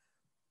can.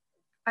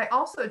 I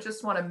also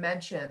just want to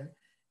mention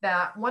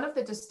that one of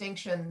the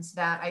distinctions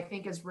that I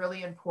think is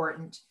really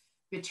important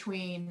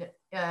between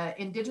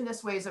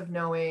Indigenous ways of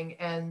knowing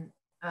and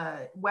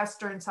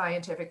Western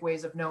scientific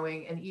ways of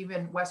knowing, and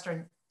even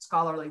Western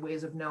scholarly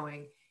ways of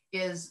knowing,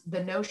 is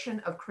the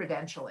notion of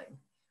credentialing.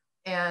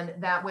 And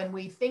that when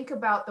we think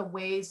about the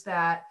ways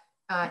that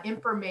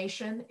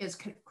information is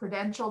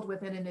credentialed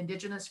within an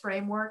Indigenous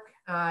framework,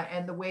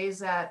 and the ways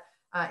that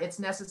it's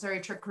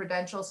necessary to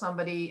credential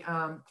somebody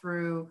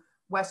through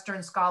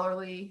Western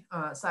scholarly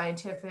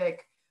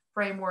scientific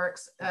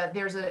frameworks,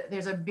 there's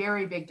a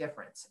very big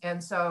difference.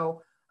 And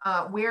so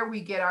where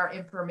we get our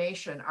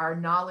information, our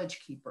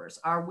knowledge keepers,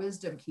 our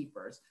wisdom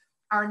keepers,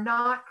 are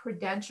not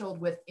credentialed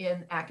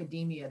within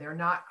academia. They're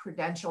not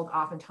credentialed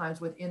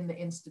oftentimes within the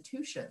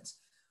institutions.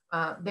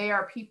 They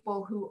are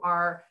people who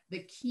are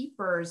the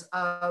keepers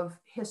of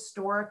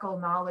historical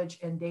knowledge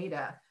and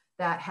data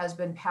that has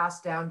been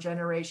passed down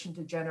generation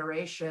to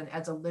generation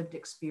as a lived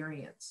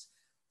experience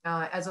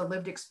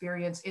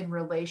in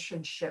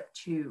relationship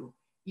to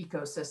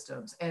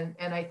ecosystems. And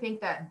I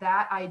think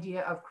that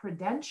idea of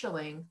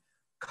credentialing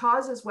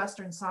causes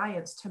Western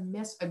science to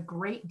miss a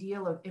great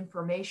deal of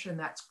information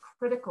that's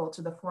critical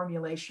to the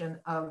formulation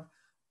of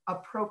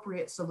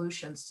appropriate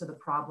solutions to the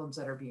problems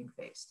that are being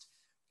faced.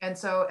 And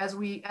so as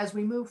we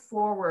move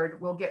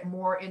forward, we'll get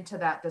more into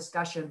that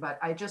discussion, but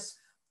I just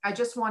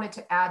wanted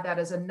to add that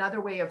as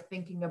another way of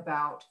thinking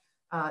about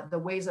the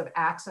ways of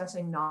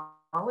accessing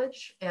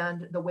knowledge,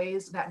 and the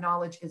ways that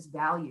knowledge is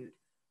valued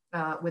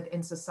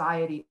within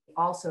society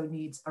also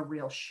needs a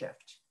real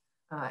shift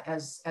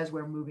as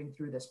we're moving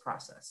through this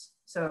process.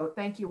 So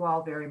thank you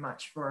all very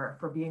much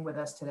for being with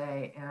us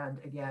today. And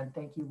again,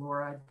 thank you,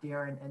 Laura,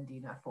 Darren, and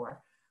Dina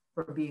for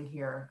being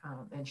here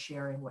and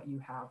sharing what you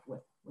have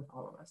with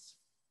all of us.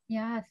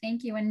 Yeah,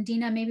 thank you. And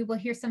Dina, maybe we'll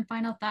hear some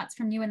final thoughts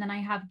from you, and then I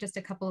have just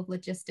a couple of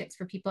logistics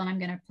for people, and I'm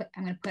going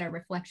to put a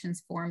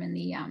reflections form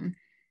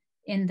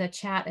in the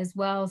chat as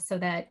well, so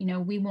that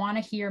we want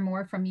to hear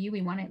more from you.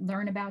 We want to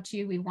learn about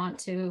you. We want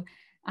to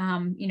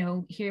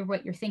hear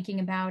what you're thinking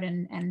about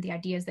and the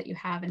ideas that you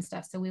have and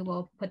stuff. So we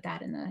will put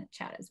that in the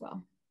chat as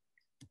well.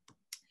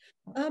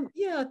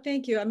 Yeah,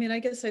 thank you. I mean, I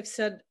guess I've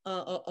said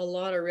a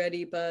lot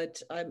already,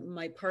 but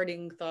my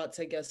parting thoughts,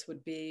 I guess,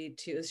 would be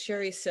to, as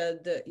Sherri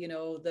said, that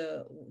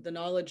the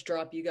knowledge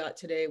drop you got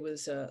today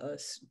was a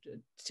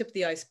tip of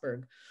the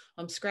iceberg.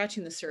 I'm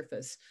scratching the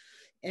surface.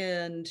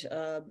 And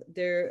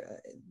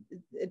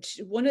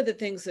one of the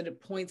things that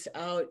it points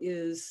out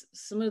is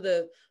some of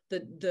the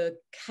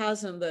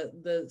chasm,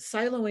 the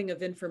siloing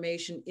of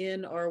information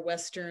in our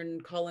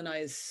Western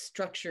colonized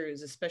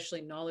structures,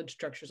 especially knowledge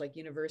structures like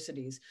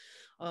universities,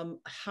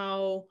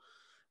 how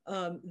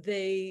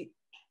they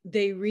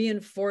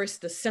reinforce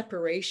the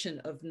separation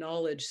of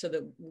knowledge so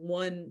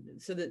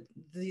that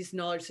these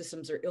knowledge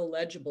systems are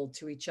illegible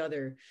to each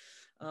other.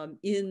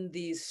 In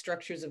these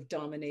structures of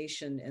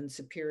domination and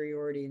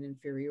superiority and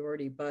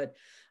inferiority. But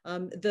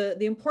the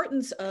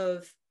importance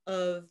of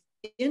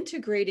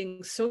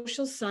integrating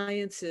social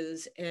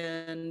sciences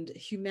and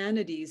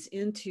humanities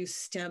into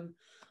STEM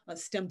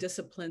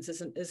disciplines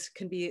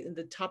can be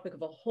the topic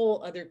of a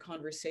whole other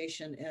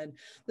conversation. And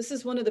this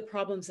is one of the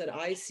problems that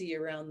I see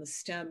around the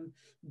STEM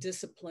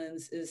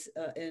disciplines is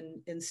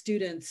in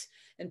students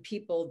and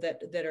people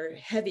that are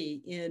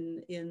heavy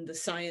in the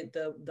science,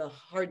 the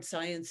hard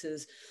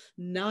sciences,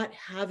 not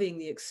having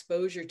the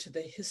exposure to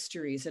the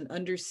histories and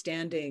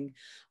understanding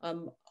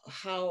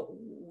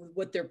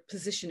what their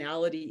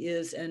positionality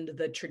is and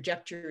the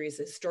trajectories,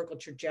 the historical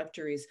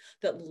trajectories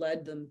that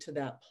led them to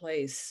that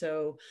place.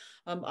 So,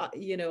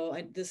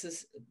 this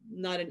is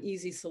not an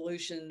easy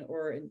solution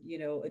or an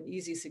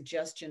easy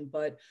suggestion,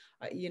 but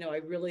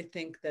I really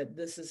think that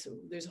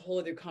there's a whole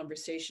other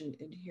conversation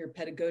in here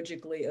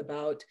pedagogically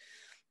about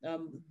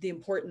the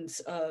importance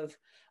of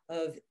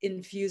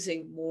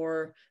infusing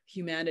more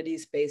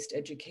humanities-based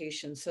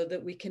education so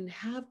that we can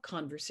have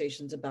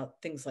conversations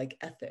about things like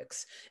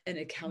ethics and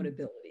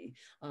accountability,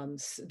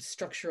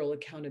 structural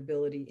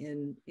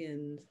accountability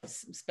in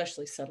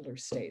especially settler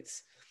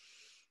states.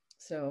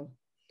 So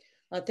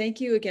thank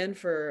you again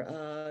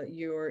for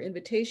your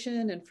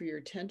invitation and for your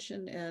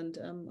attention, and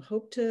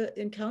hope to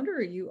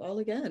encounter you all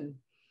again.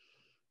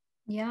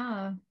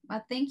 Yeah,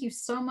 thank you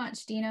so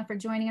much, Dina, for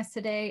joining us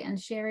today, and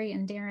Sherri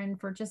and Darren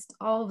for just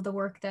all of the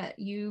work that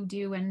you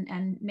do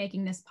and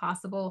making this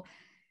possible.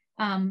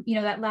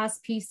 That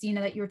last piece,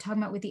 Dina, that you were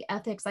talking about with the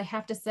ethics, I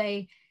have to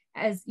say,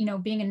 as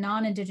being a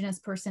non-Indigenous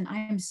person, I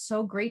am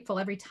so grateful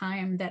every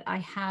time that I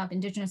have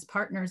Indigenous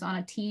partners on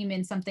a team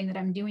in something that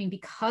I'm doing,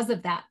 because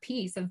of that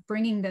piece of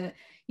bringing the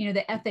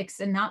ethics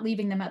and not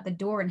leaving them at the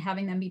door and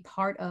having them be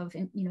part of,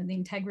 the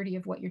integrity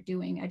of what you're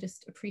doing. I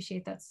just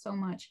appreciate that so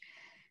much.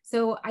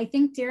 So I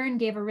think Darren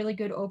gave a really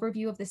good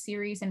overview of the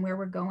series and where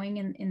we're going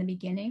in the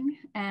beginning.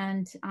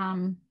 And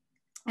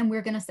And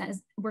we're going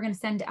to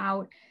send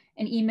out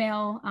an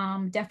email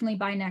definitely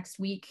by next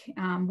week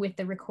with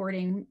the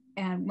recording,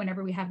 and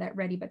whenever we have that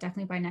ready, but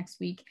definitely by next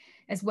week,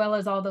 as well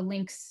as all the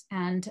links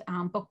and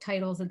book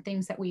titles and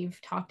things that we've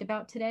talked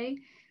about today.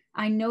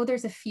 I know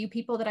there's a few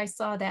people that I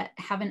saw that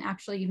haven't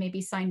actually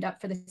maybe signed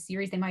up for the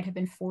series. They might have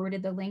been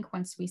forwarded the link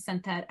once we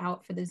sent that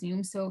out for the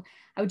Zoom. So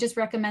I would just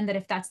recommend that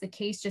if that's the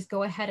case, just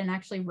go ahead and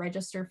actually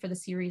register for the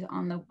series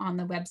on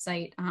the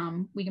website.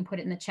 We can put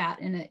it in the chat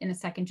in a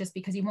second, just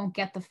because you won't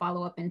get the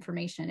follow-up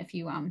information if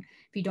you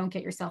don't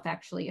get yourself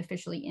actually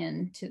officially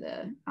into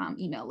the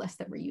email list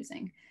that we're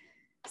using.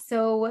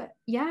 So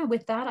yeah,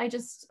 with that, I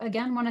just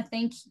again want to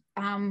thank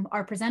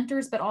our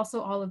presenters, but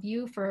also all of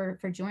you for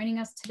joining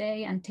us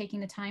today and taking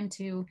the time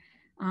to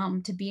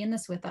be in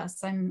this with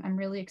us. I'm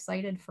really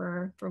excited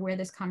for where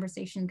this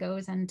conversation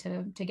goes, and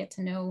to get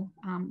to know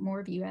more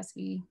of you as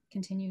we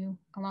continue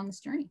along this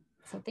journey.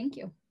 So thank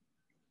you.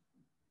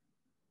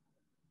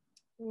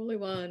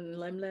 Uliwan,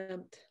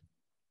 lemlemt.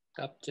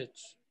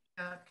 Kapchich.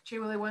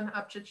 Chiwiliwan,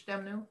 upchich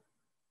demnu.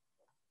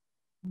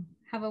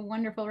 Have a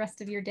wonderful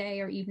rest of your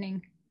day or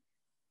evening.